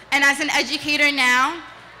 And as an educator now,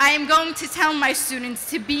 I am going to tell my students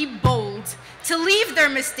to be bold, to leave their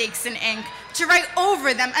mistakes in ink, to write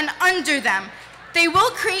over them and under them. They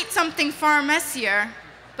will create something far messier,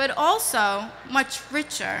 but also much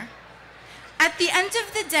richer. At the end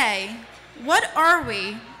of the day, what are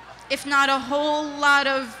we, if not a whole lot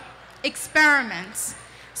of experiments,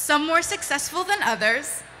 some more successful than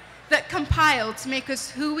others, that compile to make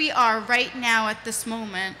us who we are right now at this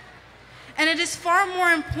moment? And it is far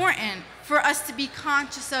more important for us to be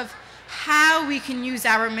conscious of how we can use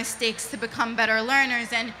our mistakes to become better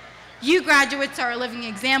learners, and you graduates are a living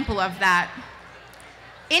example of that.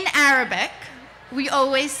 In Arabic, we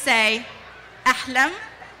always say, "Ahlam,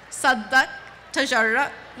 saddaq,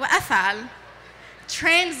 tajarra, wa afal."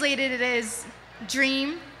 Translated, it is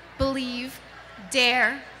dream, believe,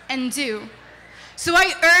 dare, and do. So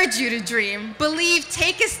I urge you to dream, believe,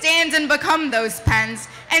 take a stand and become those pens,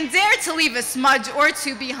 and dare to leave a smudge or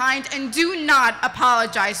two behind, and do not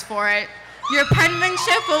apologize for it. Your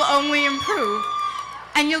penmanship will only improve,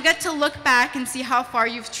 and you'll get to look back and see how far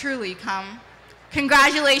you've truly come.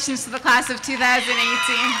 Congratulations to the class of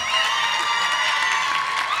 2018.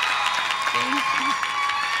 Thank you.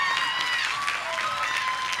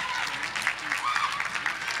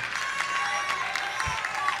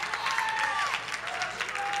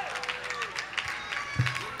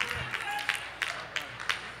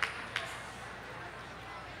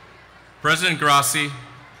 President Guarasci,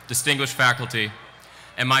 distinguished faculty,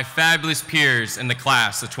 and my fabulous peers in the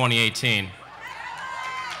class of 2018.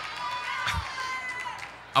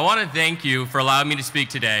 I want to thank you for allowing me to speak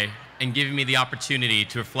today and giving me the opportunity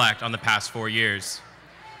to reflect on the past 4 years.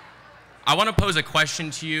 I want to pose a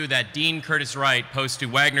question to you that Dean Curtis Wright posed to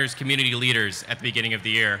Wagner's community leaders at the beginning of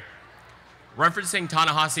the year. Referencing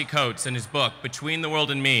Ta-Nehisi Coates in his book, Between the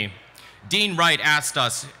World and Me, Dean Wright asked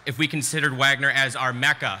us if we considered Wagner as our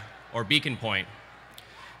Mecca or beacon point.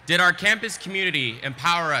 Did our campus community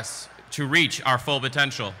empower us to reach our full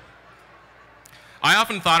potential? I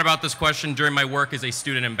often thought about this question during my work as a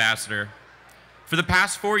student ambassador. For the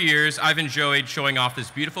past 4 years, I've enjoyed showing off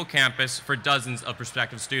this beautiful campus for dozens of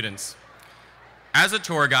prospective students. As a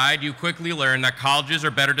tour guide, you quickly learn that colleges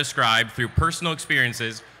are better described through personal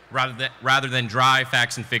experiences rather than dry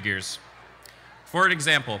facts and figures. For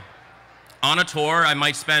example, on a tour, I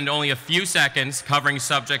might spend only a few seconds covering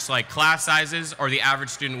subjects like class sizes or the average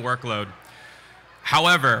student workload.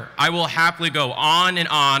 However, I will happily go on and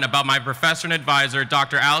on about my professor and advisor,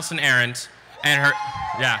 Dr. Allison Arendt, and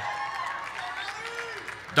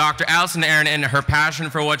her passion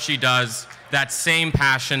for what she does, that same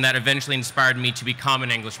passion that eventually inspired me to become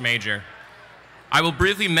an English major. I will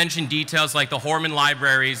briefly mention details like the Horman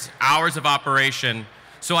Library's hours of operation,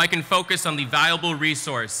 so I can focus on the valuable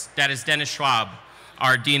resource that is Dennis Schwab,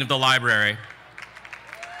 our Dean of the Library.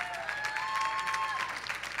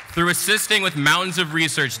 Through assisting with mountains of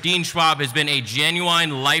research, Dean Schwab has been a genuine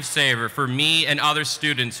lifesaver for me and other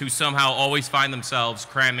students who somehow always find themselves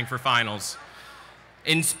cramming for finals.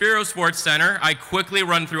 In Spiro Sports Center, I quickly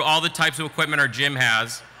run through all the types of equipment our gym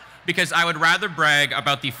has because I would rather brag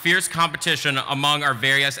about the fierce competition among our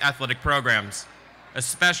various athletic programs,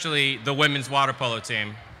 especially the women's water polo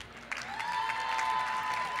team.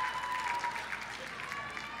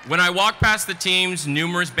 When I walk past the team's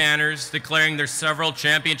numerous banners declaring their several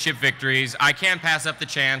championship victories, I can't pass up the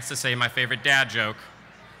chance to say my favorite dad joke.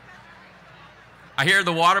 I hear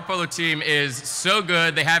the water polo team is so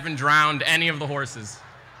good they haven't drowned any of the horses.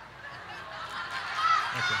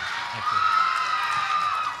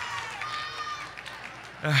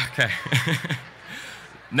 Okay.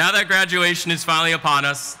 Now that graduation is finally upon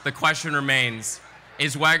us, the question remains,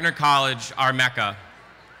 is Wagner College our Mecca?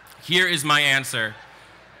 Here is my answer.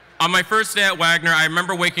 On my first day at Wagner, I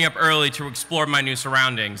remember waking up early to explore my new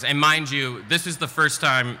surroundings. And mind you, this is the first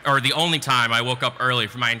time, or the only time I woke up early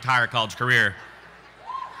for my entire college career.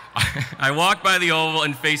 I walked by the Oval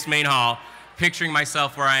and faced Main Hall, picturing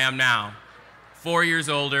myself where I am now, 4 years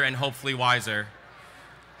older and hopefully wiser.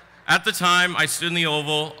 At the time, I stood in the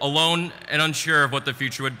Oval, alone and unsure of what the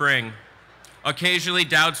future would bring. Occasionally,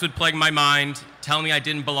 doubts would plague my mind, tell me I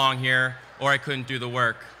didn't belong here, or I couldn't do the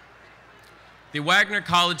work. The Wagner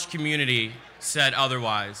College community said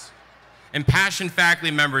otherwise. Impassioned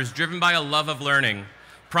faculty members driven by a love of learning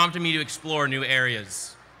prompted me to explore new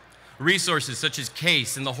areas. Resources such as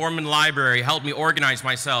CASE and the Horman Library helped me organize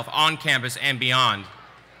myself on campus and beyond.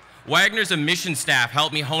 Wagner's admission staff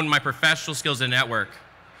helped me hone my professional skills and network.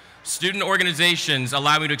 Student organizations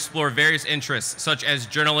allow me to explore various interests such as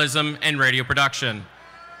journalism and radio production.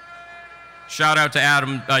 Shout out to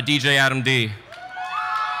DJ Adam D.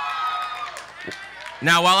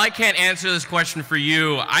 Now, while I can't answer this question for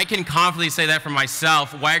you, I can confidently say that for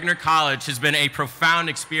myself, Wagner College has been a profound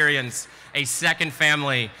experience, a second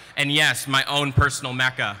family, and yes, my own personal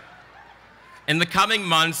Mecca. In the coming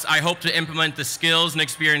months, I hope to implement the skills and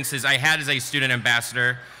experiences I had as a student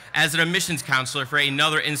ambassador as an admissions counselor for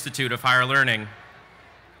another institute of higher learning.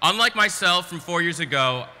 Unlike myself from 4 years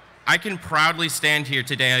ago, I can proudly stand here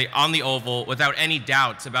today on the Oval without any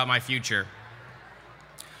doubts about my future.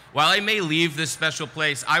 While I may leave this special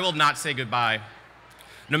place, I will not say goodbye.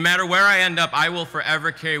 No matter where I end up, I will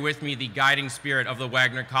forever carry with me the guiding spirit of the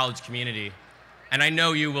Wagner College community. And I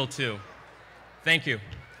know you will too. Thank you.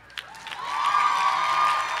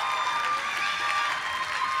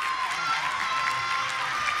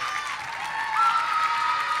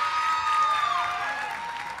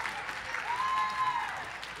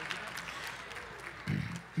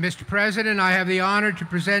 Mr. President, I have the honor to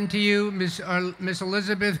present to you Ms.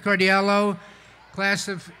 Elizabeth Cardiello, class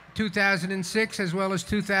of 2006 as well as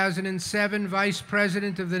 2007, Vice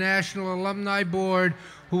President of the National Alumni Board,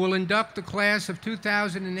 who will induct the class of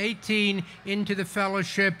 2018 into the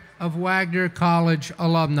Fellowship of Wagner College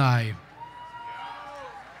alumni.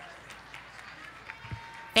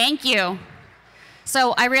 Thank you.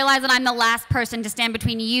 So I realize that I'm the last person to stand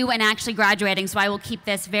between you and actually graduating, so I will keep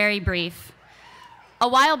this very brief. A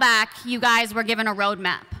while back, you guys were given a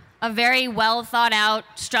roadmap, a very well thought out,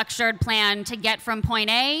 structured plan to get from point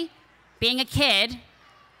A, being a kid,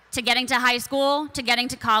 to getting to high school, to getting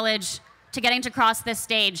to college, to getting to cross this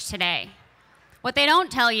stage today. What they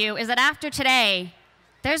don't tell you is that after today,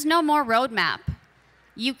 there's no more roadmap.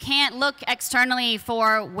 You can't look externally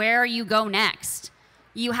for where you go next.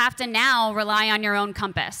 You have to now rely on your own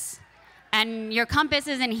compass. And your compass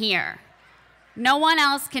isn't here. No one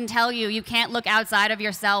else can tell you you can't look outside of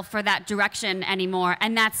yourself for that direction anymore,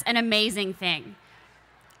 and that's an amazing thing.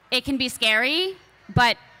 It can be scary,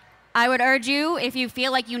 but I would urge you, if you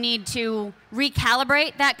feel like you need to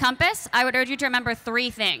recalibrate that compass, I would urge you to remember 3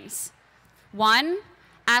 things. 1,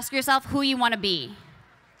 ask yourself who you want to be.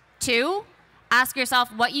 2, ask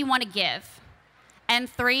yourself what you want to give. And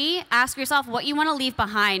 3, ask yourself what you want to leave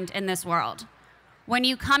behind in this world. When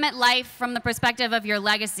you come at life from the perspective of your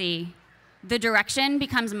legacy, the direction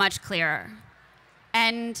becomes much clearer.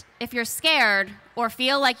 And if you're scared or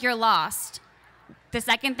feel like you're lost, the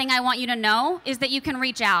second thing I want you to know is that you can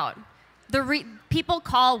reach out. People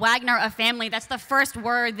call Wagner a family. That's the first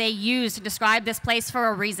word they use to describe this place for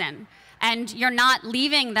a reason. And you're not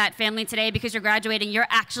leaving that family today because you're graduating. You're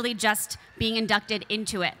actually just being inducted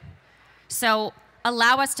into it. So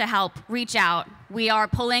allow us to help. Reach out. We are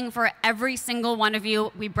pulling for every single one of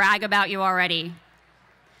you. We brag about you already.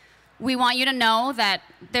 We want you to know that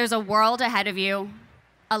there's a world ahead of you,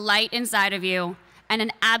 a light inside of you, and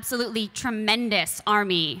an absolutely tremendous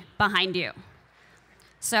army behind you.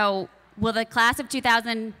 So will the class of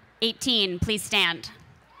 2018 please stand?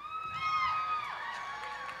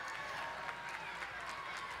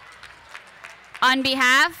 On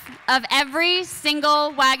behalf of every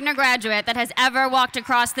single Wagner graduate that has ever walked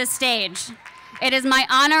across this stage, it is my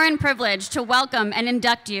honor and privilege to welcome and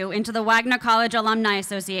induct you into the Wagner College Alumni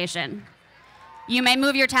Association. You may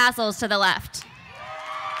move your tassels to the left.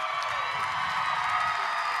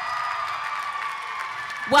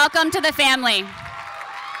 Welcome to the family.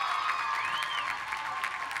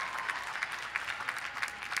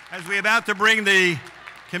 As we're about to bring the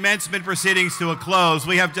commencement proceedings to a close,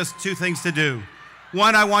 we have just 2 things to do.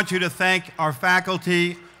 One, I want you to thank our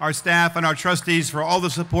faculty, our staff, and our trustees for all the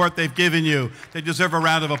support they've given you. They deserve a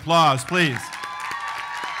round of applause, please.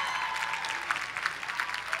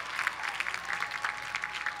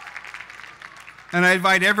 And I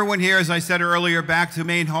invite everyone here, as I said earlier, back to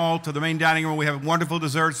main hall, to the main dining room. We have wonderful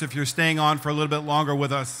desserts if you're staying on for a little bit longer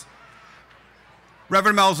with us.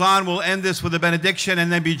 Reverend Malzahn will end this with a benediction and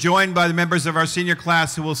then be joined by the members of our senior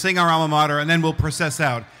class who will sing our alma mater, and then we'll process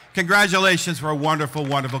out. Congratulations for a wonderful,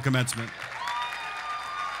 wonderful commencement.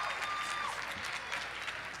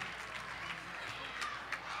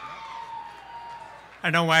 I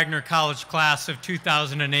know Wagner College class of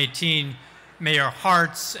 2018, may your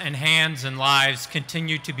hearts and hands and lives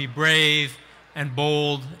continue to be brave and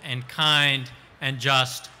bold and kind and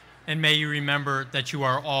just, and may you remember that you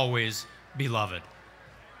are always beloved.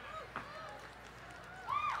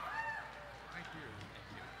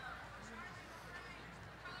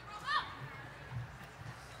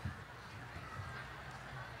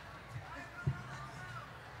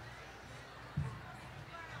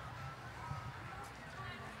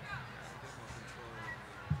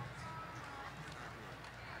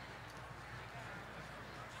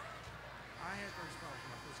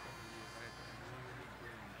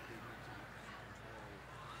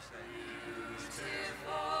 To